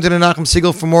keep it tuned to the Nachum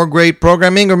Siegel for more great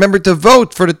programming. Remember to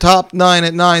vote for the top 9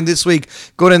 at 9 this week.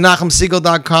 Go to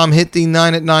NachumSiegel.com, hit the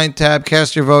 9 at 9 tab,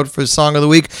 cast your vote for Song of the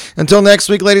Week. Until next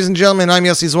week, ladies and gentlemen, I'm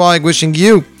Yossi Zweig, wishing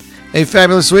you a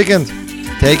fabulous weekend.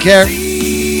 Take care.